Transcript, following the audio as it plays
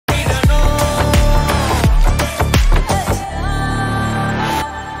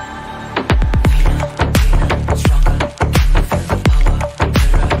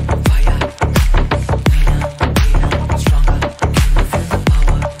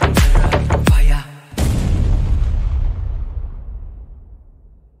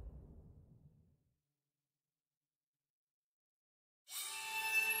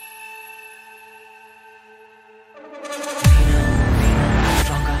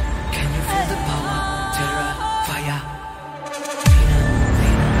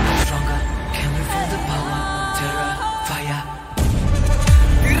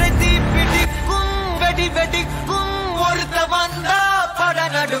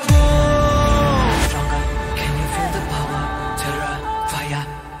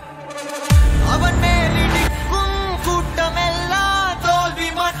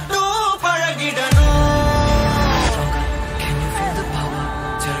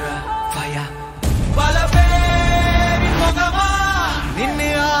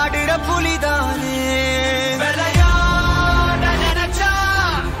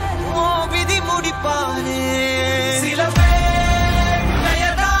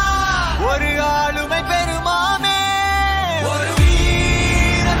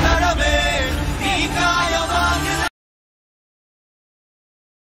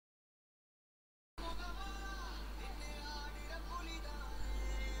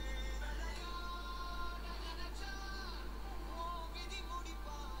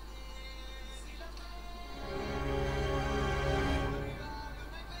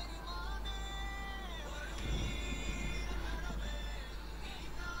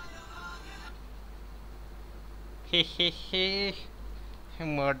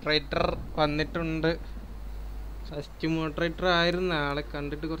Moderator വന്നിട്ടുണ്ട്. First moderator ആയിരുന്നു. ആളെ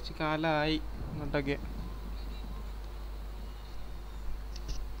കണ്ടിട്ട് കുറച്ച് കാലമായി അങ്ങോട്ടൊക്കെ.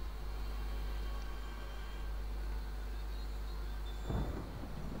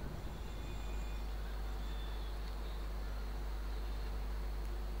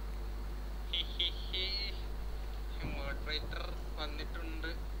 മോഡറേറ്റർ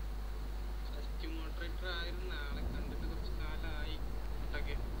വന്നിട്ടുണ്ട്. ഫസ്റ്റ് മോഡറേറ്റർ ആയിരുന്നു. ആളെ കണ്ടിട്ട് കുറച്ച് കാലമായി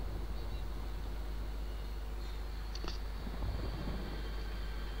അങ്ങോട്ടൊക്കെ.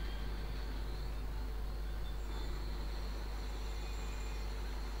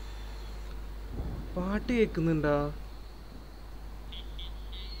 പാട്ട് കേൾക്കുന്നുണ്ടോ?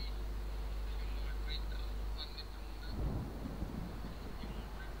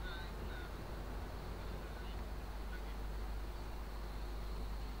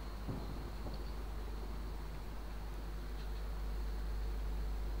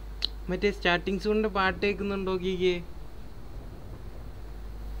 മറ്റേ സ്റ്റാർട്ടിങ് സോണിന്റെ പാട്ട് കേൾക്കുന്നുണ്ടോ? കീകെ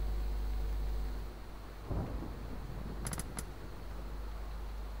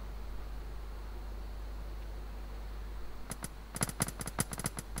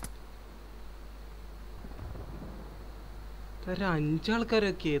തര 5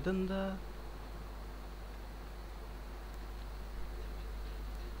 ആൾക്കാരൊക്കെ. ഇതെന്താ?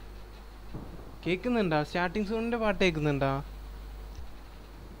 കേൾക്കുന്നുണ്ടോ? സ്റ്റാർട്ടിങ് സോണിന്റെ പാട്ട് കേൾക്കുന്നുണ്ടോ?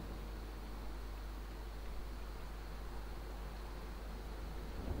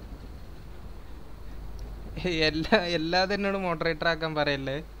 എല്ലാ എന്നോട് മോഡറേറ്റർ ആക്കാൻ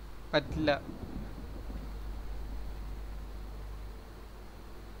പറയല്ലേ, പറ്റില്ല.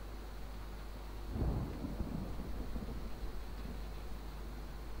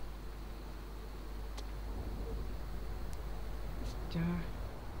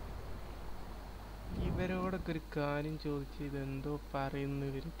 ഇവരോടൊക്കെ ഒരു കാര്യം ചോദിച്ചു, ഇതെന്തോ പറയുന്നു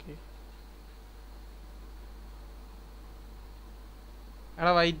ഇവരൊക്കെ.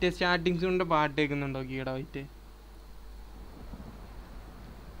 എടാ വൈറ്റ് സ്റ്റാർട്ടിങ്സ് കൊണ്ട് പാട്ട് കേൾക്കുന്നുണ്ടോ? കീടാ വൈറ്റ്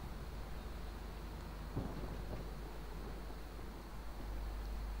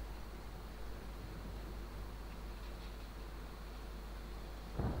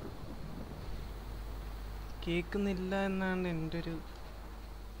കേൾക്കുന്നില്ല എന്നാണ് എൻ്റെ ഒരു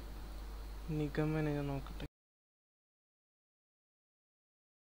നിഗമനം. ഞാൻ നോക്കട്ടെ.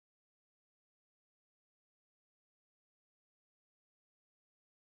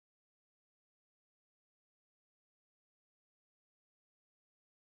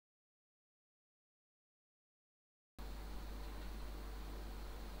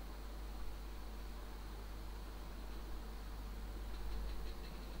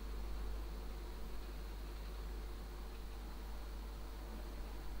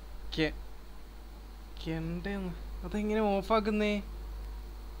 അതെങ്ങനെ ഓഫാക്കുന്നേ?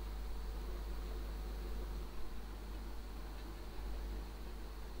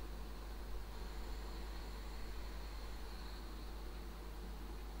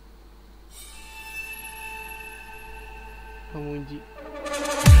 മൂഞ്ചി.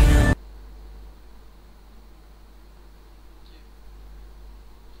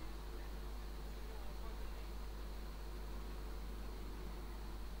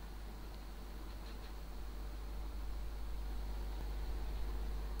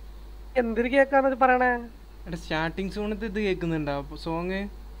 എന്തൊരു കേക്കാന്ന് പറയണേ? സ്റ്റാർട്ടിങ് സോണത്ത് ഇത് കേൾക്കുന്നുണ്ടോ സോങ്?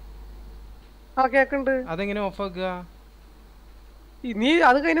 ആ കേക്കണ്ട്. അതെങ്ങനെ ഓഫ് ആക്കുക? നീ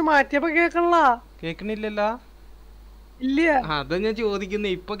അത് കഴിഞ്ഞ് മാറ്റിയപ്പോ കേക്കണല്ല. കേക്കണില്ലല്ലോ. ഇല്ല. അതാ ഞാൻ ചോദിക്കുന്നേ,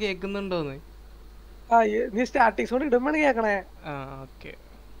 ഇപ്പൊ കേക്കുന്നുണ്ടോന്ന്. നീ സ്റ്റാർട്ടിങ് സോൺ ഇടുമ്പോഴാണ് കേക്കണേ. ഓക്കെ.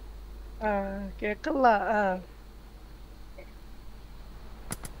 കേക്കല്ല.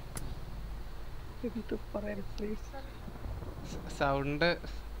 എന്ത് പറയാൻ പ്ലീസ്.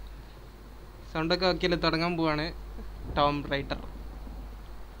 സൗണ്ടൊക്കെ ഓക്കെയല്ലേ? തുടങ്ങാൻ പോവാണ്. Tom rider,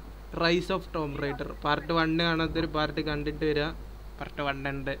 rise of Tom rider part 1 കാണാത്തൊരു പാർട്ട് കണ്ടിട്ട് വരിക. പാർട്ട് 1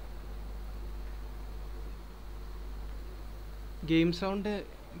 ഉണ്ട്. ഗെയിം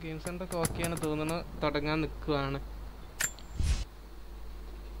സൗണ്ടൊക്കെ ഓക്കെയാണ് തോന്നുന്നു. തുടങ്ങാൻ നിൽക്കുവാണ്.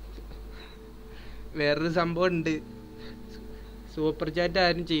 വേറൊരു സംഭവം ഉണ്ട്. സൂപ്പർ ചാറ്റ്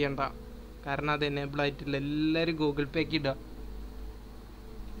ആരും ചെയ്യണ്ട, കാരണം അത് എനേബിൾ ആയിട്ടില്ല. എല്ലാവരും ഗൂഗിൾ പേക്ക് ഇടുക.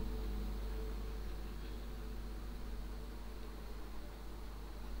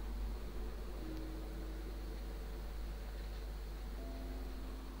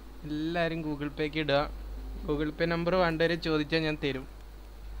 എല്ലാവരും ഗൂഗിൾ പേക്ക് ഇടുക. ഗൂഗിൾ പേ നമ്പർ വേണ്ടവരെ ചോദിച്ചാൽ ഞാൻ തരും.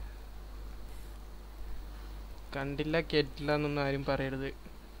 കണ്ടില്ല കേട്ടില്ല എന്നൊന്നും ആരും പറയരുത്.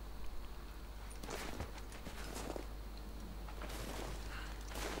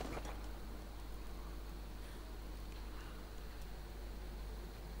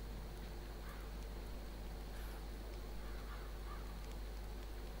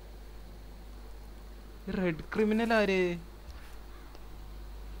 റെഡ് ക്രിമിനൽ ആര്?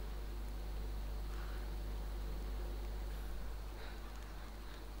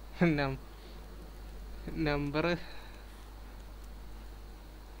 നമ്പർ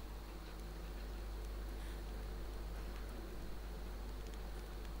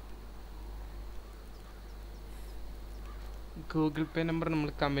ഗൂഗിൾ പേ നമ്പർ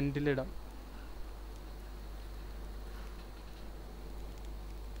നമ്മൾ കമൻറ്റിലിടാം.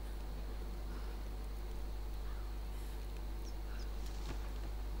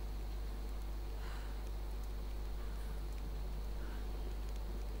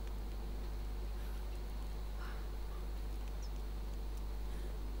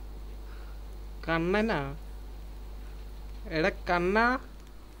 കണ്ണനാ? എടാ കണ്ണാ,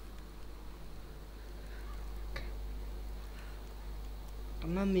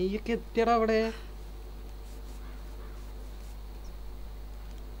 കണ്ണാ നീയൊക്കെ എത്തിയടാ അവിടെ.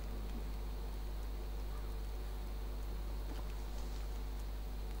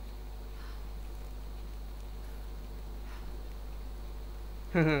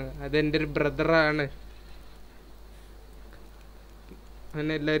 അതെൻ്റെ ഒരു ബ്രദറാണ്.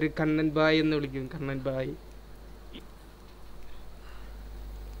 അങ്ങനെ എല്ലാവരും കണ്ണൻ ബായ് എന്ന് വിളിക്കും. കണ്ണൻ ബായ്.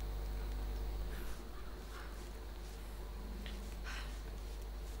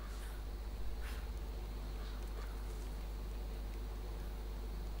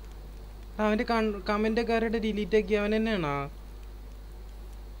 അവൻ്റെ കമൻ്റൊക്കെ ആരുടെ ഡിലീറ്റ് ആക്കി? അവൻ തന്നെയാണോ?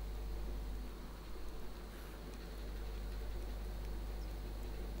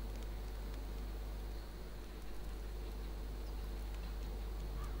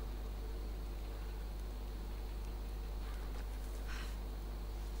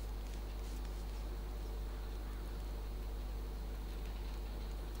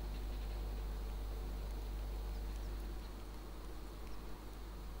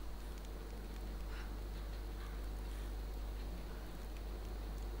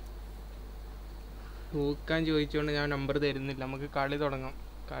 തൂക്കാൻ ചോദിച്ചുകൊണ്ട് ഞാൻ നമ്പർ തരുന്നില്ല. നമുക്ക് കളി തുടങ്ങാം.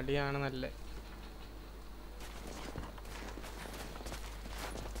 കളിയാണ് നല്ലത്.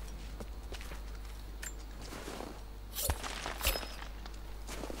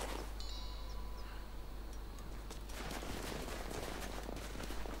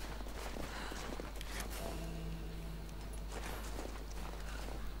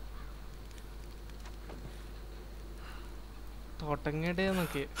 തോട്ടങ്ങടെ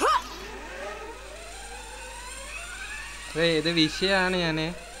നോക്കി ഇത് വിഷയാണ്. ഞാന്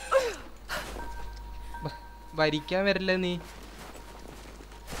ഭരിക്കാൻ വരില്ല നീ.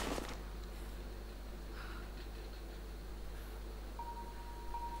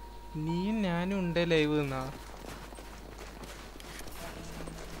 നീയും ഞാനും ഉണ്ട് ലൈവ് എന്നാ.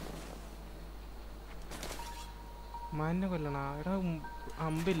 മാന്നെ കൊല്ലണ? എടാ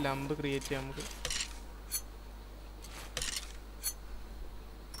അമ്പില്ല, അമ്പ് ക്രിയേറ്റ് ചെയ്യാം നമുക്ക്.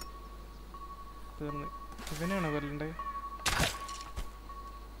 തീർന്ന്. ഇവനെയാണോ കൊല്ലണ്ടേ?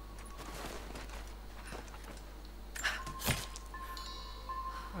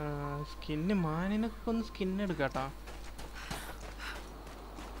 സ്കിന്ന് മാനിനൊക്കെ ഒന്ന് സ്കിന്ന് എടുക്കാട്ടാ.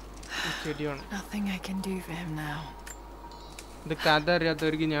 ചെടിയാണ്. ഇത് കഥ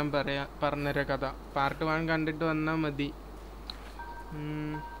അറിയാത്തവർക്ക് ഞാൻ പറഞ്ഞുതരാം കഥ. പാർട്ട് 1 കണ്ടിട്ട് വന്നാൽ മതി.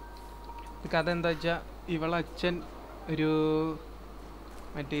 ഇത് കഥ എന്താ വെച്ചാൽ, ഇവളച്ഛൻ ഒരു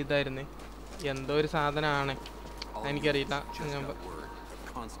മറ്റേ ഇതായിരുന്നു, എന്തോ ഒരു സാധനമാണ്, എനിക്കറിയില്ല.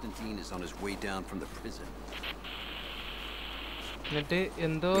 എന്നിട്ട്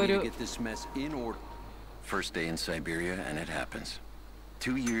എന്തോ ഒരു First day in Siberia and it happens.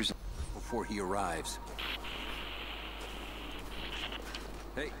 2 years before he arrives.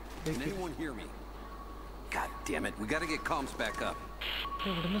 Hey, can anyone hear me? God damn it, we gotta get comms back up.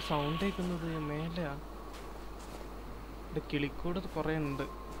 ഇവിടുന്ന് സൗണ്ട് കേൾക്കുന്നത് മേലെയാ. കിളിക്കൂട് കുറേ ഉണ്ട്.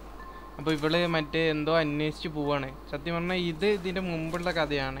 അപ്പോൾ ഇവള് മറ്റേ എന്തോ അന്വേഷിച്ച് പോവാണ്. സത്യം പറഞ്ഞാൽ ഇതിൻ്റെ മുമ്പുള്ള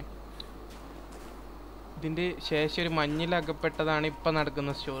കഥയാണ്. ഇതിൻ്റെ ശേഷം ഒരു മഞ്ഞിലകപ്പെട്ടതാണ് ഇപ്പം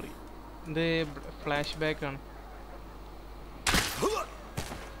നടക്കുന്ന സ്റ്റോറി. ഇത് ഫ്ലാഷ് ബാക്ക് ആണ്.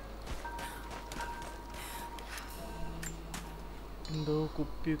 എന്തോ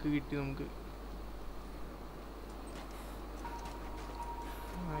കുപ്പിയൊക്കെ കിട്ടി നമുക്ക്.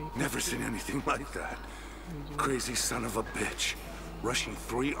 Never seen anything like that. Crazy son of a bitch. Rushing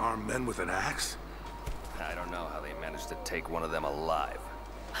 3 armed men with an axe? I don't know how they managed to take one of them alive.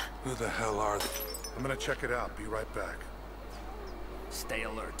 Who the hell are they? I'm gonna check it out. Be right back. Stay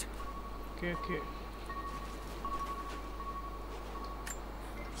alert. Okay.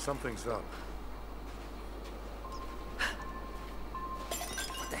 Something's up.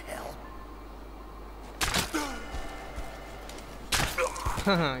 What the hell?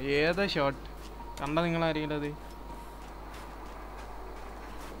 ഏതാ shot കണ്ട നിങ്ങൾ അറിയില്ലത്?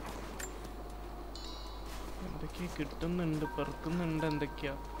 എന്തൊക്കെയാ കിട്ടുന്നുണ്ട്, പെറുക്കുന്നുണ്ട്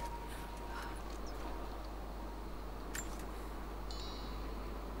എന്തൊക്കെയാ.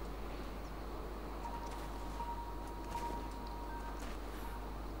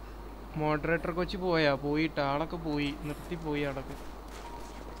 Moderator കൊച്ചു പോയിട്ട് ആളൊക്കെ പോയി, നിർത്തിപ്പോയി ആളൊക്കെ.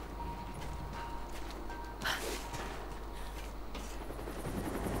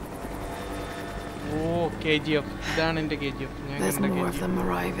 ഓ KGF, ഇതാണ് എൻ്റെ KGF. ഞാൻ കണ്ട KGF.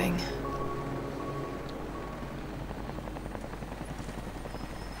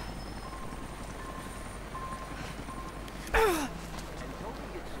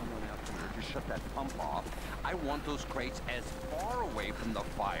 Shut that pump off. I want those crates as far away from the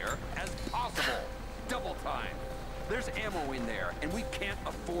fire as possible. Double time. There's ammo in there, and we can't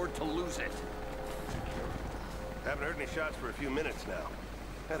afford to lose it. Haven't heard any shots for a few minutes now.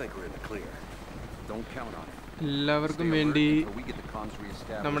 I think we're in the clear. Don't count on it. എല്ലാവർക്കും വേണ്ടി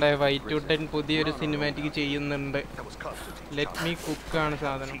നമ്മുടെ white wooden പുതിയൊരു cinematic ചെയ്യുന്നുണ്ട്. Let me cook ആണ്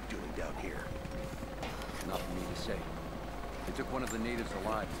സാധനം. Not for me to say. They took one of the natives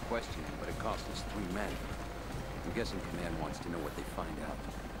alive to question him, but it cost us 3 men. I'm guessing Command wants to know what they find out.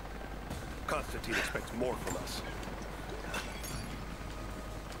 Constantine expects more from us.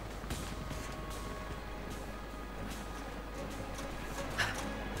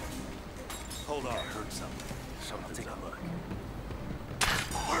 Hold on. I heard something. Something's up.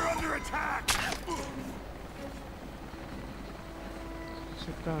 We're under attack!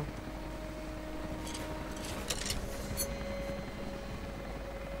 Super.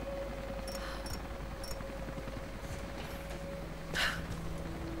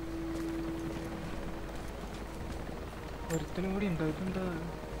 ഒരുത്തനും കൂടി ഉണ്ടോ? ഇതെന്താ?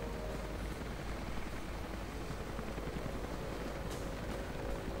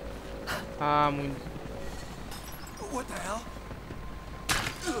 What the hell?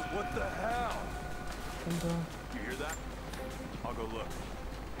 What the hell? എന്താ? You hear that? I'll go look.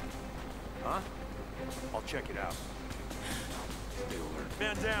 Huh? I'll check it out. Stay alert.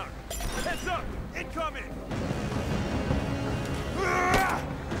 Man down. Heads up! Incoming!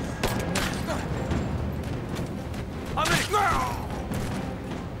 I'm in!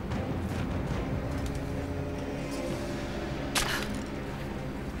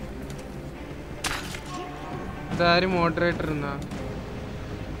 ഇതാരും moderator എന്നാ?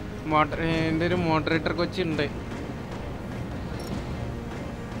 എൻ്റെ ഒരു moderator കൊച്ചുണ്ട്.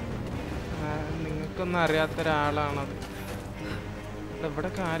 നിങ്ങൾക്കൊന്നും അറിയാത്തൊരാളാണത്.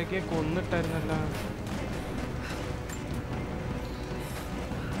 ഇവിടെയൊക്കെ ആരൊക്കെ കൊന്നിട്ടായിരുന്നല്ല.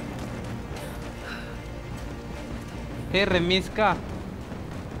 ഹേ റമീസ്ക,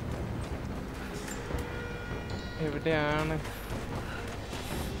 എവിടെയാണ്?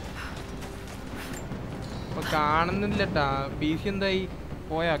 ഇപ്പൊ കാണുന്നില്ലട്ടാ. BC എന്തായി?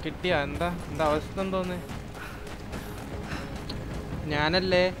 പോയാ? കിട്ടിയാ? എന്താ അവസ്ഥ? എന്തോന്ന്?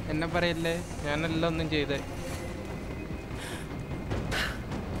 ഞാനല്ലേ? എന്നെ പറയല്ലേ? ഞാനല്ല ഒന്നും ചെയ്തേ.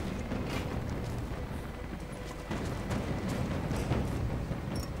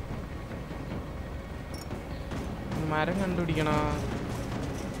 മരം കണ്ടുപിടിക്കണ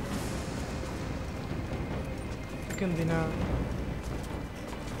എന്തിനാ?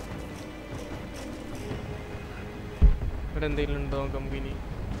 ഇവിടെ എന്തെങ്കിലും ഉണ്ടോ കമ്പനി?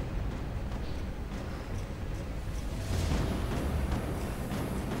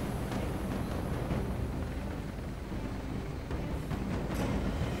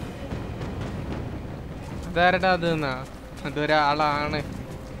 അതാരടാ? അത് എന്നാ? അതൊരാളാണ്.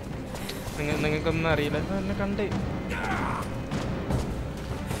 നിങ്ങൾക്കൊന്നും അറിയില്ല. എന്നെ കണ്ട്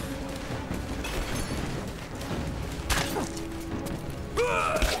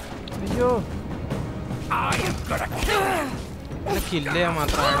അയ്യോ എന്നെ കില്ല് ചെയ്യാൻ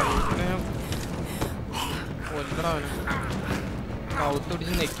മാത്രമാണ് കൊല്ലവനെ കൗത്ത്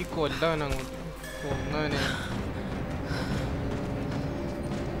പിടിച്ച് നെക്കി കൊല്ലവൻ അങ്ങോട്ട് കൊന്നവനെ.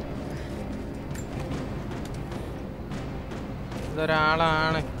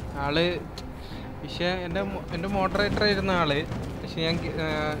 ഇതൊരാളാണ് ആള്. പക്ഷെ എൻ്റെ മോഡറേറ്റർ ആയിരുന്ന ആള്. പക്ഷെ ഞാൻ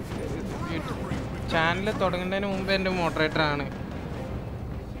ചാനൽ തുടങ്ങുന്നതിന് മുമ്പ് എൻ്റെ മോഡറേറ്ററാണ്.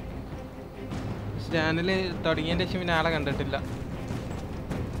 ചാനൽ തുടങ്ങിയതിൻ്റെ ശേഷം പിന്നെ ആളെ കണ്ടിട്ടില്ല.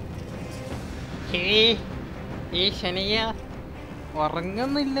 ഏ ശനിയ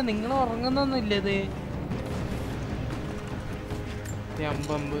ഉറങ്ങുന്നില്ല. നിങ്ങൾ ഉറങ്ങുന്നൊന്നുമില്ല. ഇത്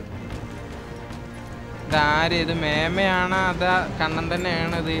അമ്പമ്പ് ഇതാര്? ഇത് മേമയാണോ അതാ കണ്ണൻ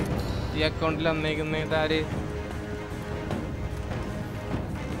തന്നെയാണിത് ഈ അക്കൗണ്ടിൽ വന്നേക്കുന്നത്? ഇതാര്?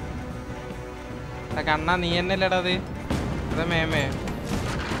 കണ്ണ നീ തന്നെയല്ലേടാ അത്? അതാ മേമേ?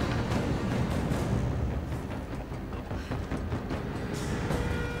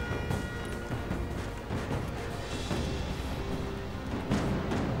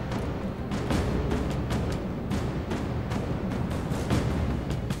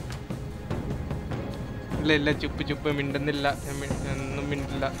 ഇല്ല ചുപ്പ് മിണ്ടുന്നില്ല. ഒന്നും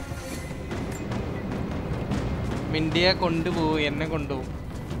മിണ്ടില്ല. മിണ്ടിയെ കൊണ്ടുപോകും, എന്നെ കൊണ്ടുപോകും.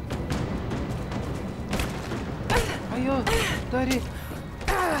 അയ്യോ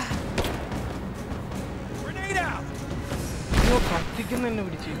അയ്യോ കത്തിക്കുന്ന എന്നെ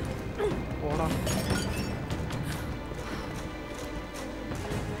പിടിച്ച് പോടാ.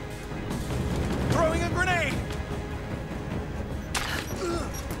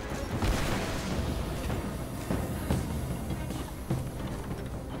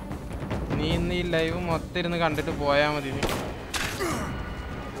 നീ ഇന്ന് ഈ ലൈവ് മൊത്തം ഇരുന്ന് കണ്ടിട്ട് പോയാ മതി. നീ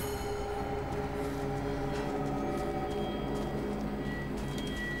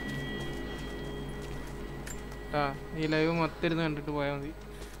ഈ ലൈവ് മൊത്തം ഇരുന്ന് കണ്ടിട്ട് പോയാ മതി.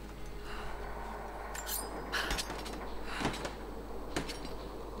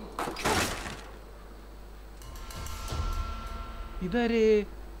 ഇതാര്?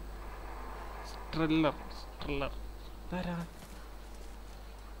 സ്ട്രെല്ലർ ഇതാരാ?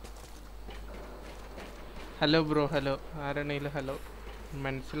 Hello bro. ഹലോ ആരാണെങ്കിലും ഹലോ.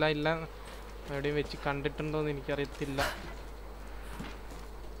 മനസ്സിലായില്ല. എവിടെയും വെച്ച് കണ്ടിട്ടുണ്ടോയെന്ന് എനിക്കറിയത്തില്ല.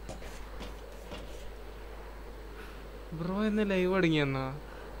 ബ്രോ എന്ന് ലൈവ് തുടങ്ങിയെന്നാ?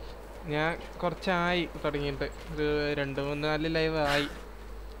 ഞാൻ കുറച്ചായി തുടങ്ങിയിട്ട്. ഒരു 2-3-4 ലൈവ് ആയി.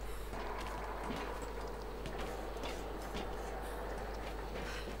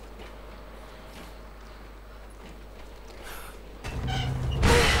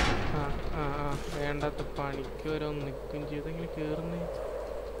 വേണ്ടാത്ത പണിക്ക് ഓരോ നിൽക്കും ചെയ്ത് ഇങ്ങനെ കേറുന്നേ.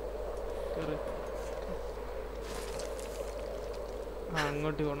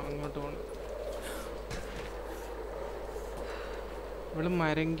 അങ്ങോട്ട് പോണം. ഇവിടെ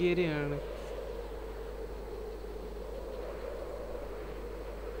മരങ്കേരിയാണ്.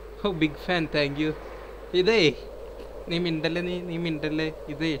 ഓ ബിഗ് ഫാൻ, താങ്ക് യു. ഇതേ നീ മിണ്ടല്ലേ.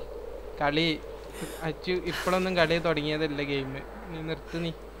 ഇതേ കളി അച്ചു ഇപ്പോഴൊന്നും കളി തുടങ്ങിയതല്ല. ഗെയിം നീ നിർത്ത്.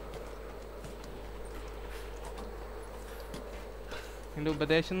 നീ നിന്റെ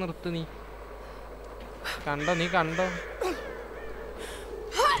ഉപദേശം നിർത്ത്. നീ കണ്ടോ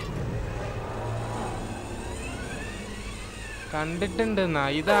കണ്ടിട്ടുണ്ടെന്നാ?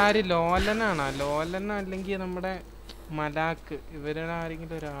 ഇതാര്? ലോലനാണോ? ലോലന അല്ലെങ്കിൽ നമ്മുടെ മലാക്ക്? ഇവരുടെ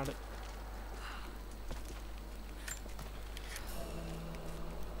ആരെങ്കിലും ഒരാള്.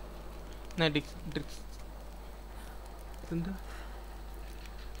 എന്താ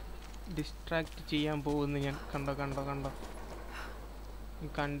ഡിസ്ട്രാക്ട് ചെയ്യാൻ പോകുന്നു ഞാൻ. കണ്ടോ നീ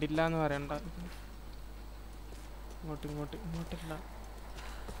കണ്ടില്ല എന്ന് പറയണ്ട. ഇങ്ങോട്ടില്ല.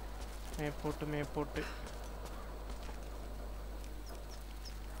 മേപ്പോട്ട്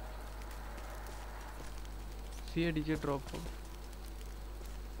സി അടിച്ച് ഡ്രോപ്പ്.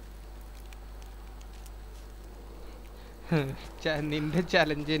 നിന്റെ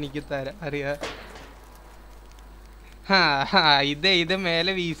ചലഞ്ച് എനിക്ക് തരാം, അറിയാ. ഇത്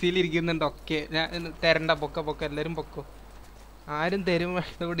മേലെ വീസിയിൽ ഇരിക്കുന്നുണ്ട്. ഒക്കെ ഞാൻ തരണ്ട. പൊക്ക എല്ലാരും പൊക്കോ. ആരും തരും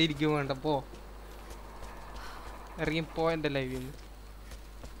ഇവിടെ ഇരിക്കും വേണ്ട. ഇറങ്ങിപ്പോ എൻ്റെ ലൈവിൽ നിന്ന്.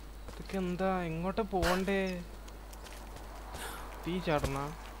 ഇതൊക്കെ എന്താ? എങ്ങോട്ടാ പോണ്ടേ? തീ ചാടണ?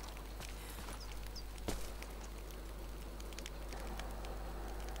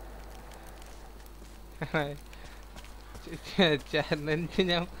 ചലഞ്ച്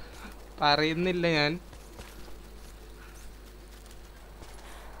ഞാൻ പറയുന്നില്ല. ഞാൻ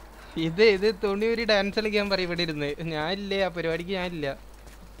ഇത് തുണി ഒരു ഡാൻസ് കളിക്കാൻ പറയും ഇവിടെ ഇരുന്ന്. ഞാനില്ലേ ആ പരിപാടിക്ക്, ഞാനില്ല.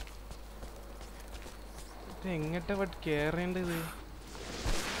 ഇത് എങ്ങട്ടാ ബട്ട് കേറേണ്ടത്?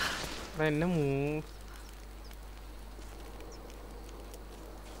 എന്നെ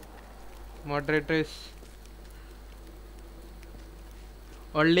മോഡറേറ്റേഴ്സ്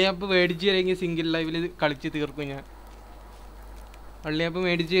ഒള്ളി ആപ്പ് മേടിച്ചു തരുമെങ്കിൽ സിംഗിൾ ലൈവിൽ കളിച്ച് തീർക്കും ഞാൻ. ഒള്ളി ആപ്പ്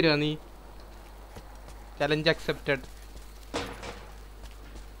മേടിച്ചു തരുമോ നീ? Challenge accepted.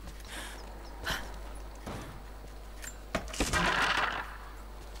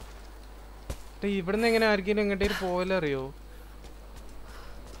 ഇവിടുന്ന് എങ്ങനെ ആർക്കെങ്കിലും എങ്ങോട്ടേലും പോലറിയോ?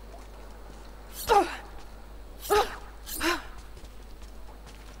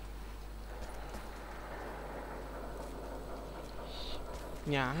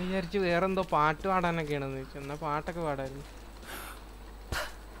 ഞാൻ വിചാരിച്ചു വേറെന്തോ പാട്ട് പാടാനൊക്കെയാണെന്ന് ചോദിച്ചു. എന്നാ പാട്ടൊക്കെ പാടായിരുന്നു.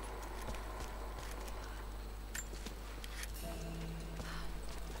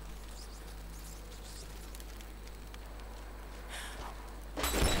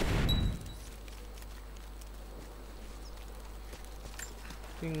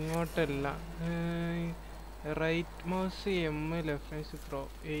 ഇങ്ങോട്ടല്ല, right mouse M, left mouse pro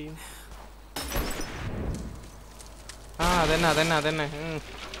എയും. ആ അതന്നെ.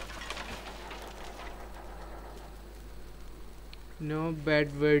 No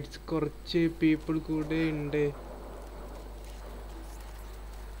bad words. കുറച്ച് പീപ്പിൾ കൂടെ ഉണ്ട്.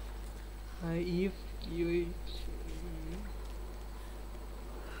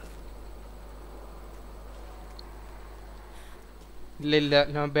 ഇല്ല,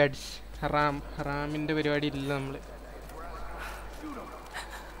 നോ ബാഡ്സ്. ഹറാമിന്റെ പരിപാടി ഇല്ല നമ്മള്.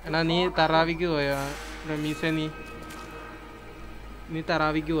 എടാ നീ തറാവിക്ക് പോയാ റമീസ? നീ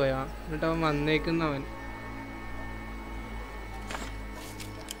തറാവിക്ക് പോയാ? എന്നിട്ട് അവൻ വന്നേക്കുന്നവൻ.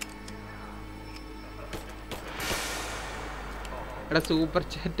 എടാ സൂപ്പർ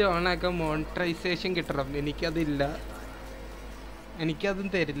ചാറ്റ് ഓണാക്കാൻ മോണിറ്ററൈസേഷൻ കിട്ടണം. എനിക്കതില്ല, എനിക്കതും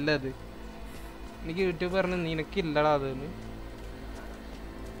തരില്ല. അത് എനിക്ക് യൂട്യൂബ് പറഞ്ഞു നിനക്കില്ലടാ അതെന്ന്.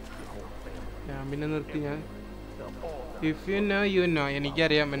 ഞാൻ പിന്നെ നിർത്തി. ഞാൻ if you know you know.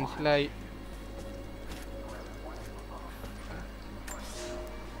 എനിക്കറിയാം, മനസ്സിലായി.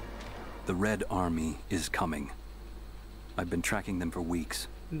 The Red Army is coming. I've been tracking them for weeks,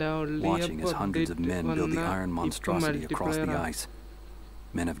 watching as hundreds of men build the iron monstrosity across the ice.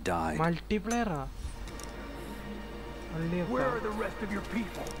 Men have died. Multiplayer? Where are the rest of your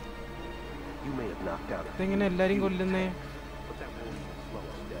people? You may have knocked out. എങ്ങനെ എല്ലാരും കൊല്ലുന്നേ? But that won't even slow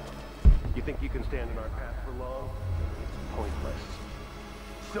us down. You think you can stand in our path for long? It's pointless.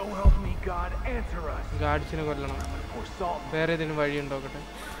 So help me God, answer us. ഗാർഡ്സിനെ കൊല്ലണം. Pour salt. വേറെ ഏതെങ്കിലും വഴി ഉണ്ടോക്കട്ടെ?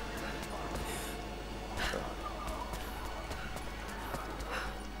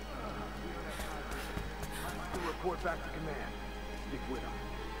 Report back to command. Stick with them.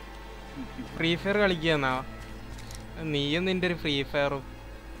 Free fire കളിക്കാന്നാ? നീയും നിന്റെ ഒരു free ഫയറും.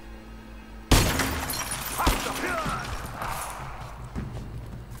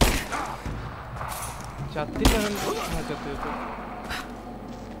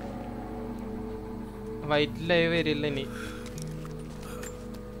 White live വരില്ല ഇനി.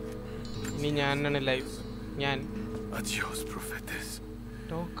 ഞാനാണ് ലൈവ്. ഞാൻ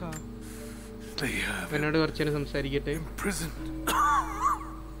എന്നോട് കുറച്ചു നേരം സംസാരിക്കട്ടെ.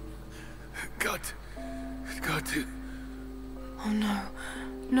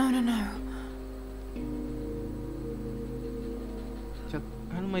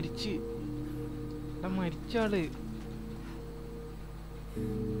 ആണ് മരിച്ചാള്.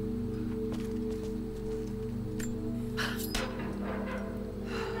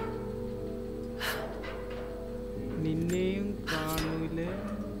 നിന്നെയും കാണൂലേ?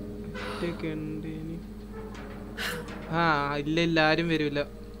 ഇല്ല ആരും വരൂല.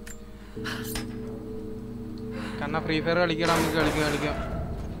 കാരണം ഫ്രീ ഫയർ കളിക്കണം. നമുക്ക് കളിക്കാം.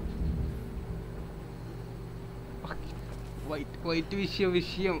 വൈറ്റ്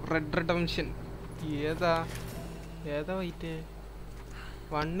വിഷയം റെഡ് റിഡംഷൻ. ഏതാ വൈറ്റ്?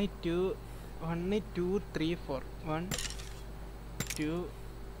 1 2 3 4 1 2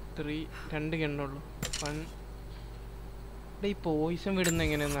 3 2 ഗണ്ണുള്ളൂ. ഈ പോയിസൺ വിടുന്ന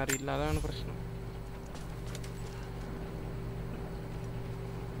എങ്ങനെയാണെന്ന് അറിയില്ല, അതാണ് പ്രശ്നം.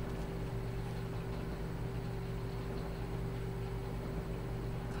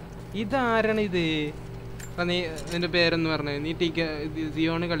 ഇതാരാണ് ഇത്? നീ നിന്റെ പേരെന്ന് പറഞ്ഞേ. നീ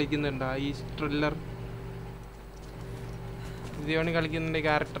സിയോണ് കളിക്കുന്നുണ്ടോ? ഈ ട്രില്ലർ സിയോണ് കളിക്കുന്നുണ്ട്.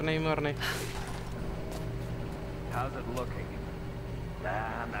 ക്യാരക്ടർ നെയിം പറഞ്ഞേ. How's it looking?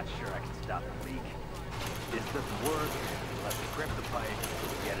 I'm not sure I can stop the leak. This doesn't work. Let's grip the pipe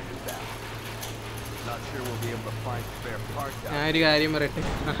and get a new valve. Not sure we'll be able to find spare parts out. ഞാനൊരു കാര്യം പറയട്ടെ,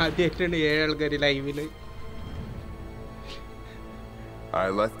 ആദ്യമായിട്ടാണ് 7 ആൾക്കാർ ലൈവില്. I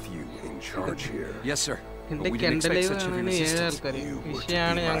left you in charge here. Yes, sir. എന്റെ കെണ്ട live കാണാൻ 7 ആൾക്കാർ.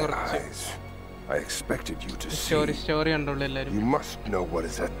 വിഷയമാണ് ഞാൻ കുറച്ച് I expected you to see. Story കണ്ടോളൂ എല്ലാരും. You must know what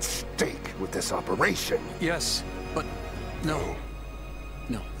is at stake with this operation. Yes, but no.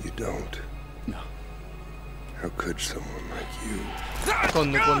 No. You don't. No. How could someone like you?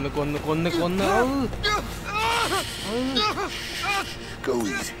 കൊന്ന്. Go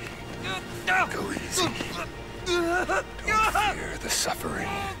easy. Go easy. Don't fear the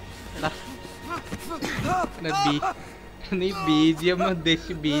suffering. നീ BGM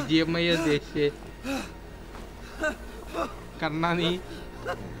ഉദ്ദേശിച്ച് കണ്ണാ നീ.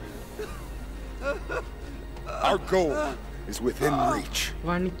 Our goal is within reach.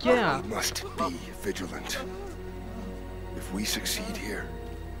 വണിക്കാ We must be vigilant. If we succeed here,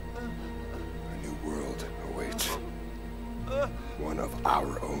 a new world awaits. One of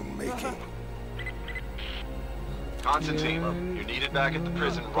our own making. Constantine, you're needed back at the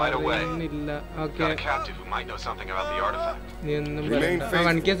prison right away. Okay. Got a captive who might know something about the artifact. നീ ഒന്നും പറയണ്ട.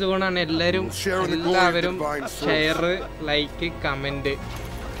 വണിക്ക സുഖമാണ്. എല്ലാവരും share, like, comment.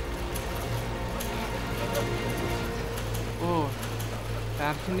 ഓ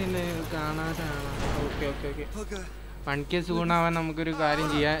ടാർസിന്റെ കാണാതാണ്. Okay. 1K സുഖമാവാൻ നമുക്കൊരു കാര്യം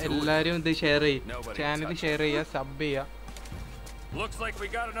ചെയ്യാം. എല്ലാരും ഇത് ഷെയർ ചെയ്യും, ചാനൽ ഷെയർ ചെയ്യുക, സബ് ചെയ്യുക. Looks like we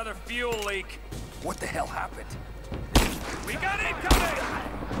got another fuel leak. What the hell happened? We got incoming!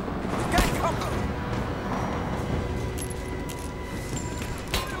 Get cover!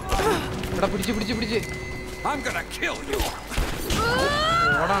 ഇവിടെ പിടിച്ച് I'm gonna kill you.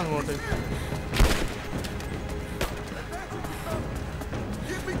 ഓടാ അങ്ങോട്ട്.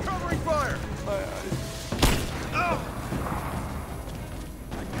 Give me covering fire.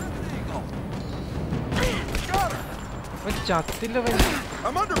 ചത്തില്ല.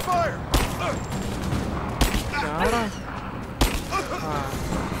 I'm under fire. ചാടാ.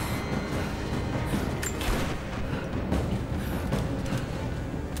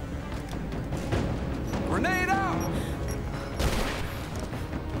 Grenade out.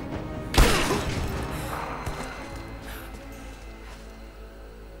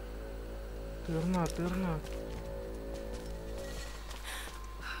 തീർന്ന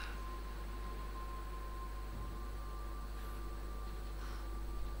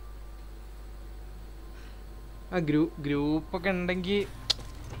ആ ഗ്രൂപ്പൊക്കെ ഉണ്ടെങ്കിൽ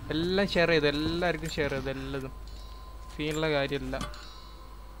എല്ലാം ഷെയർ ചെയ്ത് എല്ലാവർക്കും ഷെയർ ചെയ്ത് എല്ലതും സീനുള്ള കാര്യമല്ല.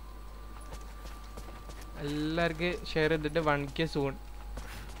 എല്ലാവർക്കും ഷെയർ ചെയ്തിട്ട് 1K സൂൺ.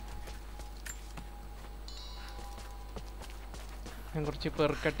 ഞാൻ കുറച്ച്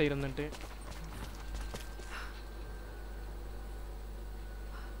പെറുക്കട്ടെ ഇരുന്നിട്ട്.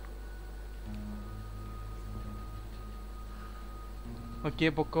 ഓക്കെ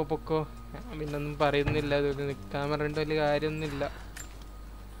പൊക്കോ. പിന്നൊന്നും പറയുന്നില്ല. അതൊരു നിൽക്കാൻ പറഞ്ഞിട്ട് വലിയ കാര്യമൊന്നുമില്ല.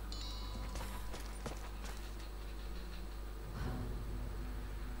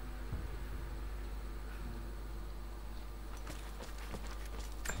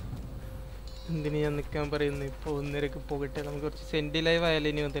 എന്തിനു ഞാൻ നിൽക്കാൻ പറയുന്നു? ഇപ്പോൾ 1:30 പോകട്ടെ. നമുക്ക് കുറച്ച് സെൻറ്റി ലൈവ് ആയാലും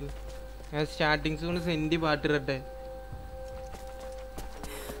ഇനി മുതൽ ഞാൻ സ്റ്റാർട്ടിങ്സ് കൊണ്ട് സെൻറ്റി പാട്ടിരട്ടെ.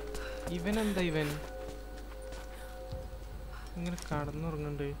 ഇവൻ ഇങ്ങനെ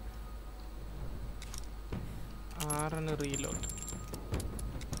കടന്നുറങ്ങണ്ട്. 6 റീലോഡ്.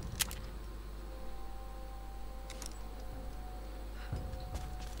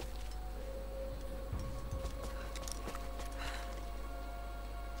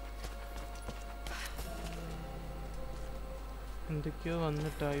 എന്തൊക്കെയോ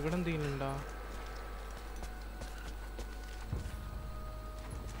വന്നിട്ടാ. ഇവിടെ എന്തെങ്കിലും ഉണ്ടോ?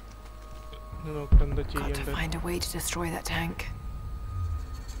 നോക്കട്ടെ എന്താ ചെയ്യണ്ടേ.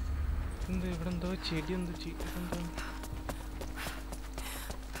 എന്താ ഇവിടെ എന്തോ ചെടി എന്തോ ചെയ്യണ്ടോ?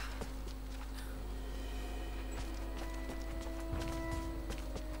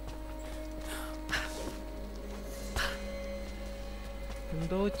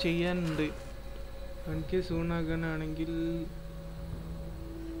 എന്തോ ചെയ്യാനുണ്ട്. എനിക്ക് സൂണാകാനാണെങ്കിൽ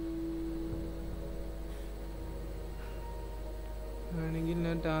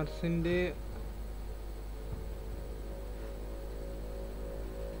ഞാൻ ടാർസിന്റെ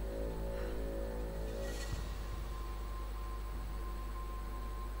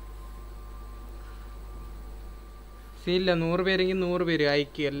സീല്ല 100 പേരെങ്കിൽ 100 പേര്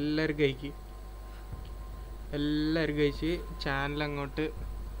അയക്ക്. എല്ലാവർക്കും അയക്ക്. എല്ലാവർക്കും അയച്ച് ചാനൽ അങ്ങോട്ട്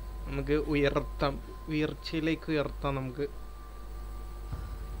നമുക്ക് ഉയർത്താം, ഉയർച്ചയിലേക്ക് ഉയർത്താം നമുക്ക്.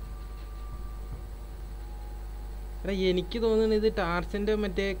 എടാ എനിക്ക് തോന്നുന്നത് ഇത് ടാർസിന്റെ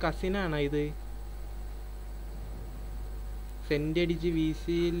മറ്റേ കസിനാണ് ഇത്. സെന്റ് അടിച്ച്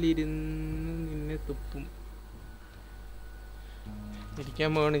വീസിയിലിരുന്ന് നിന്നെ തുപ്പും. ഇരിക്കാൻ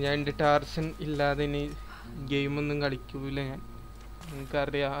പോവാണ് ഞാൻ. എൻ്റെ ടാർസൻ ഇല്ലാതെ ഇനി ഗെയിമൊന്നും കളിക്കൂല ഞാൻ. നിങ്ങൾക്ക്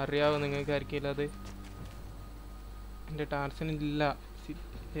അറിയാവോ നിങ്ങൾക്ക് ആർക്കില്ല അത്? എൻ്റെ ടാർസൻ ഇല്ല.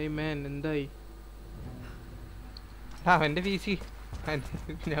 ഏയ് മാൻ എന്തായി? അവൻ്റെ പി സി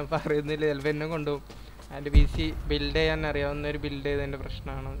ഞാൻ പറയുന്നില്ല, ചിലപ്പോൾ എന്നെ കൊണ്ടുപോകും. എൻ്റെ പി സി ബിൽഡ് ചെയ്യാൻ അറിയാവുന്ന ഒരു ബിൽഡ് ചെയ്തതിൻ്റെ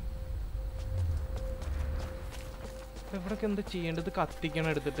പ്രശ്നമാണ്. ഇവിടൊക്കെ എന്താ ചെയ്യേണ്ടത്? കത്തിക്കണം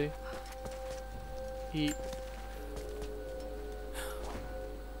എടുത്തിട്ട്. ഈ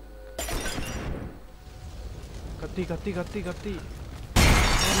കത്തി കത്തി കത്തി കത്തി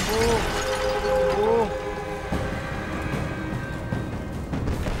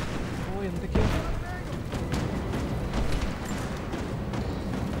എന്തൊക്കെയാ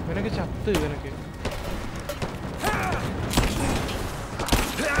ഇവനൊക്കെ ചത്ത്. ഇവനൊക്കെ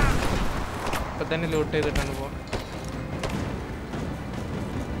ഇപ്പൊ തന്നെ ലൂട്ട് ചെയ്തിട്ടാണ് പോവാ.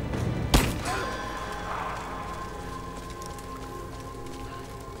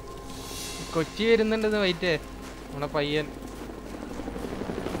 കൊച്ചി വരുന്നുണ്ടെന്ന് വൈറ്റേ നമ്മളെ പയ്യൻ.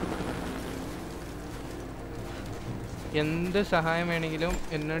 എന്ത് സഹായം വേണമെങ്കിലും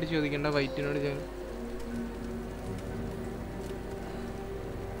എന്നോട് ചോദിക്കണ്ട, വൈറ്റിനോട് ചോദിക്കും.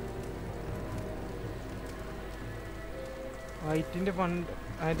 വൈറ്റിന്റെ ഫണ്ട്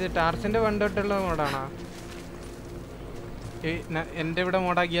അതായത് ടാർസിന്റെ ഫണ്ട് തൊട്ടുള്ള മോഡാണോ? എൻ്റെ ഇവിടെ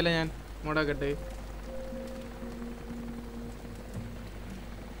മോഡാക്കിയല്ല, ഞാൻ മോഡാക്കട്ടെ.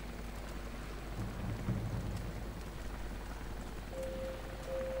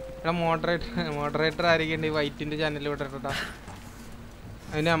 ഇവിടെ മോഡറേറ്റർ ആരൊക്കെയുണ്ട്? ഈ വൈറ്റിൻ്റെ ചാനലിൽ വിടട്ടാ.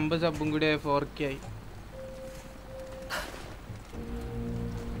 അതിന് 50 സബും കൂടി 4K ആയി.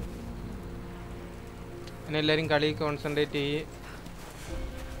 അങ്ങനെ എല്ലാവരും കളി കോൺസെൻട്രേറ്റ് ചെയ്യ്.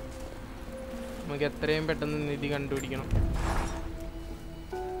 നമുക്ക് എത്രയും പെട്ടെന്ന് നിധി കണ്ടുപിടിക്കണം.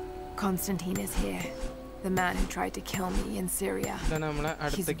 Constantine is here. The man who tried to kill me in Syria.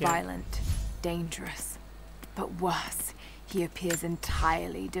 He's violent, dangerous, but worse. He appears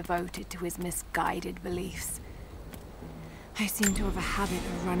entirely devoted to his misguided beliefs. I seem to have a habit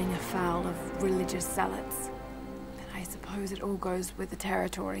of running afoul of religious zealots. But I suppose it all goes with the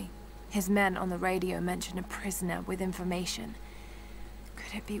territory. His men on the radio mentioned a prisoner with information.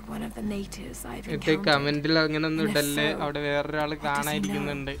 Could it be one of the natives I've encountered?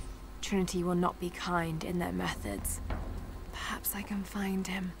 Trinity will not be kind in their methods. Perhaps I can find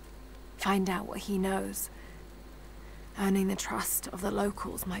him. Find out what he knows. Earning the trust of the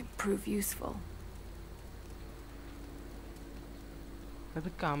locals might prove useful. അത്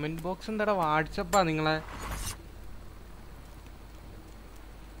comment box എന്താടാ? വാട്സപ്പാ നിങ്ങളെ?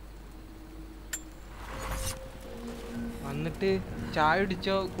 വന്നിട്ട് ചായ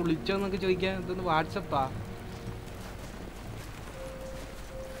കുടിച്ചോ കുളിച്ചോ എന്നൊക്കെ ചോദിക്കാൻ ഇതൊന്ന് വാട്സപ്പാ?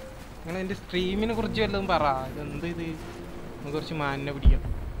 അങ്ങനെ എൻ്റെ സ്ട്രീമിനെ കുറിച്ച് വല്ലതും പറ. ഇതെന്ത് ഇത്? നമുക്ക് കുറച്ച് മാനിനെ പിടിക്കാം.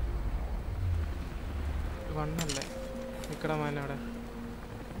 വണ്ണല്ലേ നിക്കട മാന അവിടെ?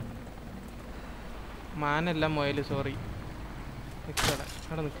 മാനല്ല മുയൽ, സോറി. നിക്കടെ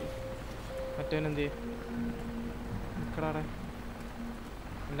അവിടെ നിൽക്ക്. മറ്റവനെന്ത് നിക്കടാടെ?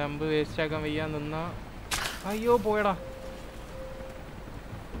 എൻ്റെ അമ്പ് വേസ്റ്റ് ആക്കാൻ വയ്യാൻ നിന്നാ. അയ്യോ പോയടാ.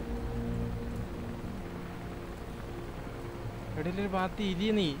 എടയിലൊരു ഭാഗത്ത്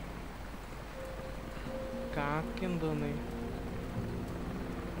ഇരിയ നീ. കാക്കെന്തോന്ന്?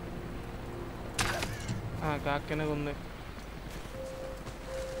 ആ കാക്കനെ കൊന്ന്.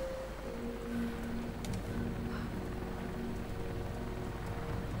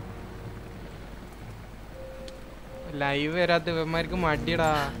 ലൈവ് വരാത്ത ഇവന്മാർക്ക്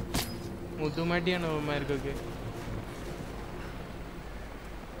മടിയടാ. മുതുമടിയാണ് ഇവന്മാർക്കൊക്കെ.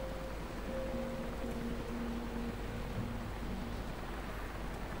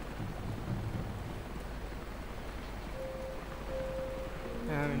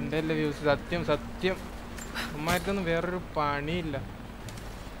 എൻ്റെ അല്ലേ വ്യൂസ്? സത്യം സത്യം അമ്മമാർക്കൊന്നും വേറൊരു പണിയില്ല.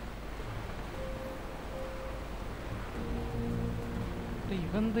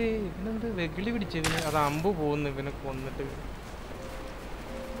 ഇവനെന്ത് വെകിളി പിടിച്ചതിന്? അത് അമ്പ് പോകുന്നു ഇവനെ കൊന്നിട്ട്.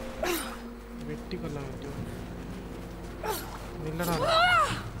 വെട്ടിക്കൊല്ലാൻ പറ്റുമോ?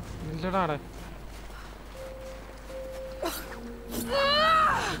 നില്ലടാടെ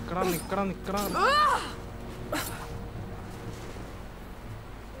നിക്കടാ.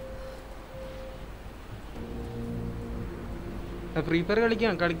 ഫ്രീ ഫയർ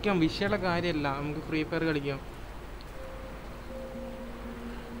കളിക്കാം. വിഷയമുള്ള കാര്യമല്ല, നമുക്ക് ഫ്രീ ഫയർ കളിക്കാം.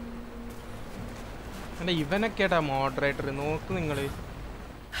 അല്ല ഇവനൊക്കെയാട്ടാ മോഡറേറ്റർ. നോക്ക് നിങ്ങള്,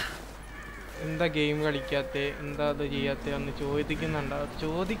 എന്താ ഗെയിം കളിക്കാത്ത, എന്താ അത് ചെയ്യാത്ത എന്ന് ചോദിക്കുന്നുണ്ടോ?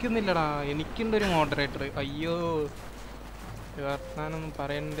 ചോദിക്കുന്നില്ലടാ. എനിക്കുണ്ടൊരു മോഡറേറ്റർ. അയ്യോ വർത്താനൊന്നും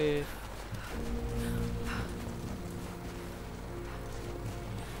പറയണ്ടേ.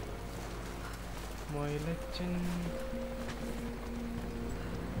 മൊയിലച്ചൻ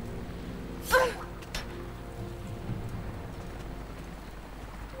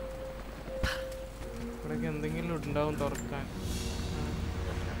ഇവിടേക്ക് എന്തെങ്കിലും ഉണ്ടാവും തുറക്കാൻ.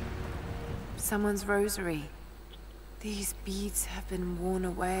 Someone's rosary. These beads have been worn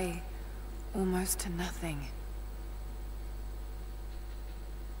away, almost to nothing.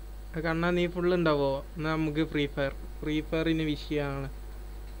 കണ്ണാ നീ ഫുള്ള് ഉണ്ടാവോ? എന്നാ നമുക്ക് ഫ്രീ ഫയറിന് വിഷയമാണ്.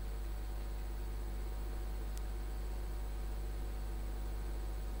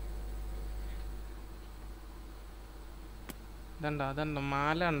 അതണ്ട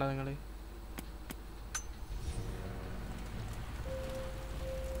മാല ഉണ്ടോ നിങ്ങള്?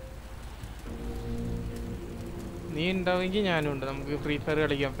 നീ ഉണ്ടാവുമെങ്കിൽ ഞാനും ഉണ്ട്. നമുക്ക് ഫ്രീ ഫയർ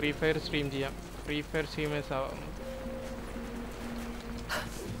കളിക്കാം, ഫ്രീ ഫയർ സ്ട്രീം ചെയ്യാം, ഫ്രീ ഫയർ സ്ട്രീമേഴ്സ് ആവാം.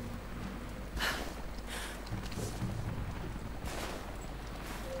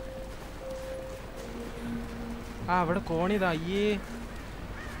 ആ അവിടെ കോണിതാ. അയ്യേ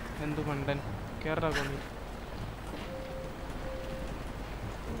എന്തു മണ്ടൻ. കേറാ കോണി.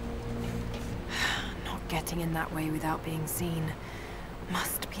 Not getting in that way without being seen.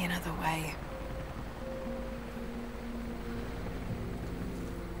 Must be another way.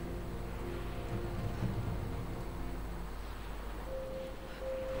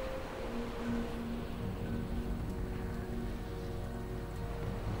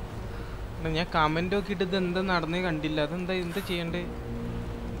 ഞാൻ കമന്റ് ഒക്കെ ഇട്ടത് എന്താ നടന്നേ കണ്ടില്ല. അതെന്താ എന്താ ചെയ്യണ്ടേ?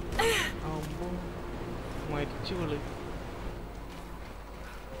 മരിച്ചു വിളി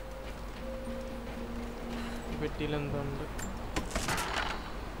പെട്ടിയിലെന്തുണ്ട്?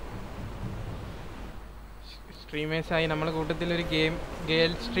 സ്ട്രീമേഴ്സായി നമ്മളെ കൂട്ടത്തിലൊരു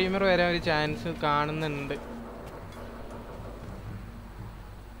ഗേൾ സ്ട്രീമർ വരാൻ ഒരു ചാൻസ് കാണുന്നുണ്ട്.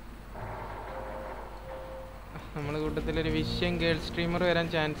 നമ്മളെ കൂട്ടത്തിലൊരു വിഷയം ഗേൾ സ്ട്രീമർ വരാൻ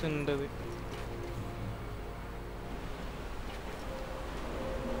ചാൻസ് ഉണ്ട്.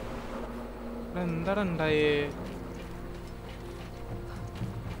 എന്താടാ ഉണ്ടായേ?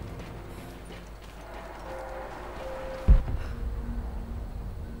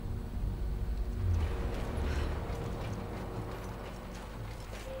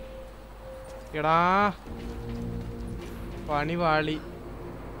 എടാ പണി വാളി.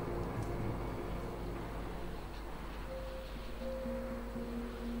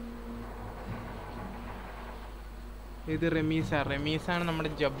 ഇത് റമീസാണ് നമ്മുടെ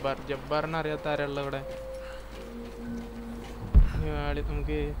ജബ്ബാറിനെ അറിയാത്ത ആരുള്ള ഇവിടെ?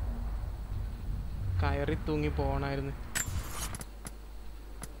 നമുക്ക് കയറി തൂങ്ങി പോകണമായിരുന്നു.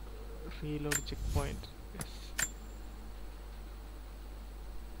 Reload check point.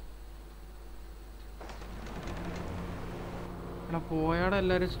 എടാ പോയാടാ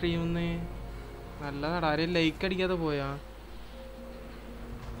എല്ലാരും സ്ട്രീമിന്ന്. നല്ലതാടാ. ആരെയും ലൈക്ക് അടിക്കാതെ പോയാ?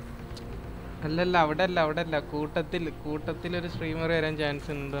 അല്ലല്ല അവിടെ അല്ല കൂട്ടത്തിലൊരു സ്ട്രീമർ വരാൻ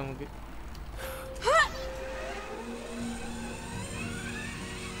ചാൻസ് ഉണ്ട് നമുക്ക്.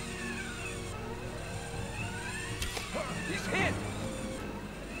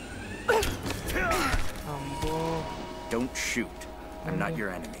 Don't shoot. I'm not your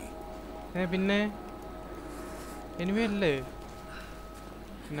enemy. പിന്നെ എനിമി അല്ലേ?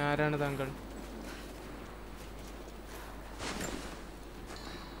 പിന്നെ ആരാണ് താങ്കൾ?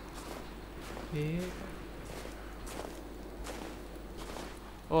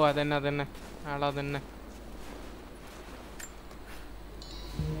 ഓ അതന്നെ ആളതന്നെ.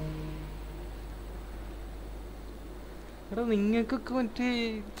 എടാ നിങ്ങൾക്കൊക്കെ മറ്റേ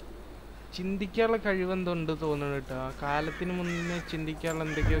ചിന്തിക്കാനുള്ള കഴിവെന്തുണ്ട് തോന്നുന്നു കേട്ടോ. കാലത്തിന് മുന്നേ ചിന്തിക്കാനുള്ള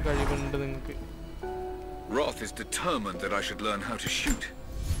എന്തൊക്കെയോ കഴിവുണ്ട് നിങ്ങൾക്ക്. Roth is determined that I should learn how to shoot.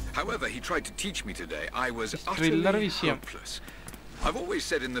 However, he tried to teach me today. I was utterly hopeless. I've always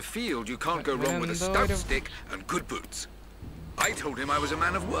said in the field you can't go wrong with a stout stick and good boots. I told him I was a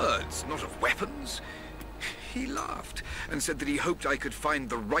man of words, not of weapons. He laughed and said that he hoped I could find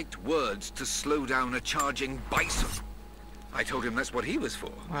the right words to slow down a charging bison. I told him that's what he was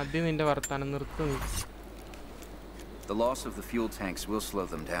for. The loss of the fuel tanks will slow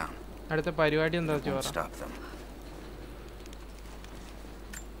them down. Won't stop them.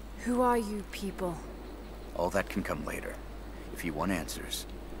 Who are you people? All that can come later. If you want answers,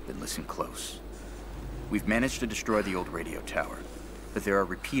 then listen close. We've managed to destroy the old radio tower, but there are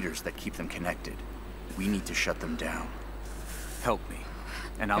repeaters that keep them connected. We need to shut them down. Help me,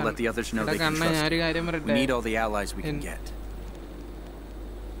 and I'll let the others know they can trust you. We need all the allies we can get.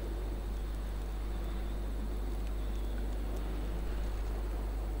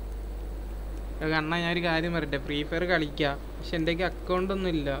 അണ്ണാ ഞാനൊരു കാര്യം പറയട്ടെ, free fire കളിക്കാം, പക്ഷെ എൻ്റെ account ഒന്നും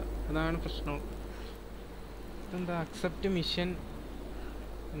ഇല്ല, അതാണ് പ്രശ്നം. എന്താ accept mission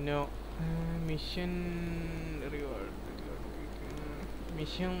no mission reward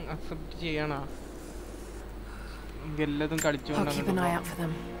mission accept ചെയ്യണോ? നമുക്ക് എല്ലാതും കളിച്ചുകൊണ്ടാണ്,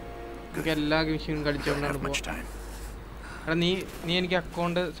 നമുക്ക് എല്ലാ മിഷനും കളിച്ചുകൊണ്ടാണ് പോവാം. എടാ നീ എനിക്ക്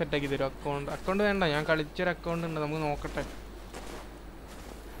അക്കൗണ്ട് സെറ്റാക്കി തരും. അക്കൗണ്ട് വേണ്ട, ഞാൻ കളിച്ചൊരു അക്കൗണ്ട് ഉണ്ട്, നമുക്ക് നോക്കട്ടെ.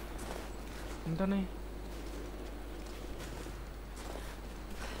 എന്താണ്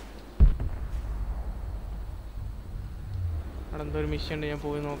അവിടെ എന്തോ ഒരു മിഷൻ ഉണ്ട്, ഞാൻ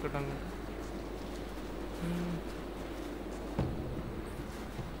പോയി നോക്കട്ടെ. അങ്ങ്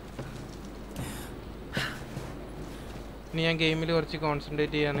ഇനി ഞാൻ ഗെയിമിൽ കുറച്ച്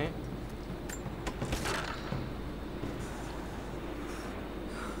കോൺസെൻട്രേറ്റ് ചെയ്യാണ്.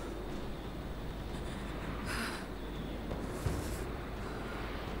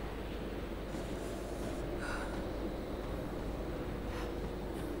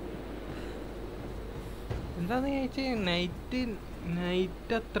 എന്താന്ന് ചോദിച്ചാൽ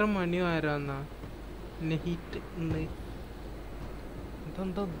നൈറ്റ് അത്ര മണി വരാന്നാ നൈറ്റ്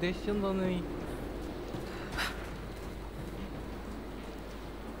എന്താ ഉദ്ദേശം തോന്നി?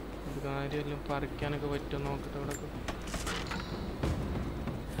 കാര്യമെല്ലാം പറിക്കാനൊക്കെ പറ്റുമോ നോക്കട്ടെ.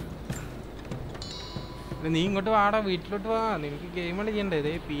 ഇവിടെ നീ ഇങ്ങോട്ട് വാടാ, വീട്ടിലോട്ട് വാ, നിനക്ക് ഗെയിം കളിക്കണ്ടേ?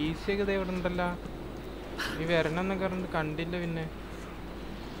 ഇതേ PC ഒക്കെ ഇതേ ഇവിടെ ഉണ്ടല്ലോ, നീ വരണം എന്നൊക്കെ പറഞ്ഞിട്ട് കണ്ടില്ല. പിന്നെ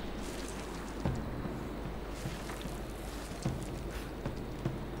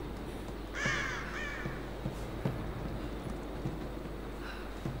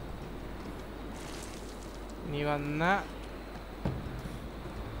നീ വന്ന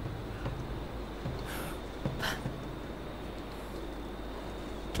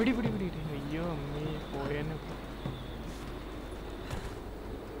പിടി. അയ്യോ അമ്മേ പോയേനെ.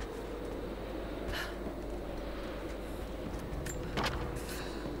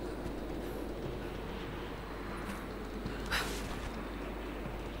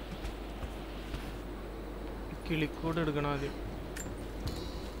 കിളിക്കൂട് എടുക്കണം ആദ്യം.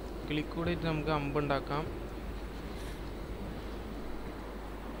 കിളിക്കൂട് ഇട്ട് നമുക്ക് അമ്പുണ്ടാക്കാം.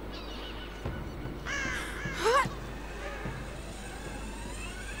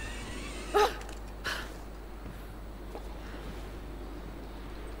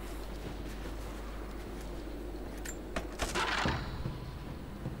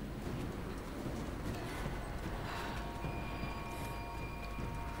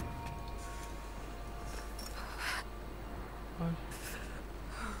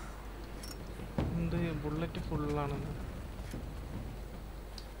 Bullet ഫുള്ളാണെന്ന്.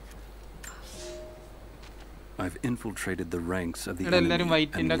 I've infiltrated the ranks of the enemy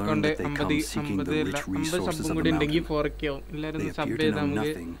and learned that they come seeking the rich resources of the mountain. They appear to know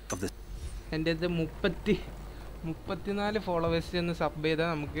nothing of the... എൻ്റെ 34 ഫോളോവേഴ്സ് ഒന്ന് സബ് ചെയ്താൽ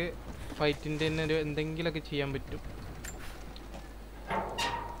നമുക്ക് ഫൈറ്റിൻ്റെ തന്നെ ഒരു എന്തെങ്കിലുമൊക്കെ ചെയ്യാൻ പറ്റും.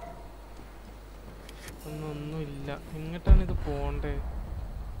 ഒന്നുമില്ല. എങ്ങോട്ടാണ് ഇത് പോണ്ടേ?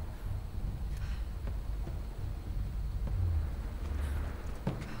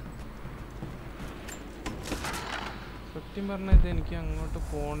 സത്യം പറഞ്ഞാൽ ഇത് എനിക്ക് അങ്ങോട്ട്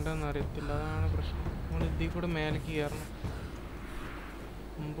പോകണ്ടെന്ന് അറിയത്തില്ല, അതാണ് പ്രശ്നം. നമ്മൾ ഇതിൽ കൂടെ മേലേക്ക് കയറണം.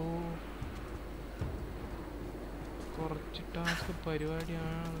 കുറച്ച് ടാസ്ക്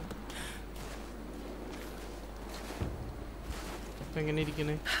പരിപാടിയാണ്. ഇപ്പം എങ്ങനെ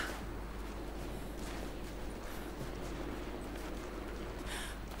ഇരിക്കണേ?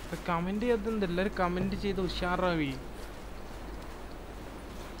 കമന്റ് ചെയ്തെന്ത് എല്ലാവരും കമന്റ് ചെയ്ത് ഉഷാറാവി.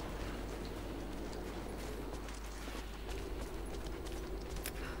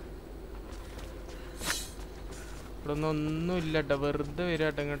 ഇവിടെ ഒന്നുമില്ല കേട്ടോ, വെറുതെ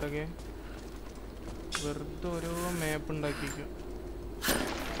വരാട്ടോ ഇങ്ങോട്ടൊക്കെ, വെറുതെ ഓരോ മാപ്പ് ഉണ്ടാക്കിക്കും.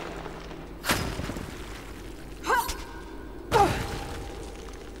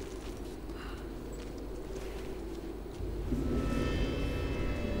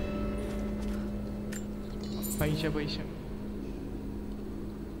 പൈസ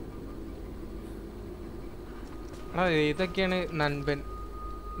ഇതൊക്കെയാണ് നൻപൻ.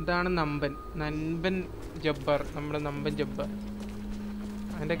 ഇതാണ് നൻപൻ ജബ്ബർ, നമ്മുടെ നമ്പൻ ജബ്ബർ.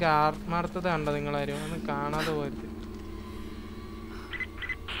 അതിൻ്റെ ആത്മാർത്ഥത കണ്ടോ നിങ്ങളാരും? ഒന്ന് കാണാതെ പോയത്.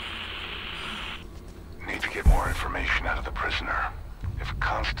 Need to get more information out of the prisoner. If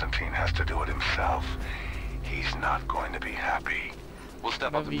Constantine has to do it himself, he's not going to be happy. We'll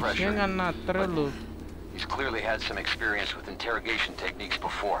step up the pressure. He's clearly had some experience with interrogation techniques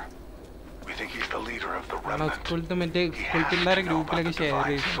before. We think he's the leader of the remnant. He has to know about the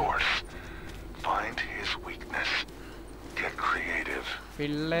divine source. Find his weakness. Get creative.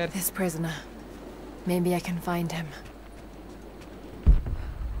 This prisoner, Maybe I can find him.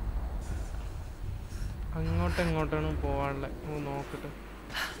 അങ്ങോട്ടെങ്ങോട്ടാണ് പോവാനുള്ളത്? നോക്കട്ടെ.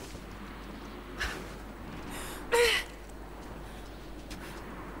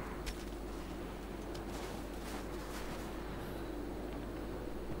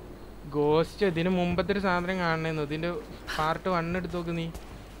 Ghost ഇതിന് മുമ്പത്തെ ഒരു സാധനം കാണണേന്നു. ഇതിന്റെ part 1 എടുത്ത് നോക്ക് നീ.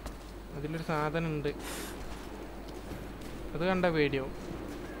 അതിലൊരു സാധനം ഉണ്ട്. അത് കണ്ട പേടിയാവും.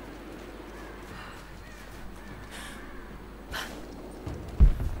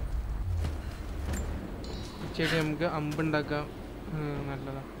 ചെടി നമുക്ക് അമ്പുണ്ടാക്കാം.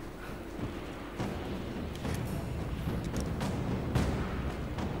 നല്ലതാ.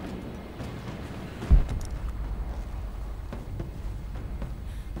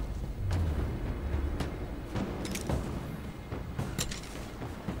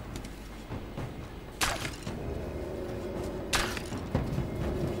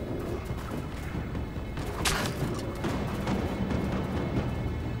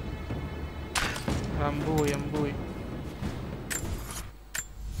 അമ്പുപോയി.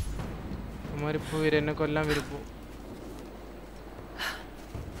 അമ്മമാരിപ്പോ വരും, എന്നെ കൊല്ലാൻ വരുപ്പോ.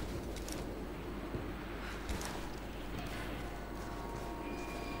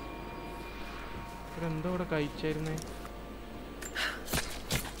 എന്തോ ഇവിടെ കഴിച്ചായിരുന്നേ.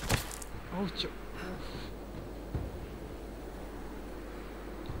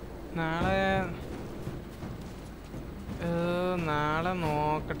 നാളെ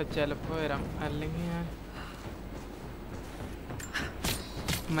നോക്കട്ടെ, ചിലപ്പോ വരാം. അല്ലെങ്കിൽ ഞാൻ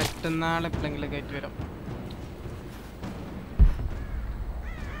മറ്റന്നാൾ എപ്പോഴെങ്കിലൊക്കെ ആയിട്ട് വരാം.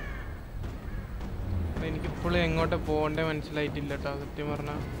 എനിക്കിപ്പോഴും എങ്ങോട്ട് പോകണ്ടേ മനസ്സിലായിട്ടില്ല കേട്ടോ, സത്യം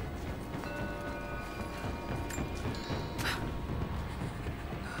പറഞ്ഞ.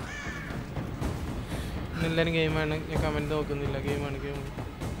 എല്ലാവരും ഗെയിമാണ്. ഞാൻ കമന്റ് നോക്കുന്നില്ല. ഗെയിമാണ്.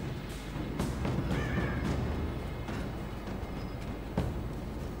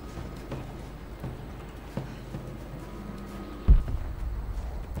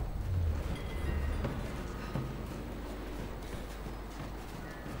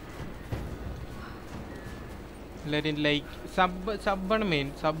 എല്ലാവരും ലൈക്ക്, സബ്ബാണ് മെയിൻ.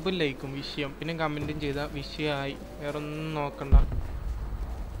 സബ്ബും ലൈക്കും വിഷയം. പിന്നെ കമൻറ്റും ചെയ്താൽ വിഷയമായി. വേറെ ഒന്നും നോക്കണ്ട.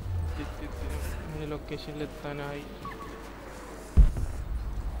 ലൊക്കേഷനിൽ എത്താനായി.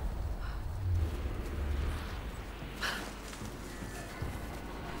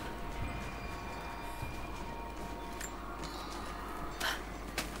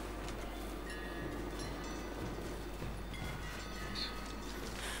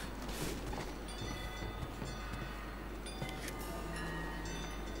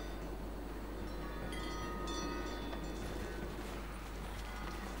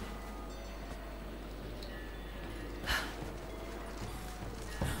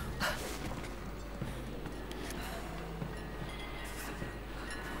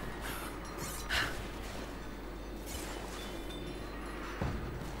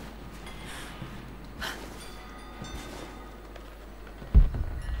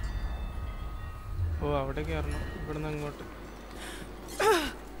 അവിടെ കയറണം. ഇവിടുന്ന് അങ്ങോട്ട്.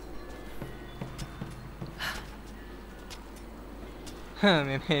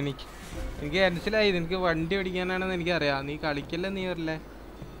 എനിക്ക് മനസ്സിലായി നിനക്ക് വണ്ടി ഓടിക്കാനാണെന്ന് എനിക്കറിയാം. നീ കളിക്കല്ലേ, നീ വരില്ലേ?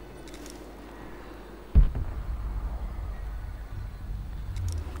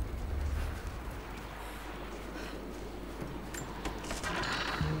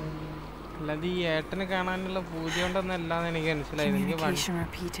 അല്ലാതെ ഈ ഏട്ടനെ കാണാനുള്ള പൂജ കൊണ്ടൊന്നല്ലാന്ന് എനിക്ക് മനസ്സിലായി. എനിക്ക്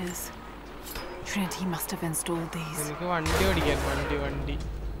വണ്ടി ഓടിക്കാൻ. വണ്ടി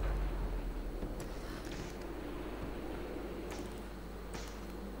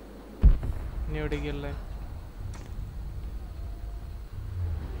ഇനി എവിടേക്കല്ലേ?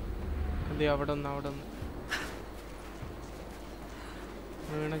 അതെ, അവിടെ ഒന്ന്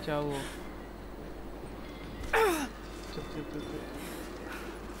വീണ ചാവോ?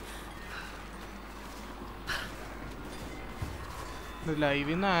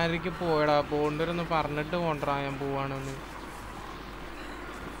 ലൈവിൽ നിന്ന് ആരൊക്കെ പോയടാ? പോകണ്ടവരൊന്ന് പറഞ്ഞിട്ട് പോണ്ടാ ഞാൻ പോവാണെന്ന്.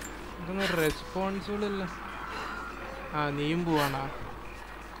 ഇതൊന്നും റെസ്പോൺസിബിൾ അല്ല. നീയും പോവാണാ?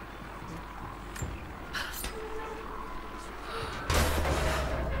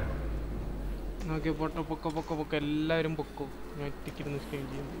 നോക്കി പൊക്ക എല്ലാവരും പൊക്കും. ഞാൻ ഒറ്റയ്ക്കിരുന്ന് സ്ക്രീൻ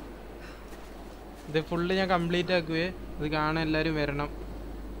ചെയ്യുന്നു. ഇത് ഫുള്ള് ഞാൻ കംപ്ലീറ്റ് ആക്കുവേ. ഇത് കാണാൻ എല്ലാവരും വരണം.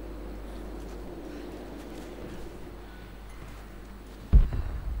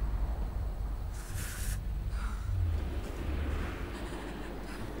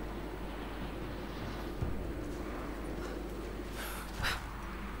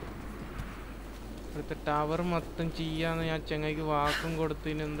 ടവർ മൊത്തം ചെയ്യാന്ന് ഞാൻ ചങ്ങായിക്ക് വാക്കും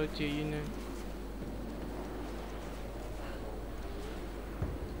കൊടുത്തതിന് എന്തോ ചെയ്യുന്ന.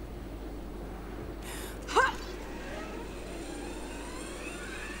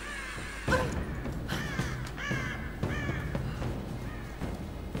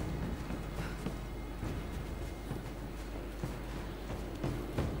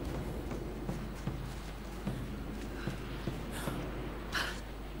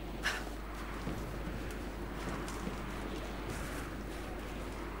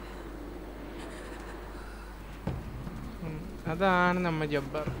 അതാണ് നമ്മ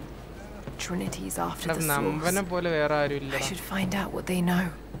ജബ്ബാർ. Trinity's after the നമ്മനെ പോലെ വേറെ ആരും ഇല്ല. I should find out what they know.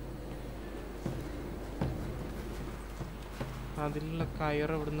 അതിലുള്ള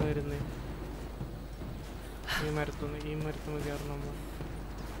കയറ് എവിടുന്ന് വരുന്നേ? ഈ മരത്തുമ്മ കയറണം.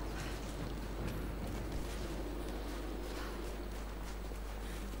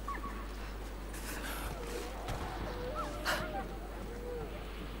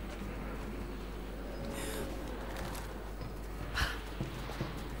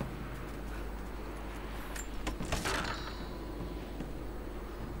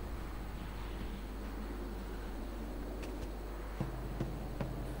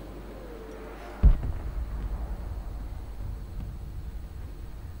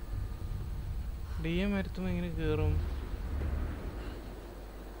 മരത്തും എങ്ങനെ കേറും?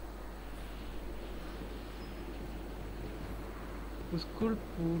 സ്കൂൾ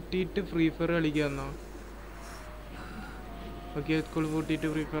പൂട്ടിയിട്ട് ഫ്രീ ഫയർ കളിക്കാന്നോ? ഓക്കെ, സ്കൂൾ പൂട്ടിയിട്ട്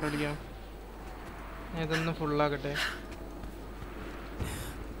ഫ്രീ ഫയർ കളിക്കാം. ഇതൊന്ന് ഫുള്ളാക്കട്ടെ.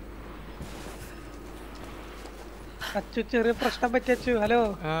 ചെറിയ പ്രശ്നം പറ്റിയച്ചു. ഹലോ.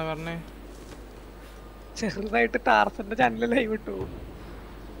 ആ പറഞ്ഞേ. ചെറുതായിട്ട് ടാർസന്റെ ചാനൽ ലൈവ് ഇട്ടു.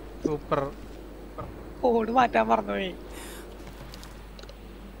 സൂപ്പർ. കോഡ് മാറ്റാൻ മറന്നുപോയി.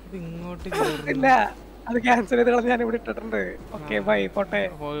 ഇങ്ങോട്ട് ഇല്ല, അത് ക്യാൻസൽ ചെയ്ത് കളഞ്ഞ് ഞാൻ ഇവിടെ ഇട്ടിട്ടുണ്ട്. ഓക്കെ ബൈ, പോട്ടെ.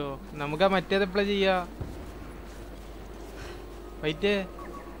 പോയോ? നമുക്ക് മറ്റേത് എപ്പോഴാ ചെയ്യാ? വൈറ്റേ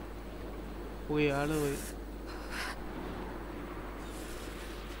പോയി, ആള് പോയി.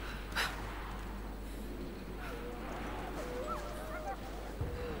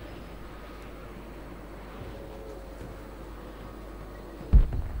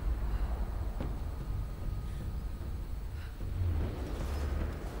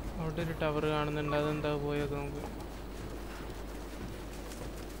 അവിടെ ഒരു ടവർ കാണുന്നുണ്ട്, അതെന്താ പോയത് നമുക്ക്?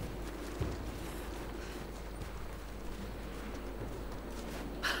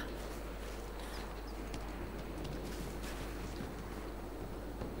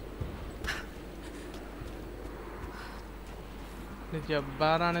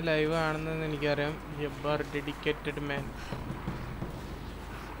 ജബ്ബാറാണ് ലൈവ് കാണുന്നതെന്ന് എനിക്കറിയാം. ജബ്ബാർ ഡെഡിക്കേറ്റഡ് മാൻ.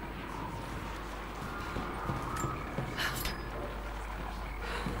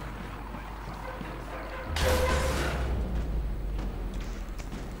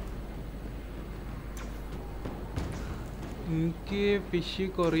 എനിക്ക് ഫിഷ്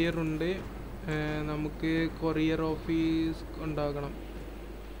കൊറിയർ ഉണ്ട്. നമുക്ക് കൊറിയർ ഓഫീസ് ഉണ്ടാക്കണം.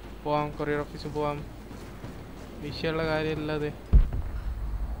 പോവാം, കൊറിയർ ഓഫീസിൽ പോവാം. വിഷയമുള്ള കാര്യമല്ലാതെ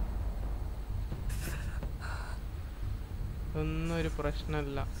ഒന്നും ഒരു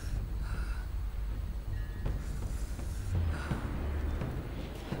പ്രശ്നമല്ല.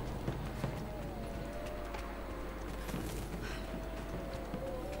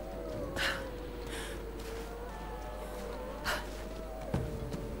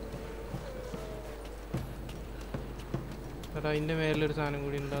 അതിൻ്റെ മേലൊരു സാധനം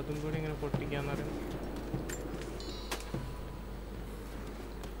കൂടി ഉണ്ട്, അതും കൂടി ഇങ്ങനെ പൊട്ടിക്കാന്ന് പറയുന്നത്.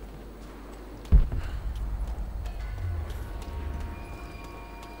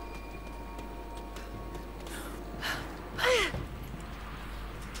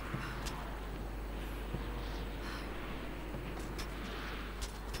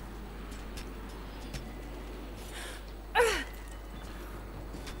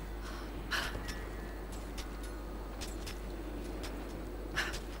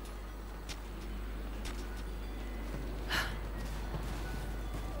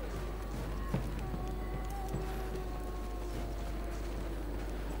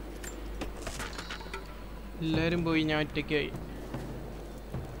 എല്ലാവരും പോയി, ഞാൻ ഒറ്റയ്ക്കായി.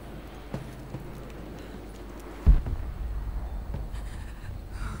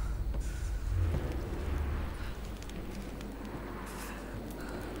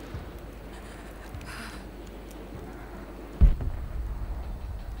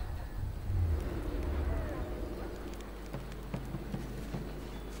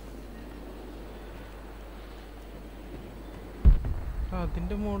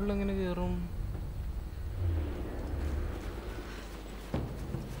 അതിൻ്റെ മുകളിൽ എങ്ങനെ കയറും?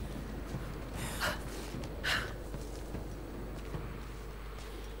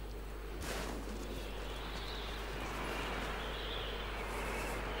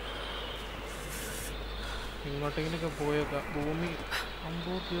 ഇങ്ങോട്ടെങ്കിലൊക്കെ പോയേക്കാം. ഭൂമി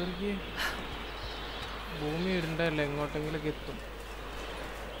അമ്പോ കയറിയേ, ഭൂമി ഇരുണ്ടല്ലേ, എങ്ങോട്ടെങ്കിലൊക്കെ എത്തും.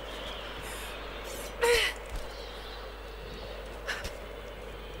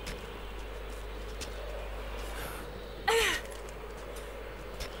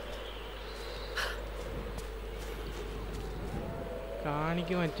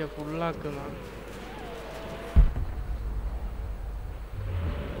 കാണിക്കും വെച്ചാ ഫുള്ളാക്കുന്ന.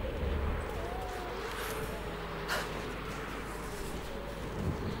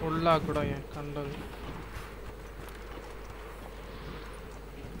 ഫുള്ളാക്കൂടാ ഞാൻ കണ്ടത്.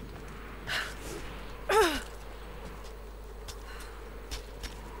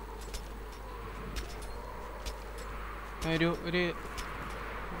 ഒരു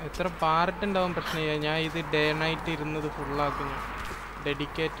എത്ര പാർട്ട് ഉണ്ടാവും പ്രശ്നമില്ല. ഞാൻ ഇത് ഡേ നൈറ്റ് ഇരുന്നത് ഫുള്ളാക്കും. ഞാൻ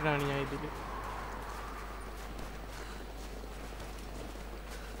ഡെഡിക്കേറ്റഡ് ആണ് ഞാൻ ഇതിൽ.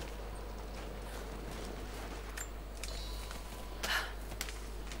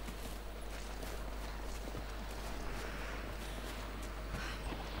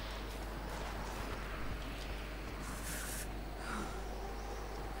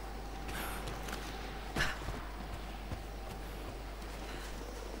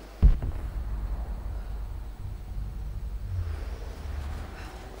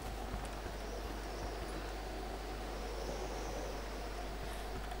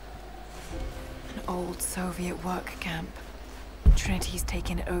 Old Soviet work camp. Trinity's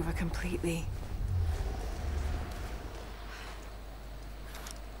taken it over completely.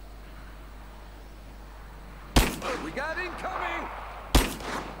 We got incoming!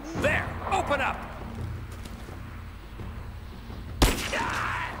 There! Open up!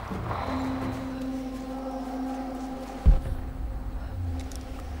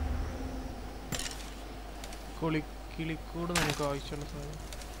 കിളിക്കൂട് നമുക്ക് ആവശ്യമുള്ള സാധനം.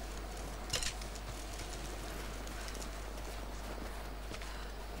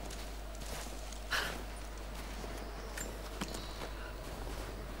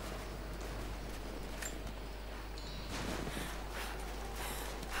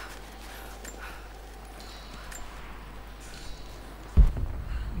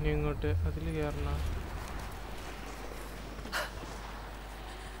 ഇങ്ങോട്ട് അതിൽ കയറണം.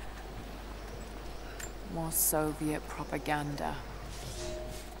 More Soviet propaganda.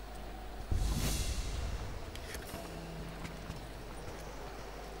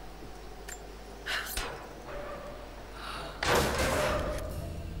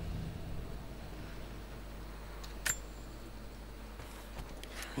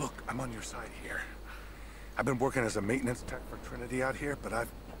 Look, I'm on your side here. I've been working as a maintenance tech for Trinity out here, but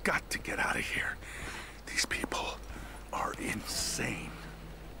I've got to get out of here. These people are insane.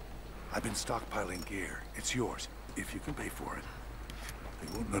 I've been stockpiling gear. It's yours, if you can pay for it. They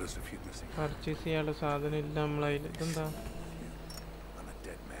won't notice if you're missing. Purchase ചെയ്യാനുള്ള സാധനം ഇല്ല നമ്മളതിൽ. ഇതെന്താ? I'm a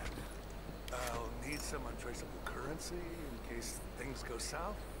dead man. I'll need some untraceable currency in case things go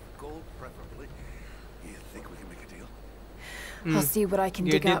south. Gold, preferably. You think we can make a deal? I'll see what I can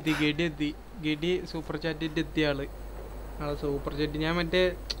dig up. ഗഡി super ചാറ്റിട്ട് എത്തിയ ആള്. Super chat ഞാൻ മറ്റേ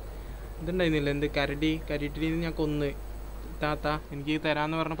ഇതുണ്ടായിരുന്നില്ല, എന്ത് കരടിയിൽ ഞാൻ കൊന്ന്. താത്ത എനിക്ക്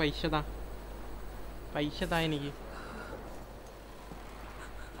തരാന്ന് പറഞ്ഞ പൈസ താ എനിക്ക്.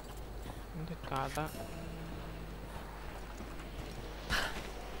 എൻ്റെ കഥ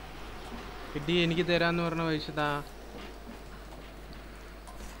ഗഡി എനിക്ക് തരാന്ന് പറഞ്ഞ പൈസ താ.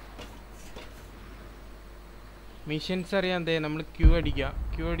 മിഷൻസ് അറിയാൻ ദേ നമ്മൾ ക്യൂ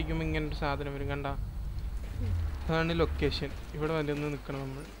അടിക്കുമ്പോൾ ഇങ്ങനെ ഒരു സാധനം വരും കണ്ട. അതാണ് ലൊക്കേഷൻ. ഇവിടെ വന്ന് നിൽക്കണം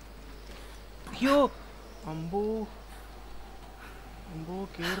നമ്മൾ. അയ്യോ അമ്പോ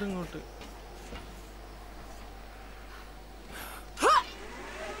കേറി ഇങ്ങോട്ട്.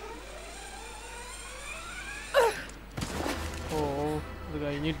 ഓ അത്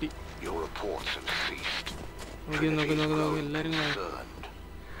കഴിഞ്ഞിട്ട് നോക്ക് എല്ലാരും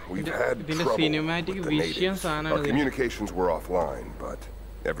ഇതിന്റെ സിനിമാറ്റിക് വിഷയം സാധനമാണ്. Our communications were offline, but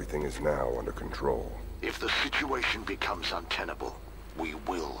everything is now under control. If the situation becomes untenable, we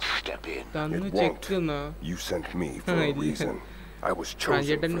will step in. തന്നു ചെക്കുന്ന You sent me for a reason. I was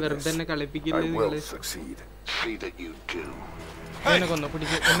chosen for this. I will succeed. See that you do. എന്നെ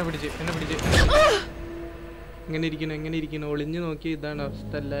പിടിച്ച് എങ്ങനെ ഇരിക്കണം ഒളിഞ്ഞു നോക്കി. ഇതാണ്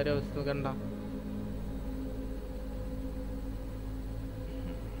അവസ്ഥ, എല്ലാരും അവസ്ഥ കണ്ട.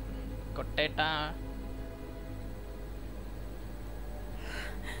 കൊട്ടേട്ടാ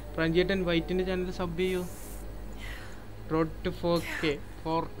പ്രാഞ്ചേട്ടൻ വൈറ്റിന്റെ ചാനൽ സബ് ചെയ്യൂ. Road to 4K.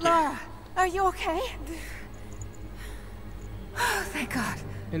 Laura, are you okay? Oh, thank God.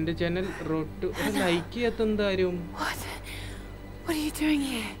 എന്റെ channel road to like ചെയ്യാത്തെന്താരും. What are you doing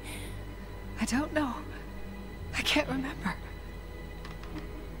here? I don't know. I can't remember.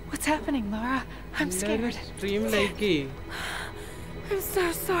 What's happening, Laura? I'm scared. Stream like. I'm so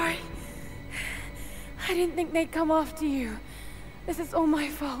sorry. I didn't think they'd come after you. This is all my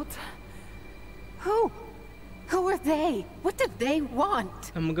fault. Who are they? What did they want?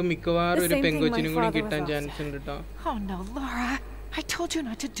 നമുക്ക് മിക്കവാറും ഒരു പെങ്കൊച്ചിനും കൂടി കിട്ടാൻ chance ഉണ്ട് ട്ടോ. Oh no, Laura. I told you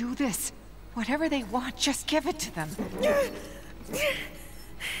not to do this. Whatever they want, just give it to them.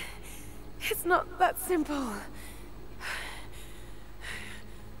 It's not that simple.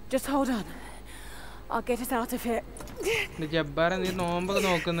 Just hold on. I'll get us out of here. Jabbar and the number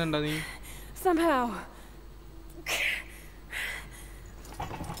നോക്കുന്നുണ്ടോ നീ? Somehow.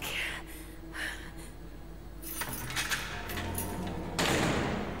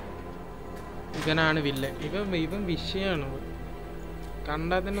 ഇവനാണ് villain. ഇവൻ വിഷയാണ്.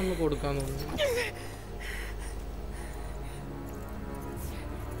 കണ്ടാൽ തന്നെ ഒന്ന് കൊടുക്കാൻ തോന്നുന്നു.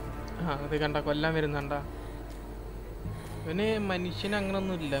 അത് കണ്ട കൊല്ലാൻ വരുന്നുണ്ടാ. ഇവന് മനുഷ്യന്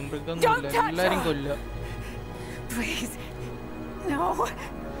അങ്ങനൊന്നുമില്ല, മൃഗമൊന്നുമില്ല, എല്ലാരും കൊല്ലുക.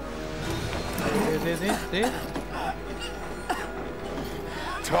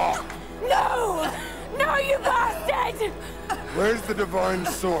 No, you bastard! Where's the divine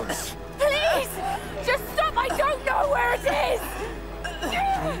source? Please, just stop. I don't know where it is.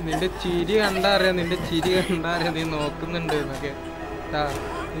 നിന്റെ ചിരി കണ്ടറിയാം, നീ നോക്കുന്നുണ്ട് എന്നൊക്കെ.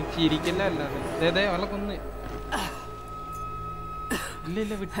 നീ ചിരിക്കല്ല അല്ലാതെ അവളെ കൊന്ന്.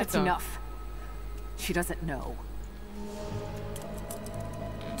 ഇല്ല That's enough. She doesn't know.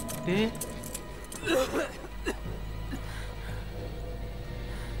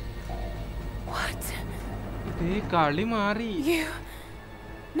 What? കളി മാറി.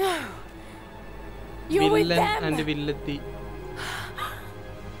 No. You're with them. And വില്ലത്തി.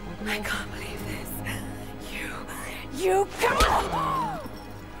 I can't believe this. You come on.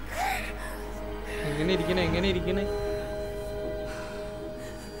 എങ്ങനെ ഇരിക്കണേ?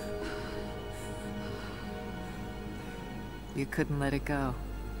 You couldn't let it go,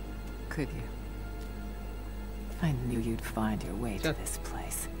 could you? I knew you'd find your way to this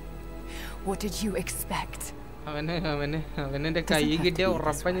place. What did you expect? അവനെ കൈ കിട്ടിയ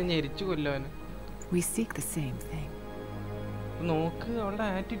ഉറപ്പ ഞാൻ ഞെരിച്ചു കൊല്ലുവന്. We seek the same thing. നോക്ക് അവളുടെ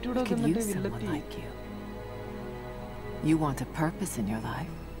attitude ഒക്കെ എന്നിട്ട് വില്ലത്തി. You want a purpose in your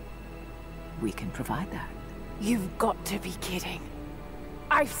life? We can provide that. You've got to be kidding.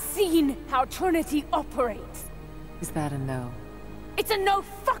 I've seen how Trinity operates. Is that a no? It's a no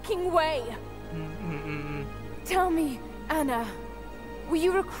fucking way! Tell me, Anna, were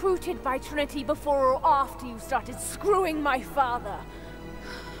you recruited by Trinity before or after you started screwing my father?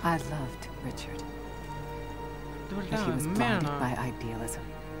 I loved Richard. But he was blinded by idealism,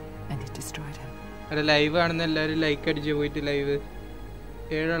 and it destroyed him. Live ആണെന്ന് എല്ലാവരും like അടിച്ച് പോയിട്ട് live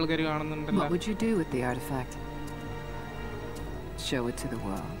 7 ആൾക്കാർ കാണുന്നുണ്ടല്ലോ. What would you do with the artifact? Show it to the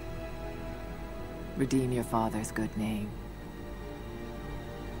world. Redeem your father's good name.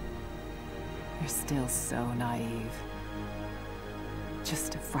 You're still so naive. Just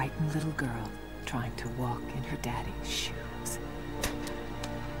a frightened little girl trying to walk in her daddy's shoes.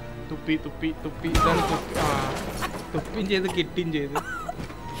 തുപ്പി ഇതാണ് തുപ്പിയും ചെയ്ത് കിട്ടിയും ചെയ്ത്.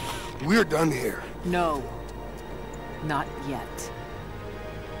 We're done here. No, not yet.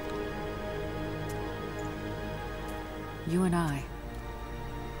 You and I,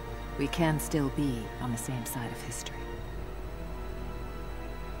 we can still be on the same side of history.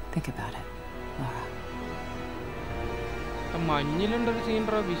 Think about it, Laura. മഞ്ഞിലുണ്ടൊരു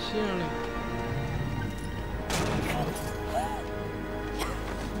സീൻറ വിഷയാണ്.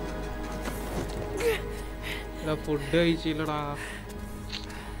 Food കഴിച്ചില്ലടാ.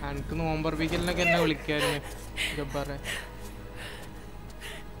 എനിക്ക് നോമ്പർപ്പിക്കലിനൊക്കെ എന്നെ വിളിക്കായിരുന്നു ജബ്ബാറെ.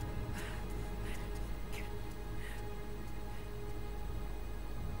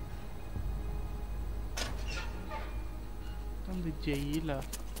 ജയില.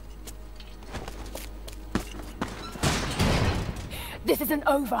 This isn't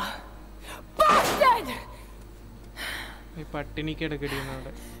over. Bastard! ഈ പട്ടിണിക്ക്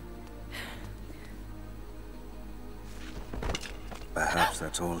എടുക്കടിയുന്നവിടെ. Perhaps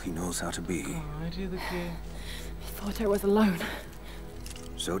that's all he knows how to be. I thought I was alone.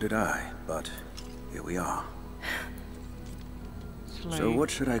 So did I, but here we are. So what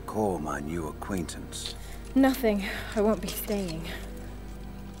should I call my new acquaintance? Nothing. I won't be staying.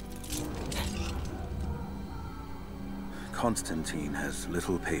 Constantine has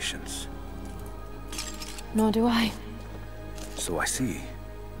little patience. Nor do I. So I see.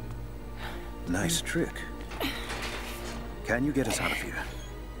 Nice trick. Can you get us out of here?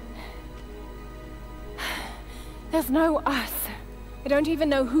 There's no us. I don't even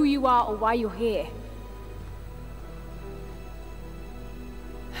know who you are or why you're here.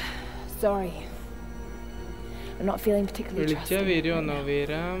 Sorry. I'm not feeling particularly trusting.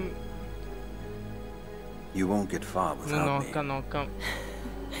 You won't get far without me.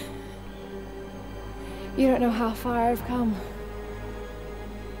 You don't know how far I've come.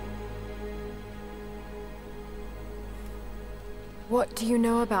 What do you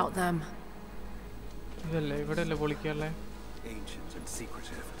know about them? Ancient and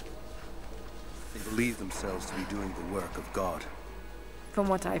secretive. They believe themselves to be doing the work of God. From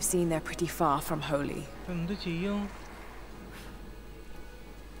what I've seen, they're pretty far from holy. എന്ത് ചെയ്യും?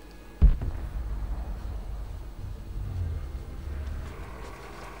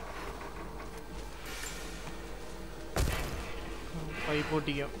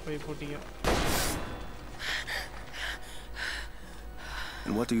 പൈപ്പൊട്ടിക്കാം.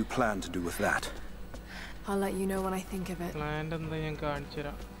 And what do you plan to do with that? I'll let you know when I think of it. Plan എന്താ ഞാൻ കാണിച്ചു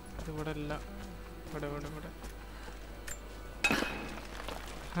തരാം. ഇവിടെ അല്ല. ഇവിടെ.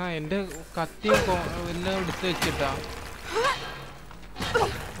 എൻ്റെ കത്തി എല്ലാം എടുത്ത് വെച്ചിട്ടാ.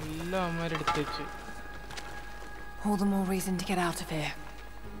 എല്ലാം അമ്മമാരെടുത്ത് വെച്ച്. All the more reason to get out of here.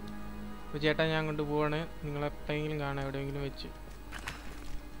 അപ്പോൾ ചേട്ടാ ഞാൻ കൊണ്ട് പോവാണ്. നിങ്ങളെപ്പോഴെങ്കിലും കാണാം എവിടെയെങ്കിലും വെച്ച്.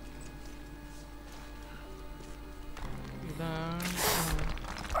 ഇതാണ്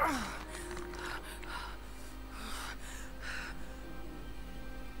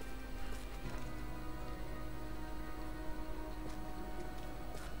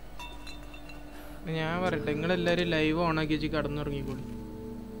ഞാൻ പറയട്ടെ, നിങ്ങളെല്ലാവരും ലൈവ് ഓണാക്കി വെച്ച് കടന്നുറങ്ങിക്കോളി.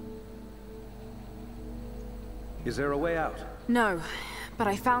 Is there a way out? No, but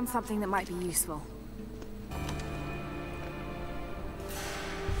I found something that might be useful.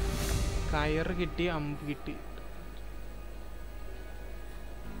 കയറ് കിട്ടി, അമ്പ് കിട്ടി.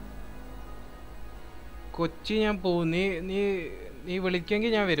 കൊച്ചി ഞാൻ പോകും. നീ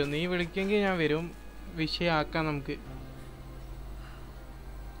വിളിക്കെങ്കിൽ ഞാൻ വരും. വിഷയമാക്കാം നമുക്ക്.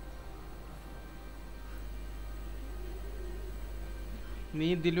 നീ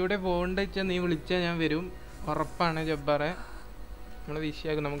ഇതിലൂടെ പോകണ്ട വെച്ചാൽ നീ വിളിച്ചാൽ ഞാൻ വരും. ഉറപ്പാണ് ജബ്ബാറെ. നമ്മൾ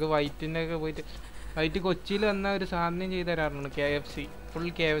വിഷയമാക്കും. നമുക്ക് വൈറ്റിൻ്റെ ഒക്കെ പോയിട്ട് വൈറ്റ് കൊച്ചിയിൽ വന്ന ഒരു സാധനം ചെയ്ത് തരാറുണ്ട്. KFC ഫുൾ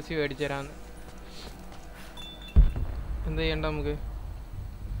KFC മേടിച്ചു തരാമെന്ന്. എന്താ ചെയ്യണ്ട നമുക്ക്?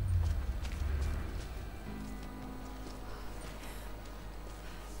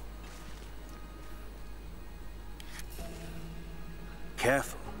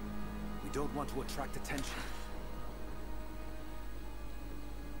 Careful. We don't want to attract attention.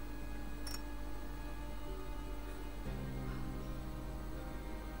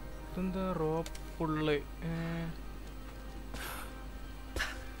 The rope pull.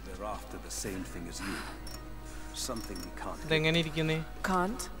 They're after the same thing as you. Something we can't.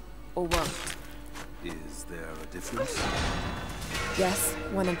 Can't or won't? Is there a difference? Yes,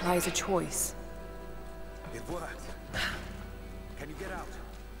 one implies a choice. It worked. Can you get out?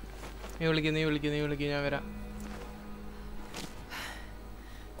 നീ വിളിക്ക്, ഞാൻ വരാം.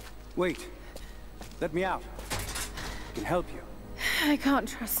 Wait. Let me out. I can help you. I can't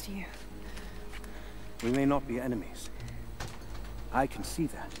trust you. We may not be enemies. I can see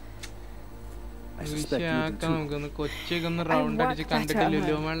that. I suspect you do too.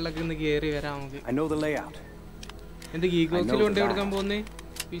 I know the layout.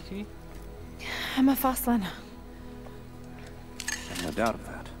 I'm a fast learner. No doubt of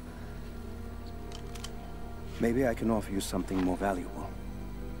that. Maybe I can offer you something more valuable.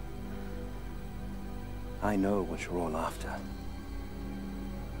 I know what you're all after.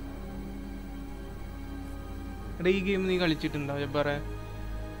 ഈ game നീ കളിച്ചിട്ടുണ്ടോ ജബ്ബാറെ?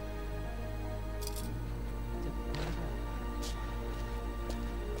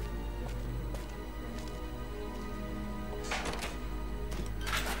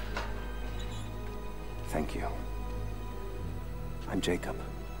 Thank you. I'm Jacob.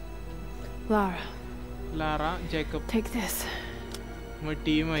 Lara, Jacob. Take this. My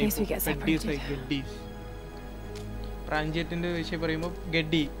team in case we get separated. Geddies. പ്രാഞ്ചേറ്റിന്റെ വിഷയം പറയുമ്പോൾ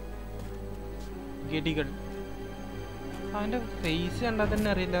ഗഡികൾ. അവന്റെ face കണ്ടാൽ തന്നെ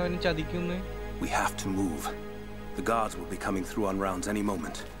അറിയില്ല അവന് ചതിക്കുന്നു. We have to move. The guards will be coming through on rounds any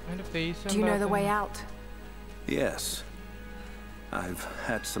moment. അവന്റെ face. Do you know the way out? Yes. I've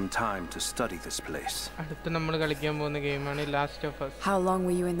had some time to study this place. അടുത്ത നമ്മൾ കളിക്കാൻ പോകുന്ന ഗെയിമാണ് Last of Us. How long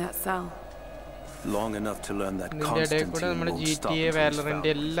were you in that cell? Long enough to learn that Constantine won't stop GTA Valorant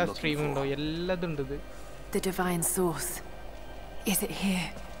എല്ലാ സ്ട്രീമും ഉണ്ടോ? എല്ലാതും ഉണ്ട് ഇത്. The divine source. Is it here?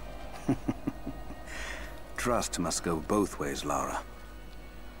 Trust must go both ways, Lara.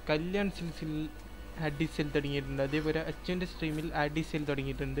 Kalyan സിൽസിൽ അഡിസെൽ തുടങ്ങിയിട്ടുണ്ട്. അതേപോലെ അച്ഛൻ്റെ സ്ട്രീമിൽ അഡിസെൽ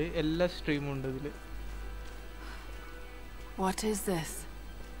തുടങ്ങിയിട്ടുണ്ട്. എല്ലാ സ്ട്രീമും ഉണ്ട് ഇതിൽ. What is this?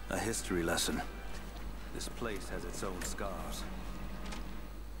 A history lesson. This place has its own scars.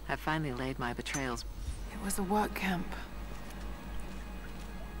 I finally laid my betrayals. It was a work camp.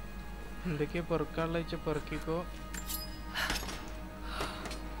 എന്തൊക്കെയാ പൊറുക്കാനുള്ള വെച്ചാൽ പൊറുക്കിക്കോ.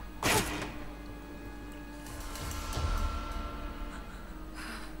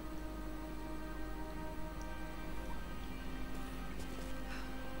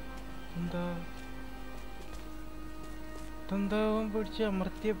 എന്താ പിടിച്ച്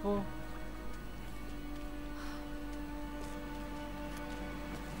അമർത്തിയപ്പോ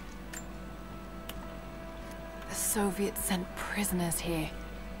Soviets sent prisoners here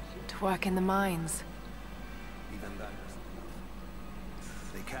to work in the mines. Even that wasn't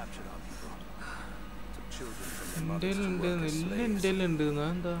enough. They captured our people. Took children from their mothers to work as slaves.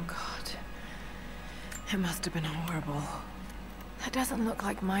 God. It must have been horrible. That doesn't look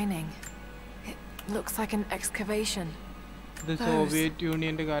like mining. It looks like an excavation. The Soviet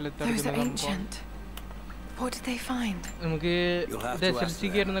Union those are ancient. What did they find? നമുക്ക് SLC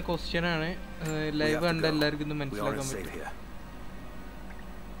കേറുന്ന question ആണ് live കണ്ട എല്ലാവർക്കും ഇത് മനസ്സിലാക്കാൻ പറ്റും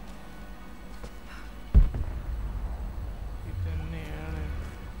ഇതന്നെയാണ്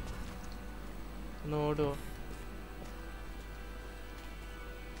നോടോ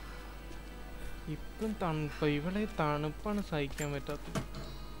ഇപ്പം തണുപ്പ് ഇവിടെ തണുപ്പാണ് സഹിക്കാൻ പറ്റാത്തത്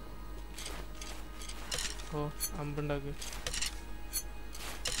ഓ അമ്പുണ്ടാക്ക്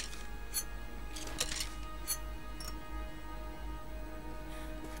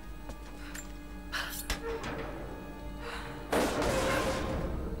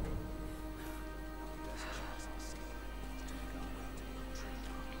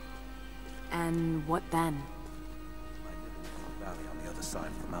And what then? Valley on the other side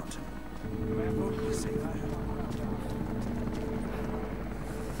of the mountain.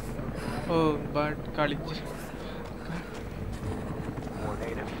 Oh, but കളിച്ച്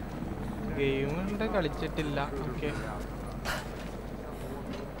ഗെയിം ഉണ്ട് കളിച്ചിട്ടില്ല ഓക്കെ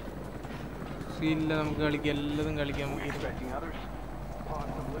സീനില്ല നമുക്ക് കളിക്കാം എല്ലാതും കളിക്കാം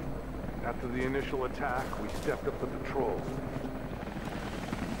After the initial attack, we stepped up the patrol.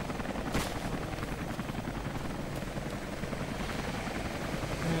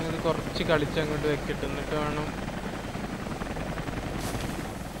 ഇത് കുറച്ച് കളിച്ചങ്ങോട്ട് വെക്കട്ടെ എന്നിട്ട് വേണം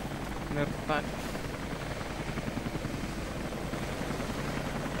നിർത്താൻ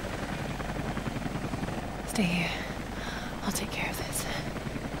Stay here. I'll take care of this.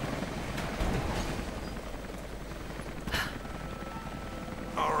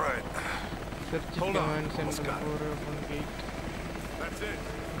 All right. Search command center for open gate. That's it.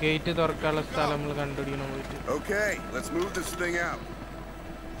 Gate തുറക്കാനുള്ള സ്ഥലം നമ്മൾ കണ്ടുപിടിക്കണം പോയിട്ട്. Okay, let's move this thing out.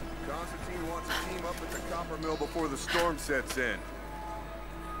 Constantine wants to team up at the copper mill before the storm sets in.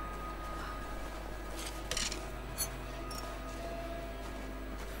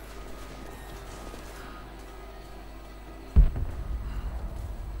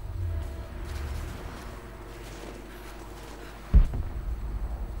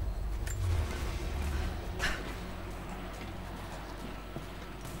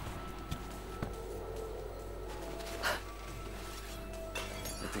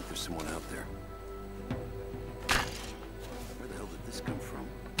 I think there's someone out there. Where the hell did this come from?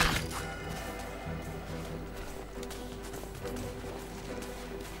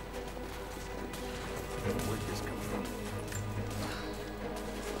 Where'd this come from?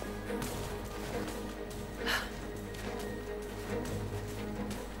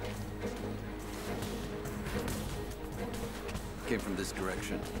 Came from this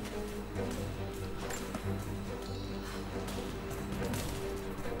direction.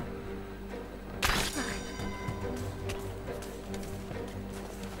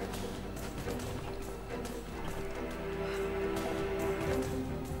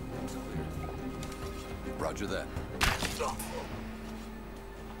 Roger that.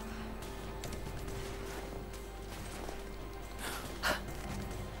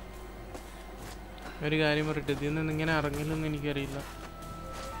 ഒരു കാര്യം പറയട്ടെ ഇതിൽ നിന്ന് ഇങ്ങനെ ഇറങ്ങില്ലെന്ന് എനിക്കറിയില്ല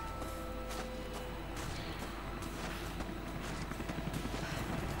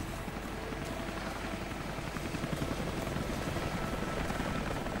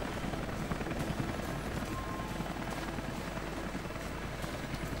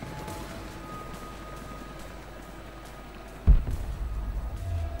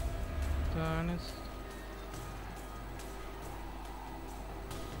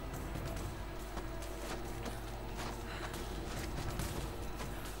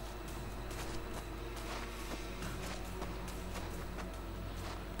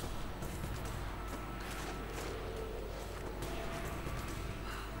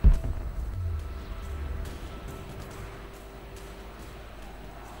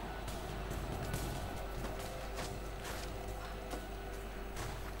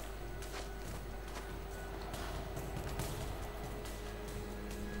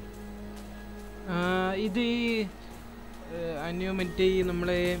ഇത് അന്യോ മറ്റേ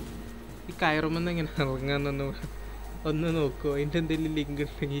നമ്മളെ ഈ കയറുമെന്ന് എങ്ങനെ ഇറങ്ങാന്നൊന്ന് ഒന്ന് നോക്കുമോ അതിൻ്റെ എന്തെങ്കിലും ലിങ്ക്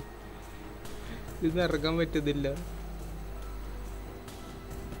ഉണ്ടെങ്കിൽ ഇത് ഇറങ്ങാൻ പറ്റുന്നില്ല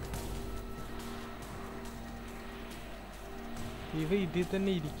ഇവ ഇതിൽ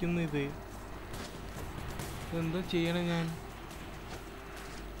തന്നെ ഇരിക്കുന്നു ഇത് എന്തോ ചെയ്യണം ഞാൻ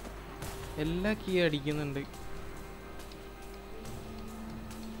എല്ലാ കീ അടിക്കുന്നുണ്ട്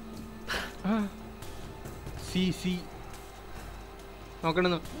സി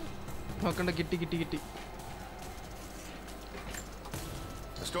നോക്കണ്ട കിട്ടി.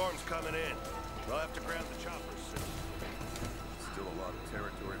 The storm's coming in. We'll have to ground the choppers soon. Still a lot of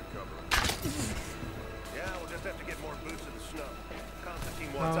territory to cover. Yeah, we'll just have to get more boots in the snow.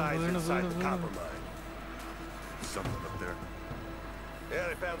 Constantine wants eyes inside the copper mine. Something up there. Yeah,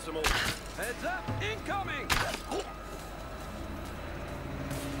 they found some old... Heads up! Incoming!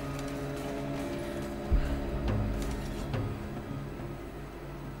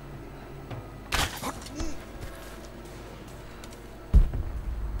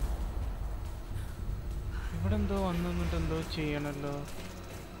 ഇവിടെ എന്തോ വന്നിട്ട് എന്തോ ചെയ്യണല്ലോ.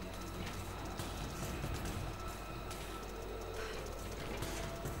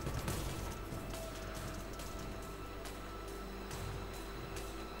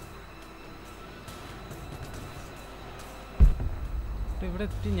 ഇവിടെ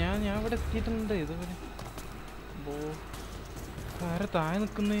എത്തി. ഞാൻ ഇവിടെ എത്തിയിട്ടുണ്ട്. ഇതുവരെ ആരെ താഴെ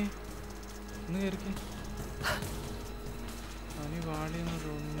നിക്കുന്നേ? ഒന്ന് കയറിക്ക്. അവന് വാളിയെന്ന്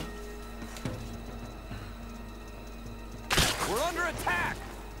തോന്നുന്നു. We're under attack.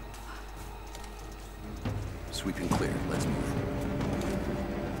 Sweeping clear. Let's move.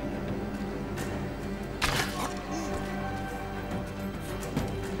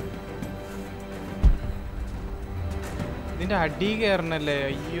 ഇതിന്റെ അടി കയറണല്ലേ?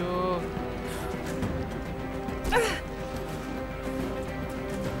 അയ്യോ.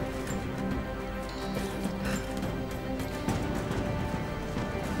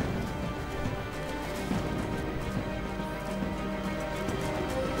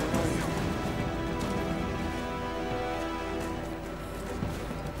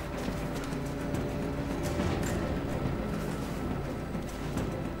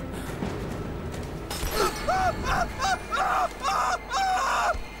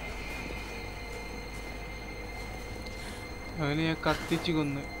 അവനെ ഞാൻ കത്തിച്ച്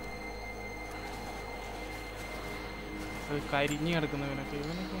കൊന്ന്. കരിഞ്ഞ് കിടക്കുന്നവനൊക്കെ.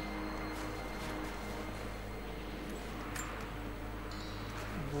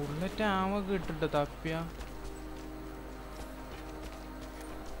 ബുള്ളറ്റ് ആമൊക്കെ ഇട്ടിട്ട് തപ്പിയ.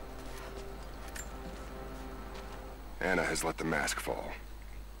 Anna has let the mask fall.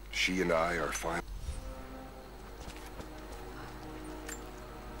 She and I are fine.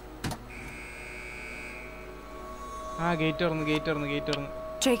 Gate തുറന്നു.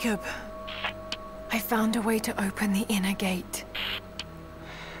 Jacob, I found a way to open the inner gate.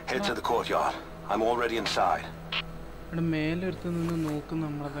 Head to the courtyard. I'm already inside. ഇവിടെ മേലെടുത്ത് നിന്ന് നോക്കും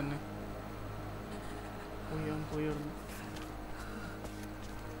നമ്മളെ തന്നെ. പോയി.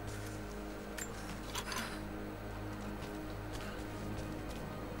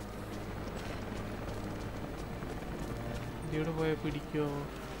 ഇതിവിടെ പോയാൽ പിടിക്കോ?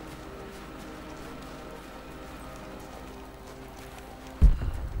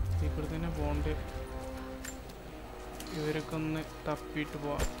 ഇവിടെ തന്നെ പോണ്ട്. ഇവരൊക്കെ ഒന്ന് തപ്പിയിട്ട്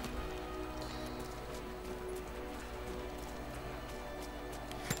പോവാം.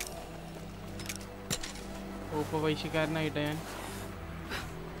 ഇപ്പൊ പൈസക്കാരനായിട്ടാ ഞാൻ.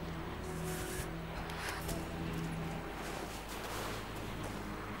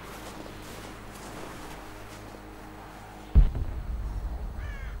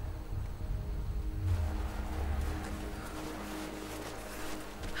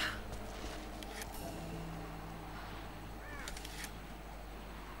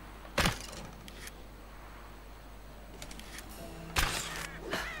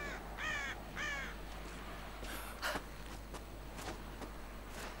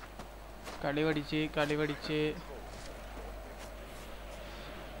 കളി പഠിച്ച്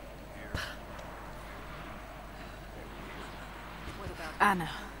Anna,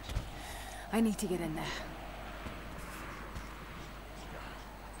 I need to get in there.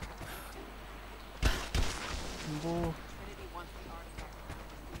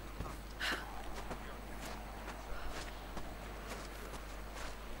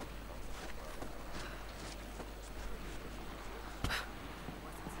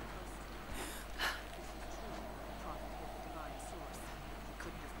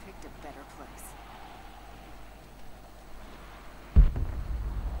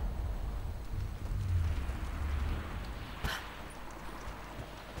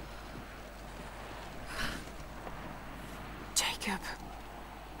 Jacob,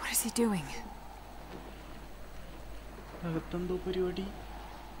 what is he doing? അകത്തെന്തോ പരിപാടി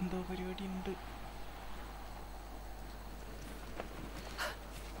ഉണ്ട്.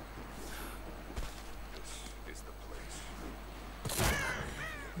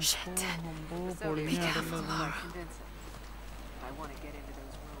 Shit. പൊളിഞ്ഞാടുന്നത്. I want to get into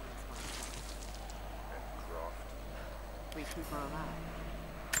those ruins myself. Keep her alive.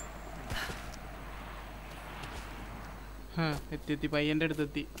 എത്തി പയ്യന്റെ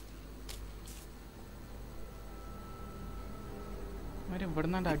അടുത്തെത്തി.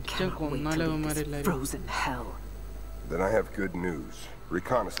 ഇവിടുന്നാണ്ട് അടിച്ച കൊന്നാലോ അവന്മാരെല്ലാരും. Then I have good news.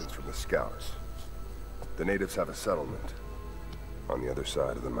 Reconnaissance from the scouts. The natives have a settlement on the other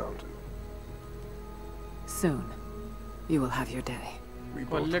side of the mountain. Soon, you will have your day. We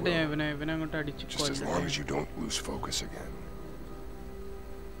both will. Just as long as you don't lose focus again.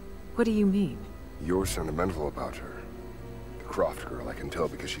 What do you mean? You're sentimental about her. The Croft girl, I can tell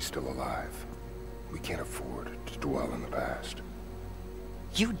because she's still alive. We can't afford to dwell in the past.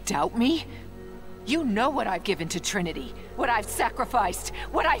 You doubt me? You know what I've given to Trinity, what I've sacrificed,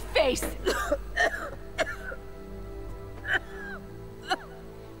 what I face.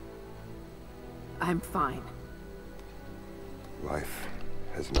 I'm fine. Life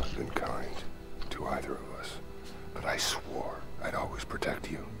has not been kind to either of us, but I swore I'd always protect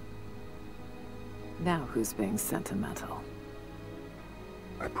you. Now who's being sentimental?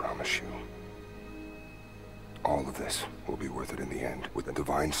 I promise you. All of this will be worth it in the end. With the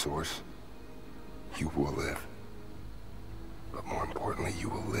divine source, you will live. But more importantly, you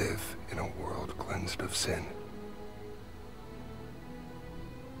will live in a world cleansed of sin.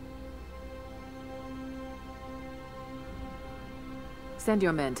 Send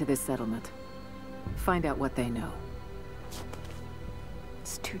your men to this settlement. Find out what they know.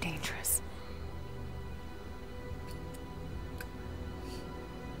 It's too dangerous.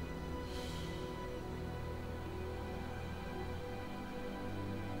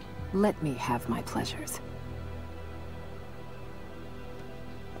 Let me have my pleasures.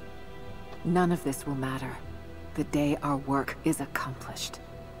 None of this will matter the day our work is accomplished.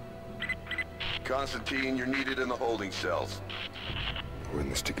 Constantine, you're needed in the holding cells. We're in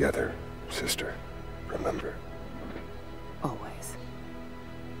this together, sister. Remember. Always.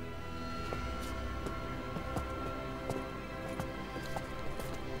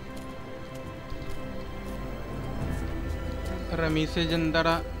 Message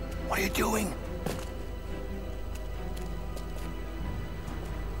endara. What are you doing?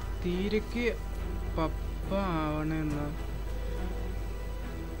 തീർക്ക് papa ആവണെന്ന.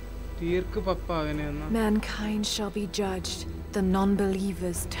 തീർക്ക് papa ആവണെന്ന. Mankind shall be judged. The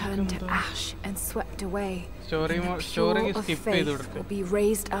non-believers turned to ash and swept away. Story of faith will be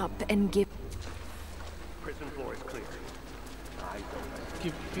raised up and give. Prison floor is clear.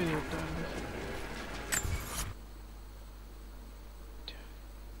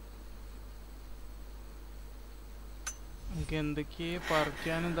 എന്തൊക്കെയെ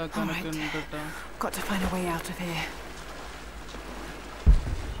പറിക്കാനും ഇതാക്കാനൊക്കെ ഉണ്ട് കേട്ടോ. Got to find a way out of here.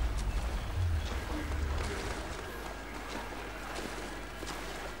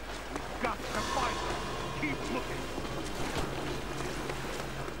 Got to find them. Keep looking.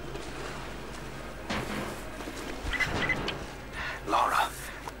 Lara,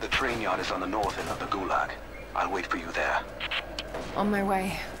 the train yard is on the north end of the Gulag. I'll wait for you there. On my way.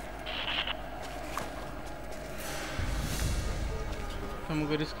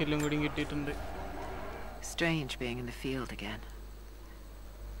 നമുക്കൊരു സ്കില്ലും കൂടി കിട്ടിയിട്ടുണ്ട്. Strange being in the field again.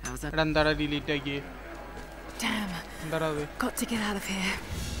 എന്താടാ delete ആക്കിയേ? Damn. എന്താടാ അത്? Got to get out of here.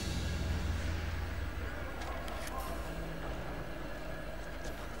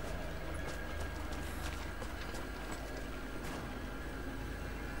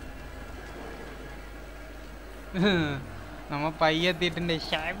 നമ്മ പയ്യെത്തിയിട്ടുണ്ട്.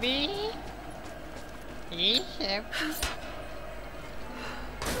 ഷാബി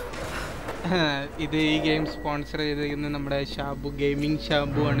ഇത് ഈ game sponsor ചെയ്തിരിക്കുന്നത് നമ്മുടെ ഷാബു ഗെയിമിംഗ്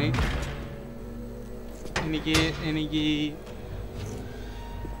ഷാബു ആണ്. എനിക്ക്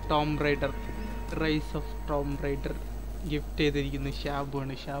Tom rider rise of Tom rider gift ചെയ്തിരിക്കുന്നത് ഷാബു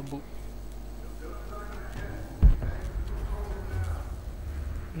ആണ്. ഷാബു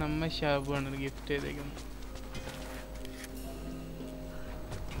ഷാബു ആണ് ഗിഫ്റ്റ് ചെയ്തേക്കുന്നത്.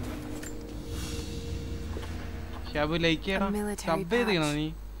 ഷാബു ലൈക്ക് ചെയ്യണം. സബ് ചെയ്തിക്കണോ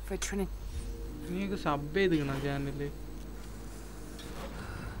നീക്ക് sub ചെയ്തിക്കണോ ചാനലില്?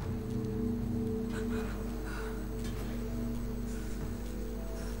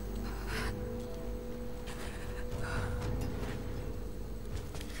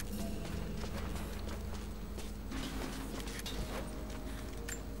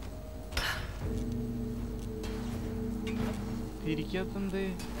 തിരിക്കാത്തത്.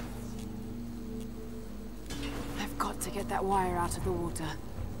 I've got to get that wire out of the water.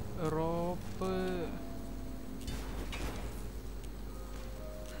 Rope.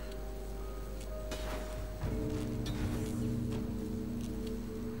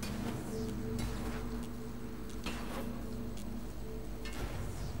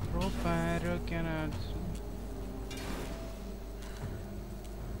 Pharaoh can also.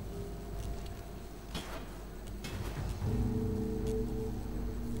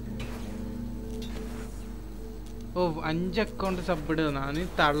 Oh, 5 account sub idana. Ani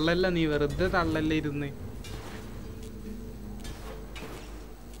tallalla nee verudde tallalla irunne.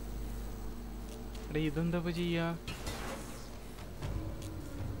 Ade idendha pa cheya?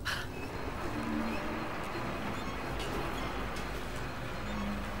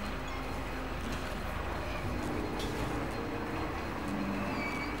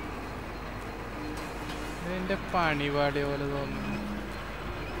 Ende pani vaade pole thonnu.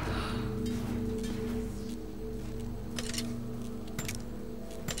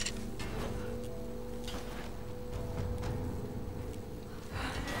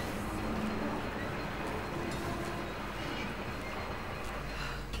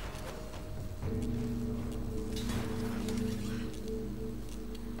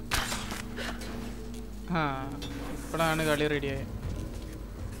 ഇപ്പോഴാണ് കളി റെഡിയായത്.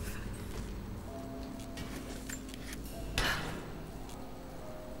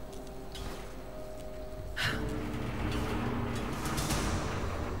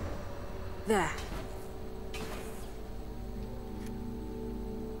 There.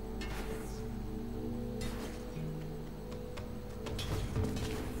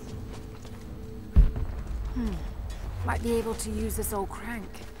 Might be able to use this old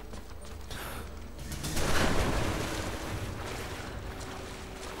crank.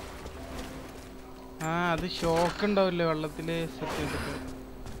 അത് shock ഉണ്ടാവില്ലേ വെള്ളത്തില് set ചെയ്തിട്ട്.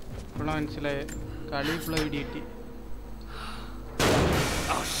 ഇപ്പോഴാണ് മനസ്സിലായേ കളി ഇപ്പോൾ ഇടിയിട്ടി.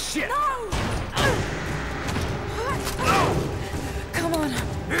 Oh shit! No! Come on.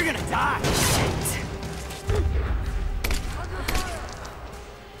 You're gonna die. Shit.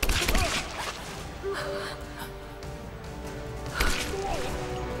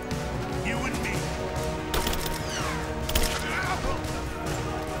 You and me.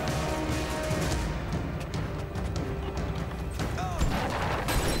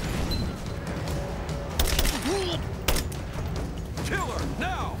 Killer,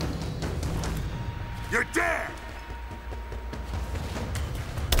 now! You're dead!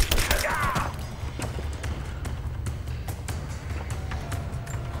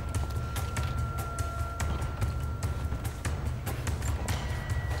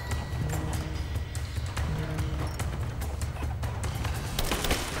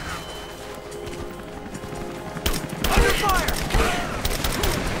 Under fire!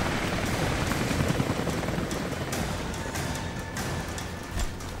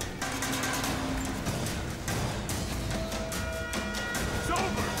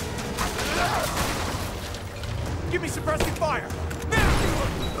 Give me suppressing fire!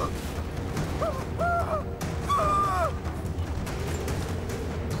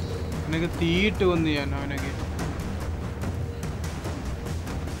 എനിക്ക് തീയിട്ട് വന്നു ഞാൻ അവനൊക്കെ.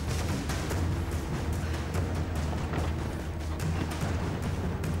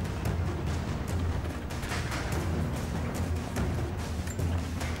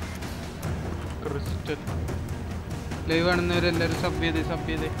 ക്രിസ്റ്റൽ ലൈവ് കാണുന്നവരെല്ലാവരും സബ്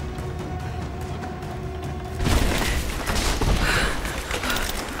ചെയ്തേ.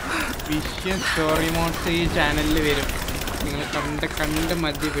 വിഷ്യൻ സ്റ്റോറി മോഡ്സ് ഈ ചാനലിൽ വരും. നിങ്ങൾ കണ്ട്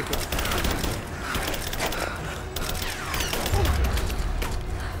മദ്യപ്പെട്ടു.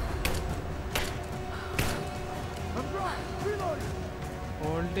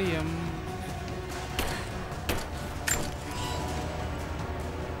 ഓൾഡ് എം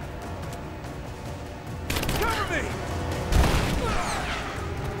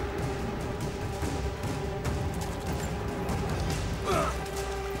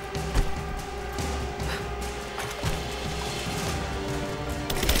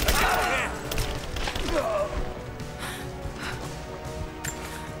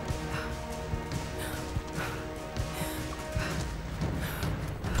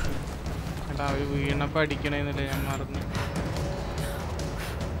വീണപ്പോൾ അടിക്കണേന്നല്ലേ ഞാൻ മറന്നു.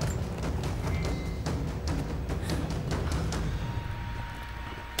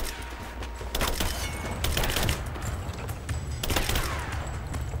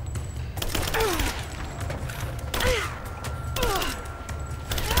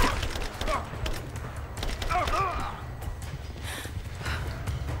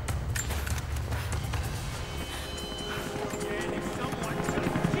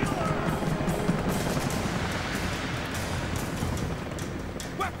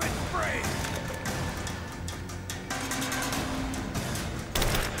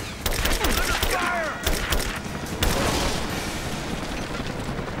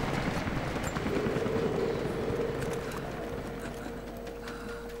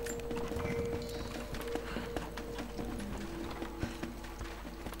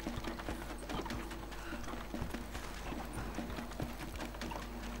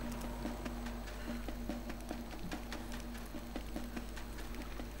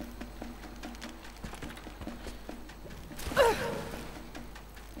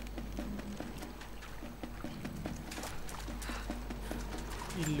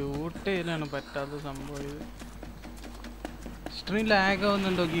 ചെയ്യലാണ് പറ്റാത്ത സംഭവം ഇത്. സ്ട്രീം ലാഗ്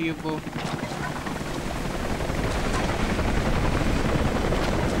ആവുന്നുണ്ടോ ഇപ്പോ?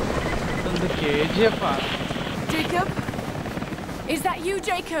 ഇതെന്ത് KGF ആ? Jacob? Is that you,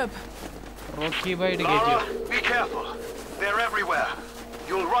 Jacob? Rocky by the Lara, KGF. be careful. They're everywhere.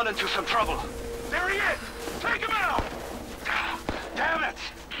 You'll run into some trouble. There he is! Take him out! Damn it!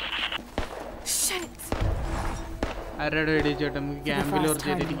 Shit! I read it. For the first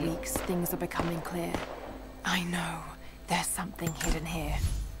time in weeks, things are becoming clear. I know. There's something hidden here.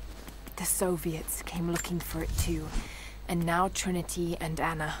 The Soviets came looking for it too. And now Trinity and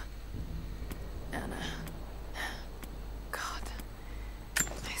Anna. Anna. God.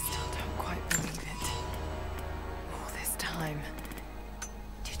 I still don't quite believe it. All this time.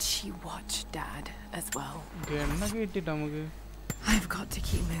 Did she watch Dad as well? I've got to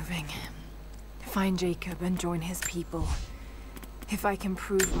keep moving. Find Jacob and join his people. If I can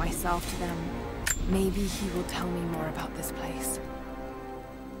prove myself to them, maybe he will tell me more about this place.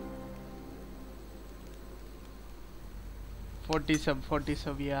 40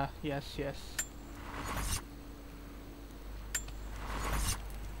 sub, yeah, yes.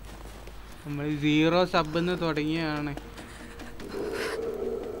 നമ്മൾ 0 സബ്ന്ന് തുടങ്ങിയാണ്.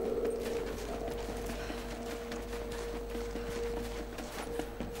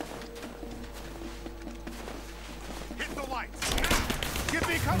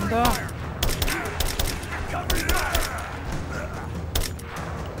 എന്താ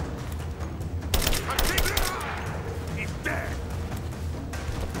He's dead.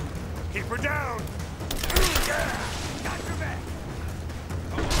 Keep her down. Got your back.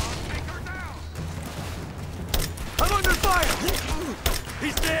 Come on, take her down. I'm under fire.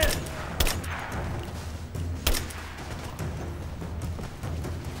 He's dead.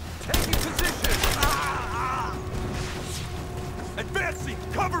 Taking position. Advancing.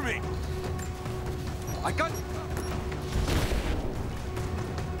 Cover me. I got.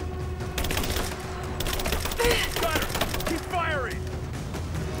 Got her. Keep firing.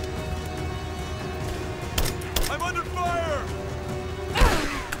 I'm under fire.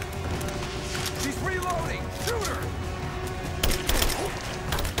 She's reloading. Shoot her.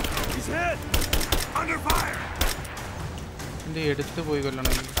 He's hit. Under fire. എൻ്റെ എടുത്ത് പോയി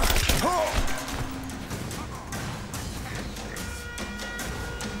കൊല്ലണം.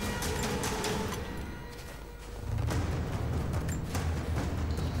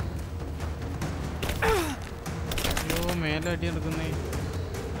 മേലെ അടി നടക്കുന്നേ.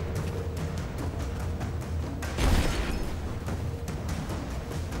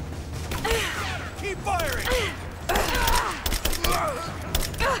 Keep firing.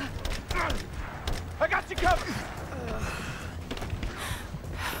 I got you covered.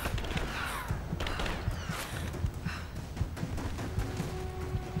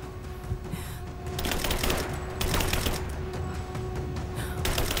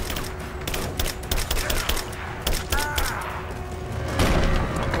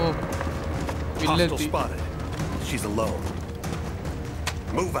 Hostile spotted. She's alone.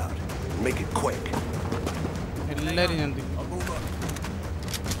 Move out. Make it quick. എല്ലാരും ഞാൻ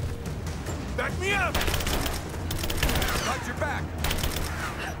Back me up. Got your back.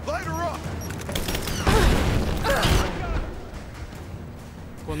 Light her up.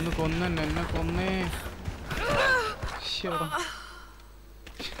 എന്നെ കൊന്നേ.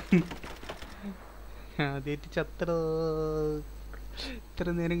 ആദ്യമായിട്ട് ചത്തടോ. ഇത്ര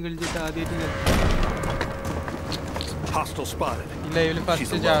നേരം കളിച്ചിട്ട് ആദ്യമായിട്ട് Hostile spotted. ലൈവില്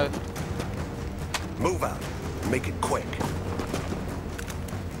first ചാവ്. Move out. Make it quick.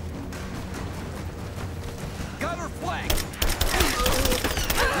 Got her flank.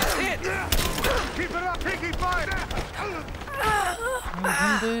 He's hit. Keep it up, Pinky Fire.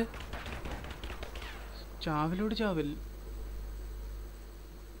 ചാവലോട് chawal.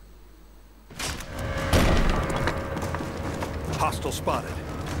 Hostile spotted.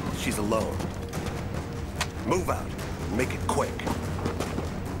 She's alone. Move out. Make it quick.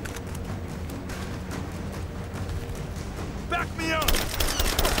 Back me up.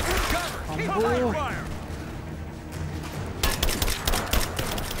 Cover. Fire.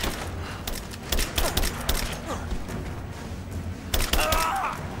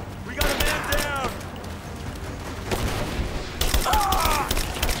 We got a man down.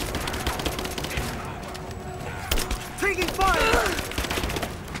 Taking fire.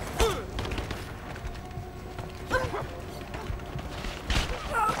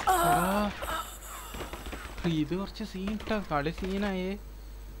 ഇത് കുറച്ച് scene ഇട്ടാ. കളി സീനായേ.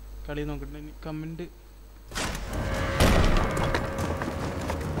 കളി നോക്കട്ടെ comment.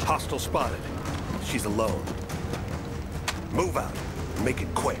 Hostile spotted. She's alone. Move out. Make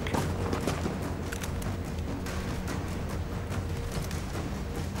it quick.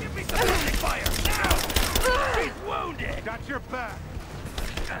 Give me some basic fire! Now! He's wounded! Got your back!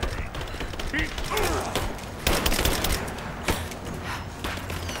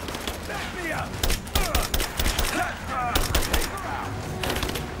 Back me up!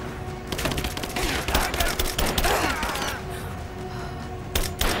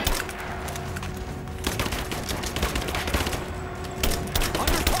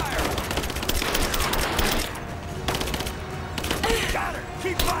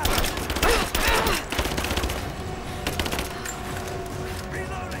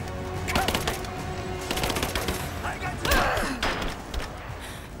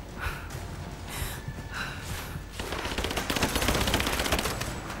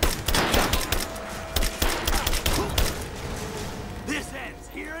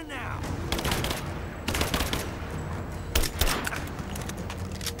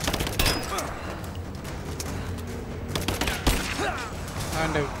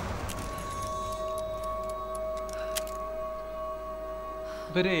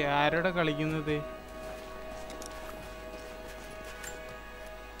 ഇവര് ആരോടെ കളിക്കുന്നത്?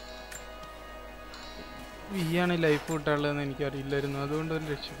 ഈയാണ് life കിട്ടാനുള്ളതെന്ന് എനിക്കറിയില്ലായിരുന്നു, അതുകൊണ്ട്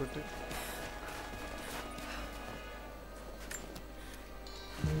തന്നെ രക്ഷപ്പെട്ടു.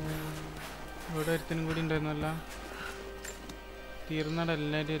 ഇവിടെ ഒരുത്തനും കൂടി ഉണ്ടായിരുന്നല്ല. തീർന്നാട്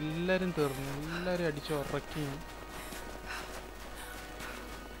എല്ലാരും തീർന്നു, എല്ലാരും അടിച്ച് ഉറക്കി.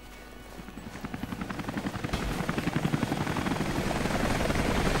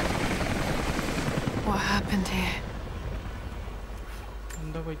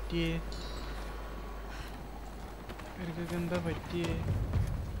 എന്താ പറ്റിയേ? എന്താ പറ്റിയേ?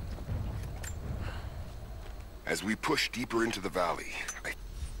 As we push deeper into the valley,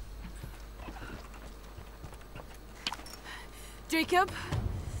 Jacob,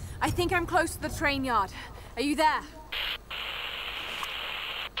 I think I'm close to the train yard. Are you there?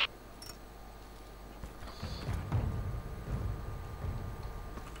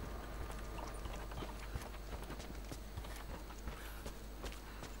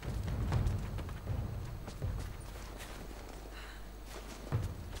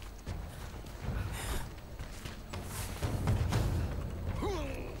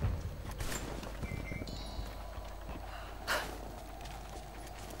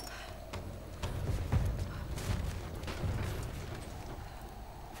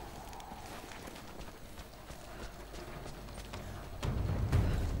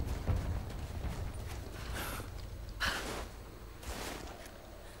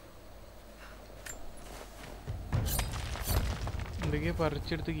 എന്തൊക്കെയാ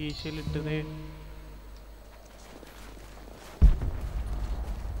പറിച്ചെടുത്ത് കീശയിലിട്ടത്?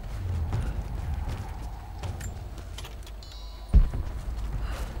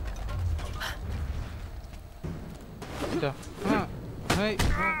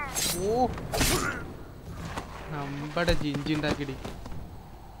 നമ്മടെ Gingee ഉണ്ടാക്കിടി.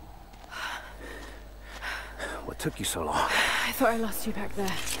 What took you so long? I thought I lost you back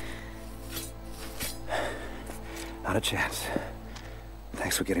there. Not a chance.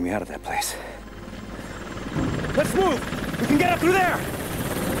 Thanks for getting me out of that place. Let's move! We can get up through there!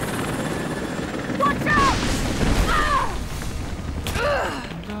 Watch out!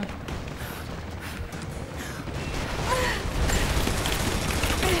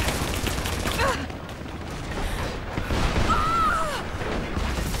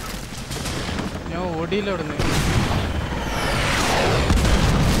 ഞാൻ ഓടിയില്ല അവിടുന്ന്.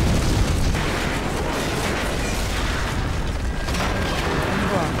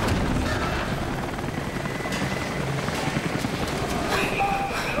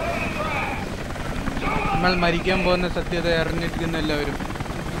 നമ്മൾ മരിക്കാൻ പോകുന്ന സത്യത അറിഞ്ഞിരിക്കുന്ന എല്ലാവരും.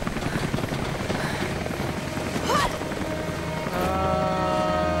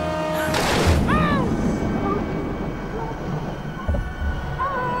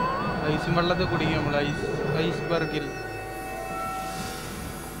 ഐസും വെള്ളത്തിൽ കുടിക്കും നമ്മൾ. ഐസ്ബർഗിൽ.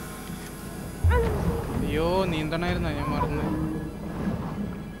 അയ്യോ, നീന്തണായിരുന്ന ഞാൻ മറന്ന്.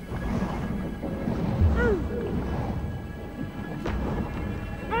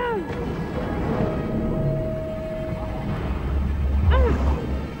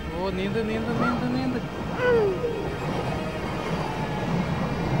 നീന്ത് നീന്ത് നീന്ത് നീന്ത്.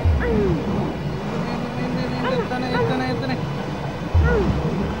 എത്തണേ എത്തണേ എത്തണേ.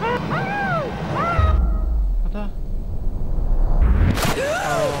 അതാ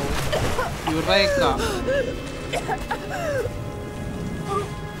യുറേക്ക.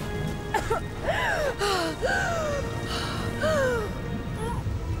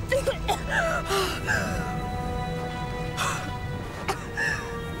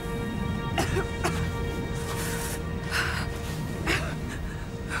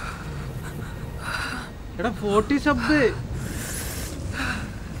 എടാ 40 സബ്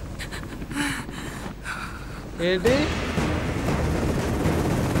ഏത്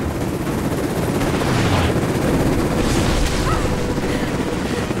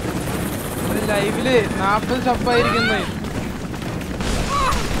ലൈവില് 40 സബ്ബായിരിക്കുന്നത്.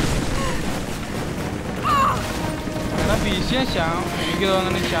 എടാ വിഷയം എനിക്ക്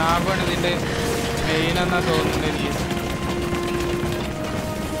തോന്നുന്നു ഷാബാണ് ഇതിന്റെ മെയിൻ എന്നാ തോന്നുന്നത് എനിക്ക്.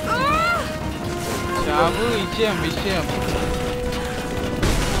 ഷാബു വിഷയം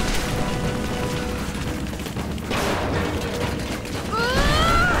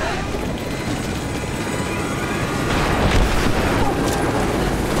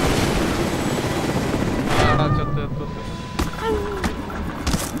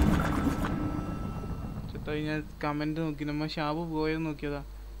ഞാൻ കമന്റ് നോക്കി നമ്മ ഷാബു പോയെന്ന് നോക്കിയതാ.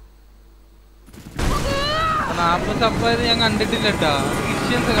 40 സബ്ബായത് ഞാൻ കണ്ടിട്ടില്ല കേട്ടാ.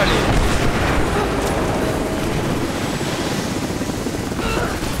 ക്രിസ്ത്യൻസ് കളി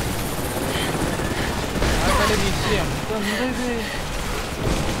വിഷയം എന്താ ഇത്?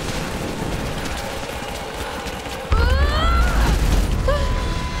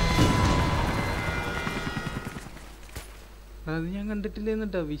 അത് ഞാൻ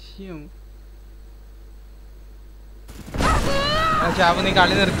കണ്ടിട്ടില്ലെന്നിട്ടാ വിഷയം. ഷാബു നീ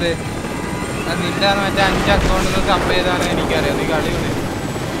കളി നിർത്ത്. നിന്റെ മറ്റേ 5 അക്കൗണ്ടിൽ സബ് ചെയ്താണ് എനിക്കറിയാം. നീ കളി വിട്.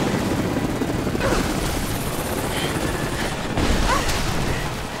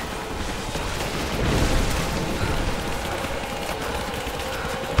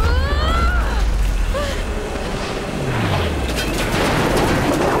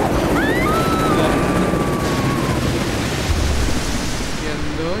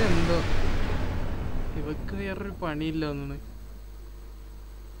 എന്തോ ഇവക്ക് വേറൊരു പണിയില്ല ഒന്നും.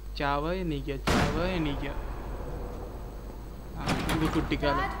 ചാവ എണീക്ക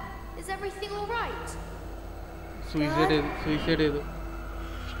കുട്ടിക്കാലം സൂയിസൈഡ് ചെയ്തു.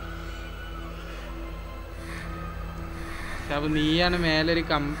 ചാവ നീയാണ് മേലൊരു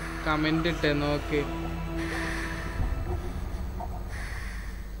കമന്റ് ഇട്ടേ നോക്ക്.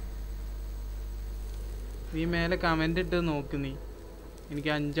 നീ മേലെ കമന്റ് ഇട്ട് നോക്ക്. നീ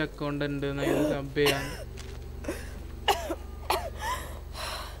എനിക്ക് 5 അക്കൗണ്ട് ഉണ്ട് സബ് ചെയ്യാൻ.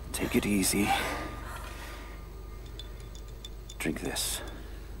 Take it easy. Drink this.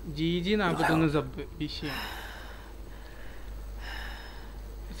 GG 41 sub വിഷയം.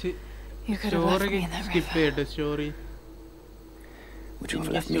 സ്റ്റോറി സ്കിപ്പ് ചെയ്യട്ടെ.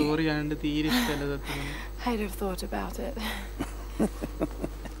 സ്റ്റോറി ആണ്ട് തീരെ ഇഷ്ടമല്ല സത്യം.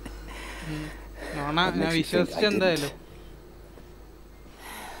 ഞാൻ വിശ്വസിച്ചെന്തായാലും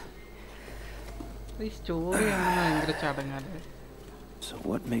ഈ സ്റ്റോറി ആണ് ഭയങ്കര ചടങ്ങാല്ലേ. So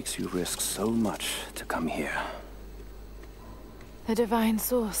what makes you risk so much to come here? The divine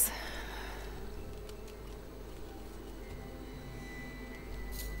source.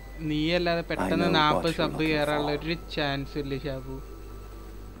 നീ അല്ലാതെ പെട്ടെന്ന് 40 സബ് കയറാനുള്ള ഒരു ചാൻസ് ഇല്ല Shabu.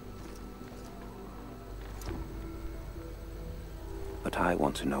 But I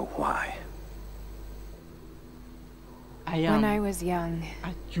want to know why. When I was young,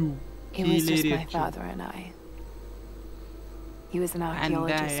 it was just my father and I. He was an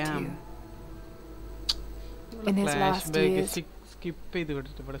archaeologist too. In his last years,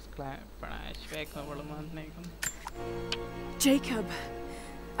 Jacob,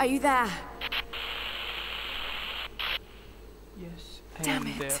 are you there? Yes, I Damn am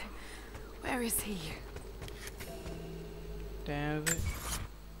it. there. Where is he? Damn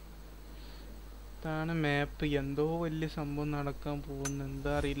it. ാണ് മാപ്പ്. എന്തോ വലിയ സംഭവം നടക്കാൻ പോകുന്നു.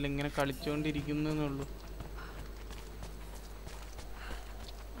 എന്താ അറിയില്ല. ഇങ്ങനെ കളിച്ചോണ്ടിരിക്കുന്നുള്ളൂ.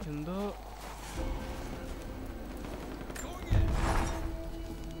 എന്തോ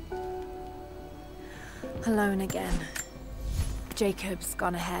Alone again. Jacob's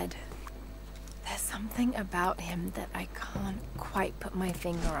gone ahead. There's something about him that I can't quite put my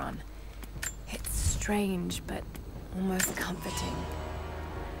finger on. It's strange, but almost comforting.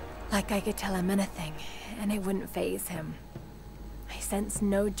 Like I could tell him anything, and it wouldn't faze him. I sense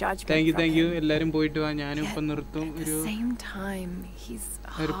no judgment from him. Thank you. എല്ലാരും പോയിട്ട് വാ. ഞാനും ഇപ്പോ നിർത്തും. At the same time, he's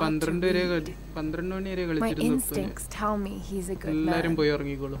ഒരു 12 മണി വരെ കളിച്ചിരുന്നു. My instincts tell me he's a good man. എല്ലാരും പോയി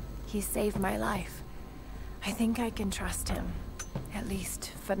ഉറങ്ങിക്കോളൂ. He saved my life. I think I can trust him, at least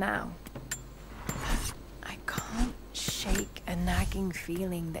for now. I can't shake a nagging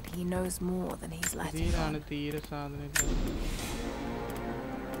feeling that he knows more than he's letting on. തീരെ സാധനം.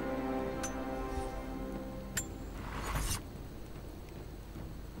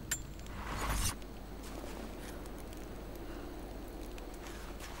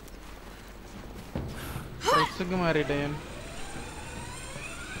 ഡ്രസ്സൊക്കെ മാറിയിട്ടേ ഞാൻ.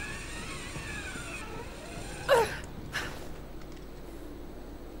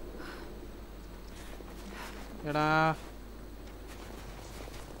 എടാ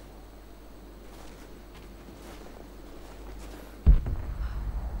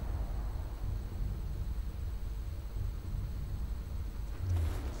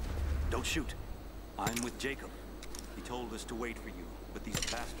Don't shoot. I'm with Jacob. He told us to wait for you, but these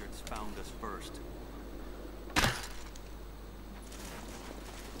bastards found us first.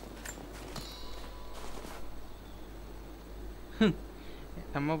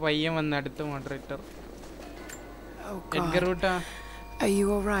 നമ്മ പയ്യൻ വന്ന അടുത്ത moderator. Oh God. Are you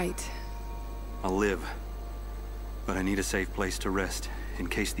all right? I'll live, but I need a safe place to rest in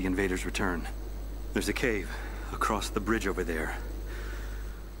case the invaders return. There's a cave across the bridge over there.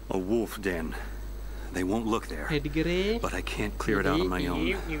 A wolf den. They won't look there, but I can't clear it out on my own.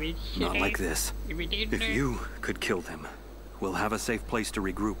 Not like this. If you could kill them, we'll have a safe place to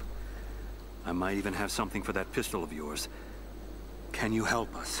regroup. I might even have something for that pistol of yours. Can you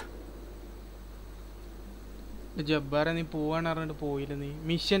help us? ജബ്ബാര നീ പോവാൻ പറഞ്ഞിട്ട് പോയില്ല നീ.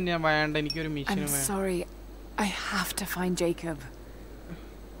 Mission ഞാൻ വേണ്ട, എനിക്കൊരു mission വേണം. I'm sorry. I have to find Jacob.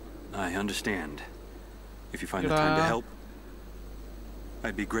 I understand. If you find the time to help,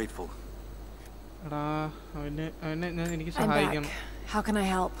 I'd be grateful. എടാ അവനെ എനിക്ക് സഹായിക്കണം. How can I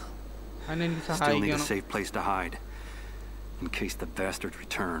help? അവനെ എനിക്ക് Still need സഹായിക്കണം. a safe place to hide in case the bastards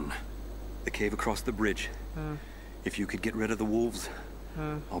return. The cave across the bridge. If you could get rid of the wolves,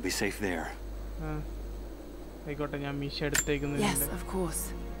 I'll be safe there. ആയിക്കോട്ടെ, ഞാൻ mission എടുത്തേക്കുന്നില്ല. Yes, of course.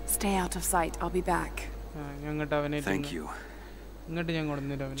 Stay out of sight. I'll be back. ഞങ്ങട്ട് അവനെ Thank you. ഇങ്ങോട്ട് ഞാൻ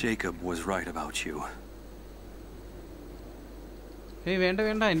കൊടുന്നില്ല അവനെ. Jacob was right about you. ഏയ് വേണ്ട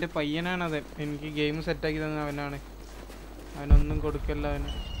വേണ്ട, എൻ്റെ പയ്യനാണത്. എനിക്ക് ഗെയിം സെറ്റാക്കി തന്നെ അവനാണ്. അവനൊന്നും കൊടുക്കല്ല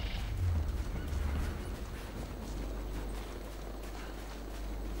അവന്.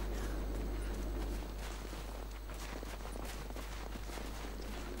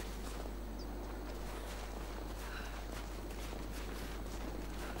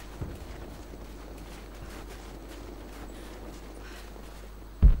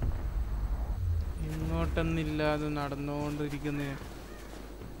 ഇങ്ങോട്ടൊന്നില്ലാതെ നടന്നുകൊണ്ടിരിക്കുന്നേ.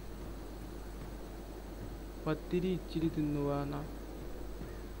 പത്തിരി ഇച്ചിരി തിന്നുവാന്നാ.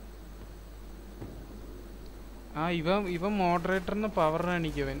 ഇവൻ മോഡറേറ്ററിന് പവർ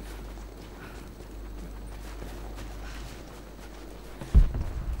കാണിക്കവൻ.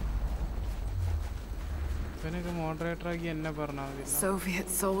 ഇവനൊക്കെ മോഡറേറ്റർ ആക്കി എന്നെ പറഞ്ഞാൽ മതി. Soviet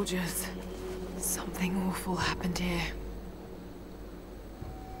soldiers. Something awful happened here.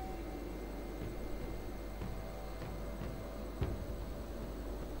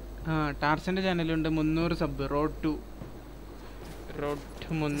 ടാർസന്റെ ചാനലുണ്ട് 300 sub. Road to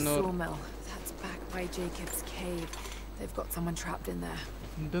 300. That's back by Jacob's cave. They've got someone trapped in there.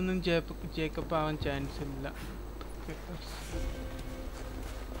 ഇതൊന്നും ജേക്കബ് ആവാൻ ചാൻസ് ഇല്ല.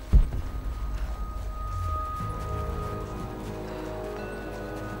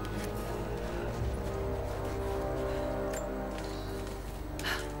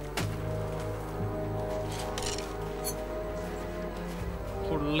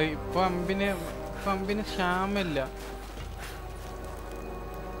 ഫുള്ള് ഇപ്പൊ അമ്പിന് ക്ഷാമില്ല.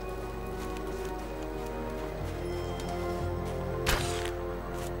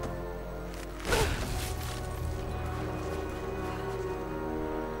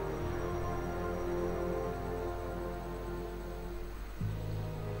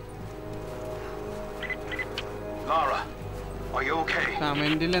 Lara, are you okay?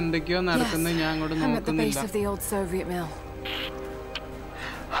 കമന്റിൽ എന്തൊക്കെയോ നടക്കുന്നത് ഞാൻ അങ്ങോട്ട് നോക്കുന്നില്ല.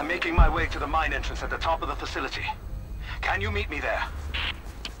 I'm making my way to the mine entrance at the top of the facility. Can you meet me there?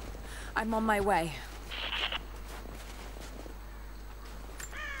 I'm on my way.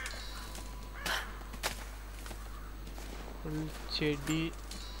 ചെടി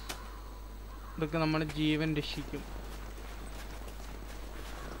ഇതൊക്കെ നമ്മുടെ ജീവൻ രക്ഷിക്കും.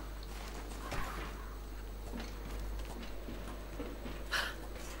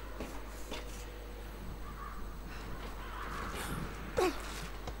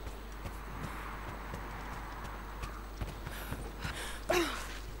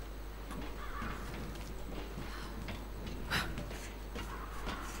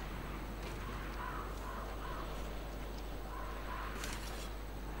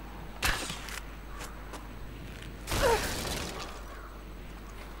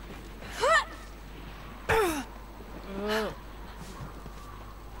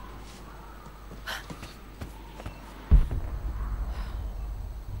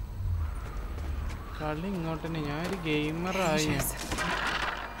 കളി ഇങ്ങോട്ട് തന്നെ. ഞാനൊരു ഗെയിമറായി.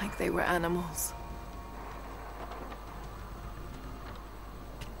 Like they were animals.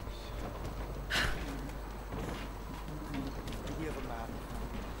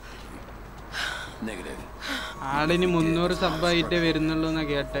 Negative. ആളിന് 300 സബ്ബായിട്ടേ വരുന്നുള്ളൂ എന്നാ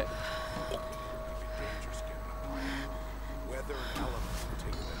കേട്ടെ.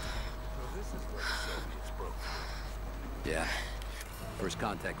 Yeah. First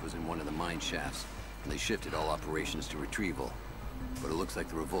contact was in one of the mine shafts, and they shifted all operations to retrieval. But it looks like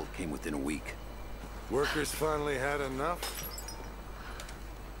the revolt came within a week. Workers finally had enough?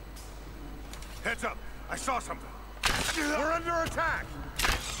 Heads up! I saw something! We're under attack!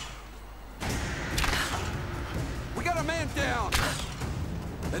 We got a man down!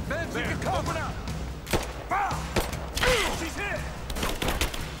 Advance and cover! Open up! Ah! She's hit!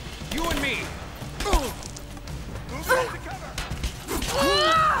 You and me! Move into cover!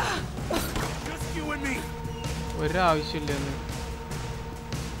 Just you and me! ഒരാവശ്യമില്ലെന്ന്.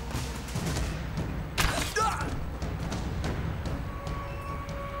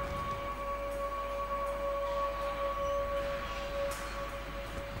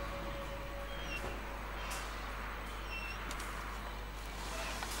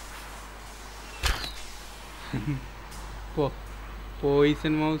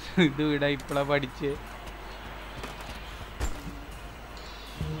 Poisson mouse ഇത് ഇവിടെ ഇപ്പളാ പഠിച്ചേ.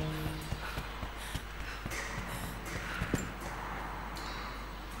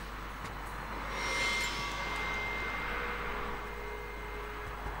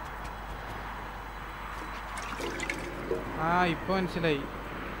 ഇപ്പൊ മനസ്സിലായി.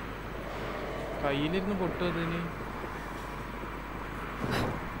 കയ്യിലിരുന്ന് പൊട്ടു അതിന്.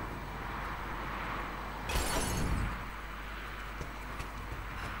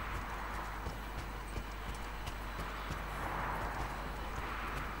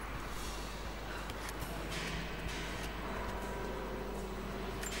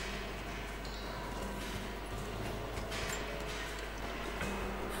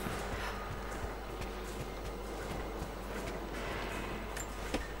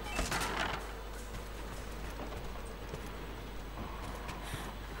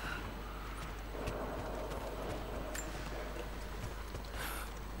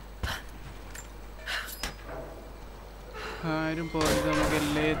 ആരും പോയത് നമുക്ക്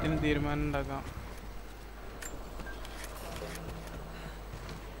എല്ലാത്തിനും തീരുമാനം ഉണ്ടാക്കാം.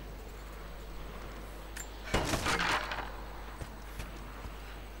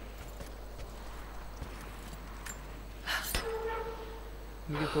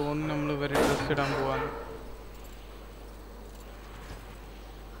 എനിക്ക് തോന്നുന്നു നമ്മൾ ഇവരെ ഡ്രസ് ഇടാൻ പോവാണ്.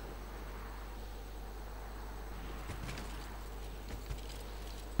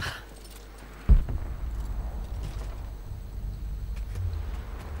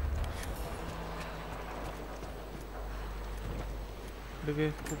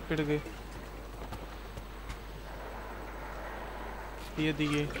 കുപ്പിടുക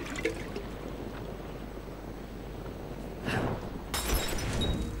തീയതിക്ക്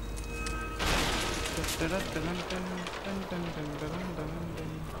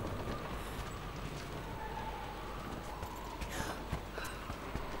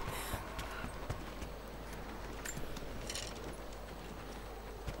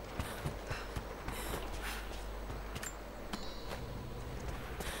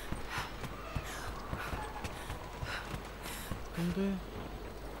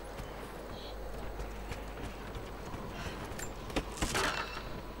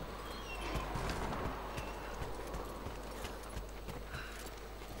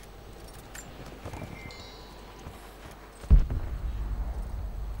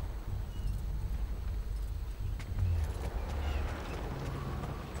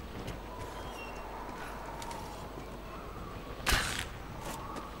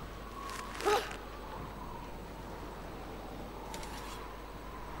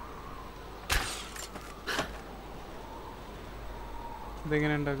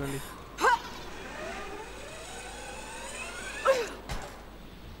ഇതെങ്ങനെ ഉണ്ടാക്കളി?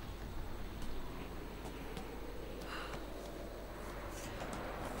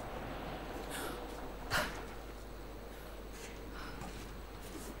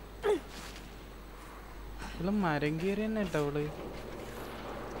 മരം കയറി തന്നെ കേട്ടോ അവള്.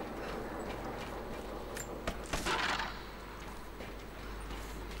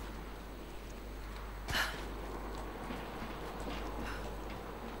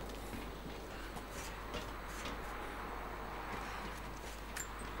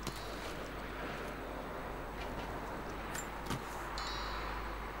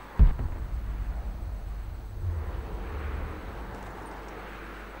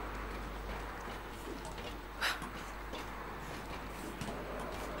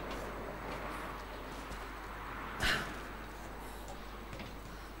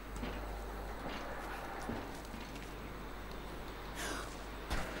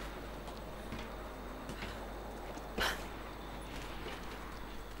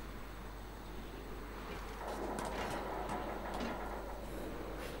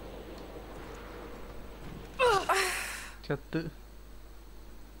 ചത്ത്.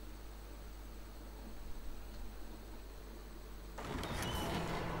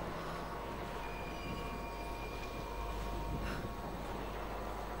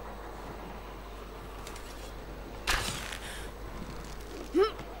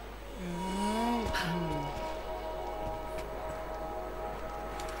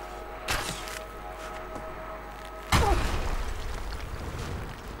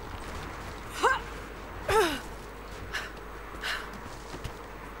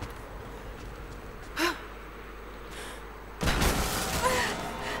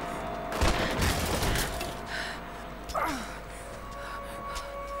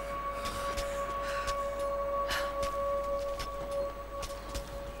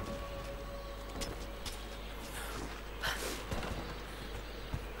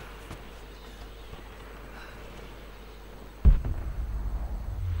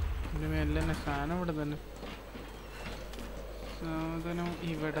 സാധനം ഇവിടെ തന്നെ, സാധനം ഇവിടെ തന്നെ.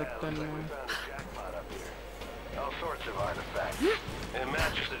 All sorts of artifacts. It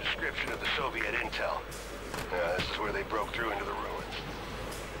matches the description of the Soviet intel. This is where they broke through into the ruins.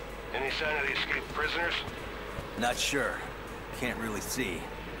 Any sign of the escaped prisoners? Not sure. Can't really see.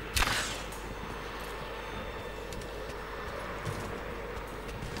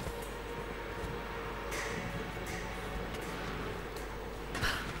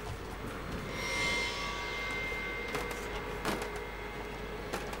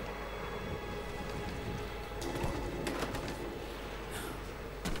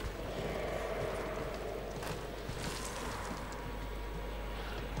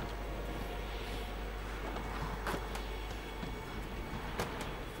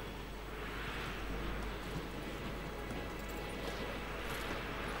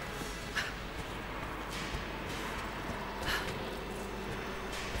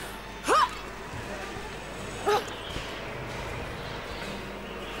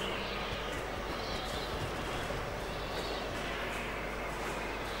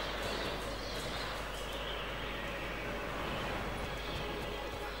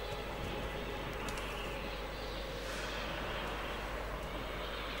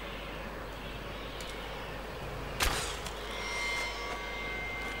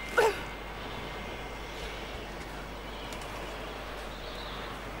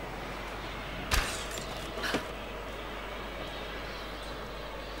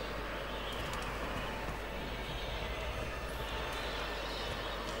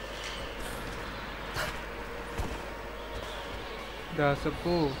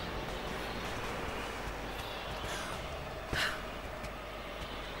 ദാസപ്പൂ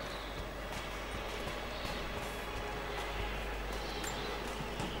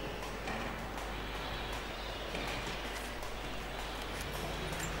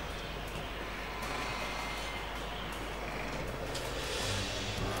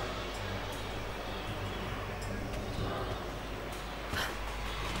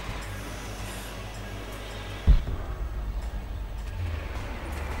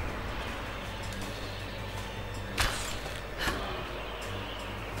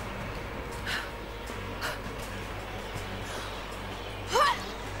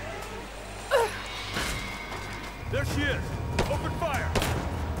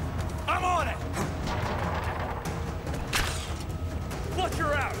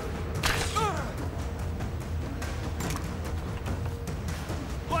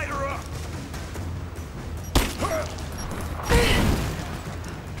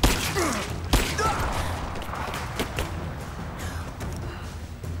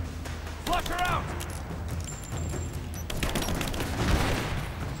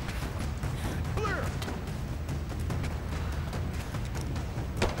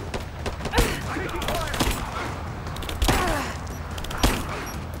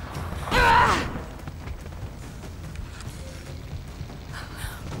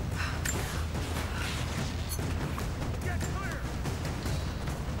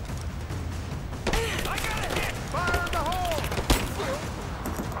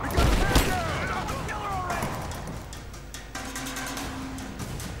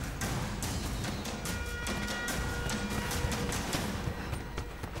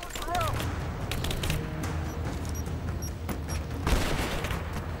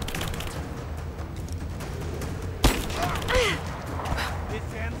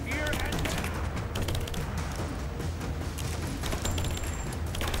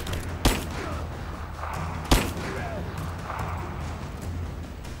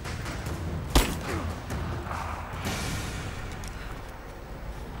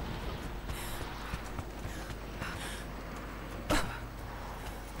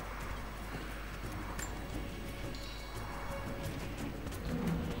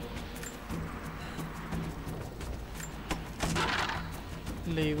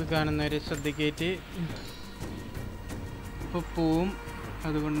live കാണുന്നവരെ ശ്രദ്ധിക്കേറ്റ് ഇപ്പോൾ പോവും.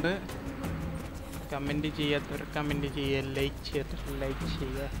 അതുകൊണ്ട് comment ചെയ്യാത്തവർ comment ചെയ്യുക, like ചെയ്യാത്തവർ like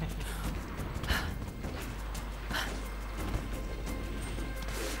ചെയ്യുക.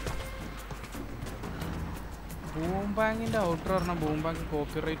 Boom ബാങ്കിൻ്റെ outer പറഞ്ഞാൽ ബൂം ബാങ്ക്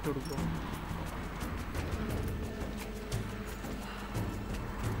കോപ്പിറൈറ്റ് കൊടുക്കും.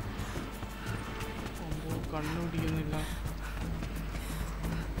 കണ്ണുപിടിക്കുന്നില്ല.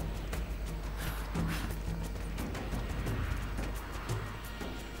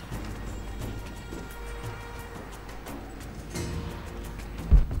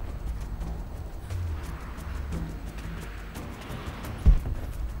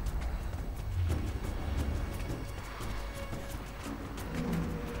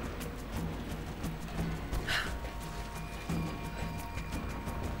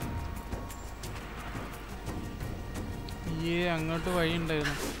 അങ്ങോട്ട് വഴി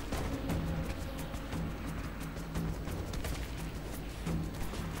ഉണ്ടായിരുന്നു.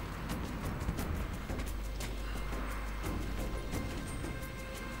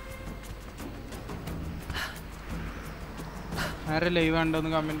 ആരെ ലൈവ് ഉണ്ടോന്ന്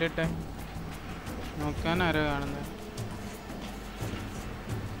കമന്റ് ഇട്ടെ, നോക്കാൻ ആരോ കാണുന്നത്.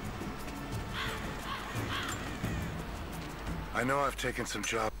 I know I've taken some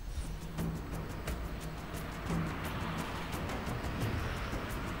job.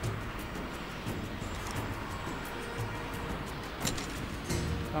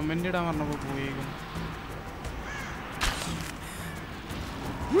 Comment ഇടാൻ പറഞ്ഞപ്പോ പോയേക്കും.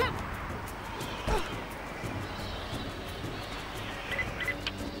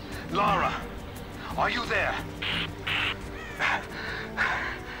 Lara, are you there?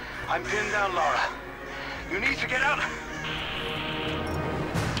 I'm pinned down, Lara. You need to get out.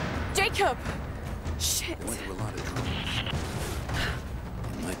 Jacob! Shit. They went through a lot of trouble.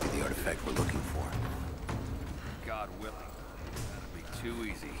 It might be the artifact we're looking for. God willing. That'll be too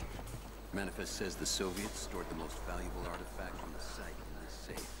easy. Manifest says the Soviets stored the most valuable artifact on the site in this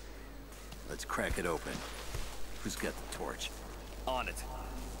safe. Let's crack it open. Who's got the torch? On it.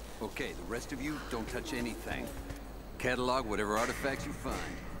 Okay, the rest of you, don't touch anything. Catalog whatever artifacts you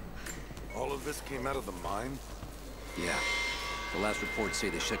find. All of this came out of the mine? Yeah. The last reports say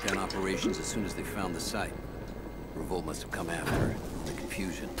they shut down operations as soon as they found the site. Revolt must have come after it. The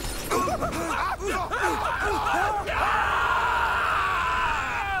confusion.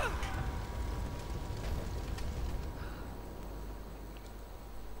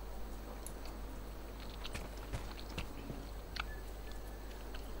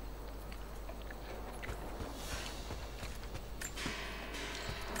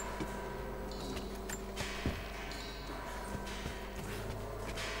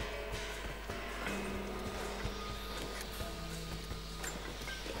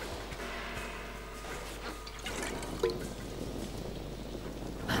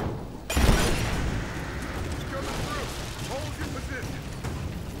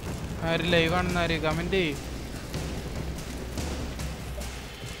 ആര് live ആണെന്ന് ആര് comment ചെയ്യും.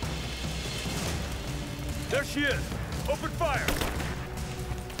 There she is. Open fire.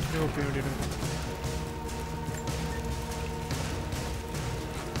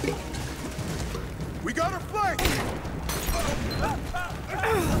 We got her flanked.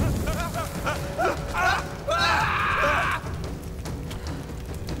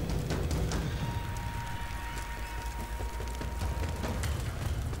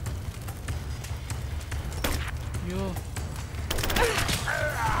 Yo.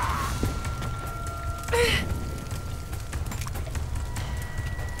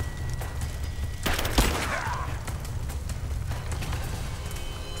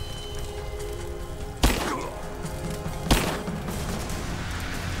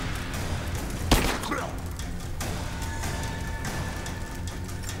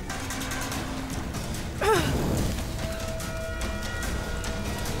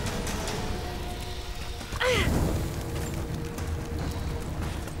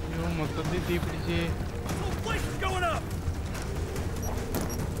 മൊത്തത്തിൽ തീ പിടിച്ച്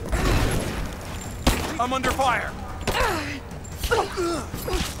I'm under fire.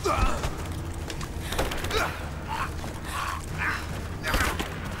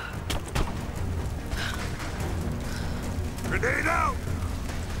 Grenade out!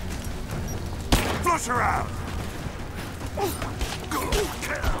 Flush her out!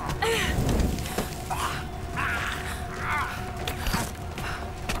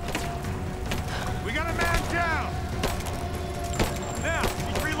 We got a man down. Now,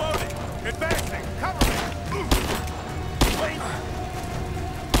 he's reloading. Advancing. Cover me. Wait.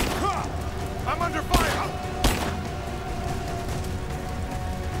 I'm under fire.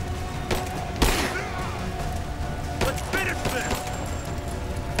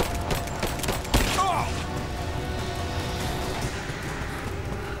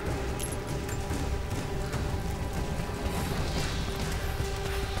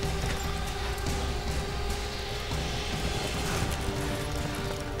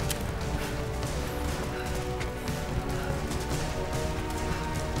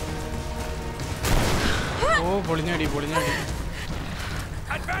 പൊളിഞ്ഞടി.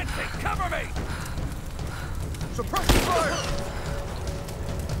 Advancing, cover me. Suppress fire.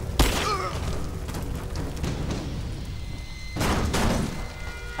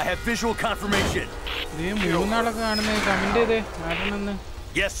 I have visual confirmation.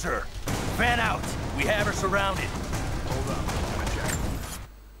 Yes, sir. Fan out. We have her surrounded. Hold on. I'm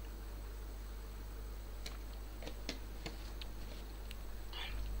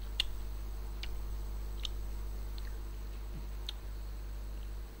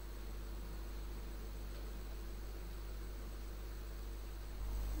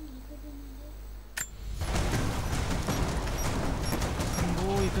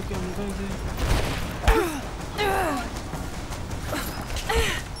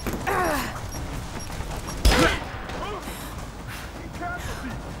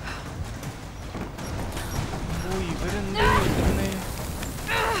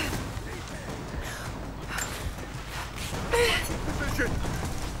gonna check.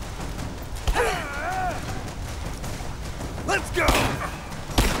 Let's go!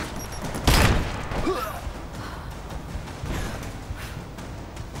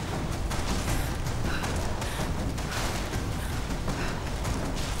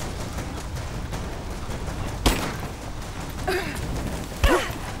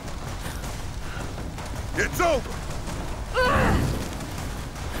 It's over!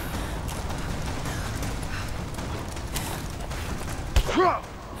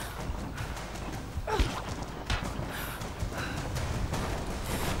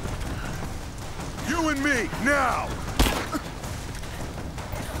 You and me, now!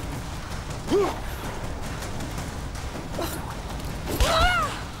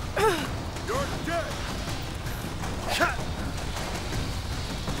 You're dead!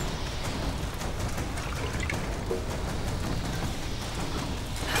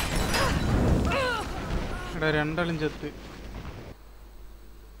 രണ്ടാളും ചത്ത്.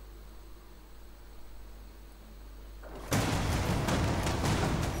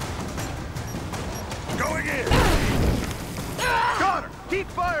 Going in! Got her! Keep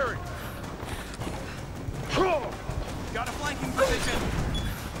firing! Got a flanking position!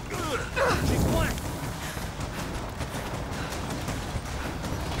 She's flanked!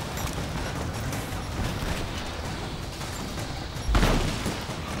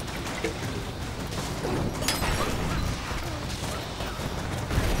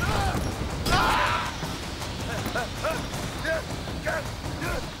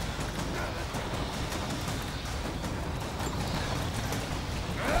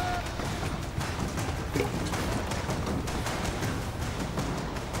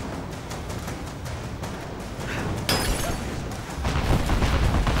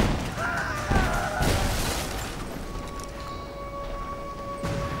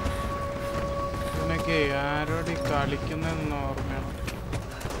 ആരോട് കളിക്കുന്ന ഓർമ്മയാണ്.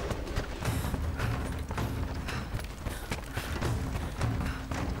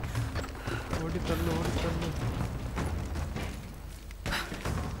 ഓടിത്തള്ളു.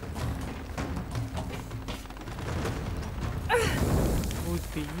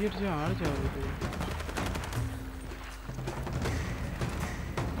 തീയടിച്ച ആള് ചാവില്ലേ?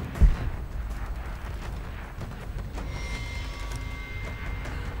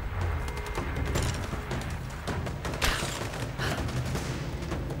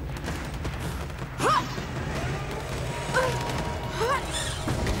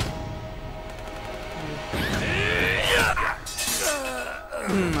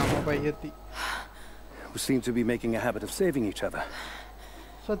 We seem to be making a habit of saving each other.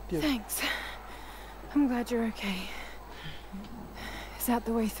 Thanks. I'm glad you're okay. Is that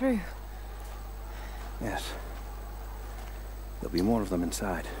the way through? Yes. There'll be more of them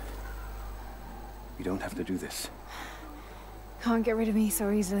inside. We don't have to do this. Can't get rid of me so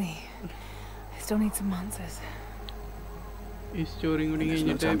easily. I still need some answers. ഈ സ്റ്റോറിയും കൂടി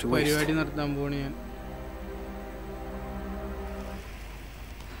കഴിഞ്ഞിട്ട് പരിപാടി നടത്താൻ പോണ ഞാൻ.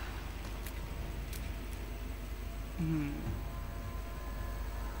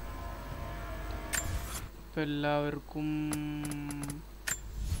 എല്ലാവർക്കും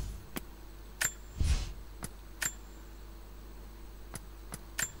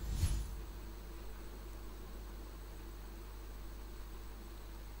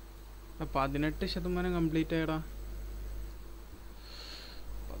 %18 complete ആയടാ.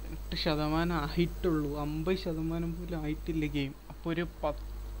 18% ആയിട്ടുള്ളൂ. 50% പോലും ആയിട്ടില്ല ഗെയിം. അപ്പോൾ ഒരു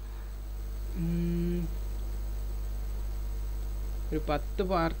 10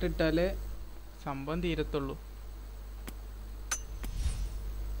 പാർട്ട് ഇട്ടാലേ സംഭവം തീരത്തുള്ളൂ.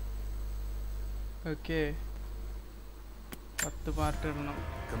 ഓക്കെ, 10 പാർട്ട് ഇടണം.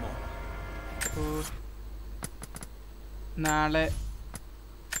 നാളെ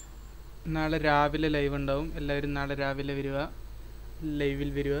രാവിലെ ലൈവ് ഉണ്ടാവും. എല്ലാവരും നാളെ രാവിലെ വരിക,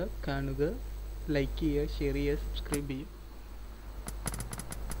 ലൈവിൽ വരിക, കാണുക, ലൈക്ക് ചെയ്യുക, ഷെയർ ചെയ്യുക, സബ്സ്ക്രൈബ് ചെയ്യുക.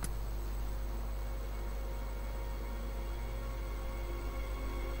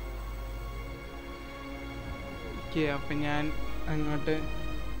 ഓക്കെ, അപ്പം ഞാൻ അങ്ങോട്ട്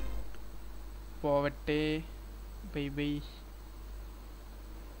പോവട്ടെ. Bye bye.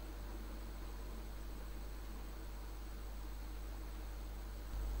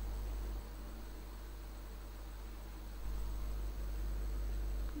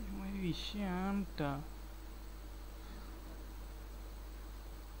 വിഷയാണ് കേട്ടോ.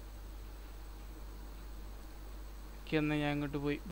 ഓക്കെ, എന്നാൽ ഞാൻ അങ്ങോട്ട് പോയി.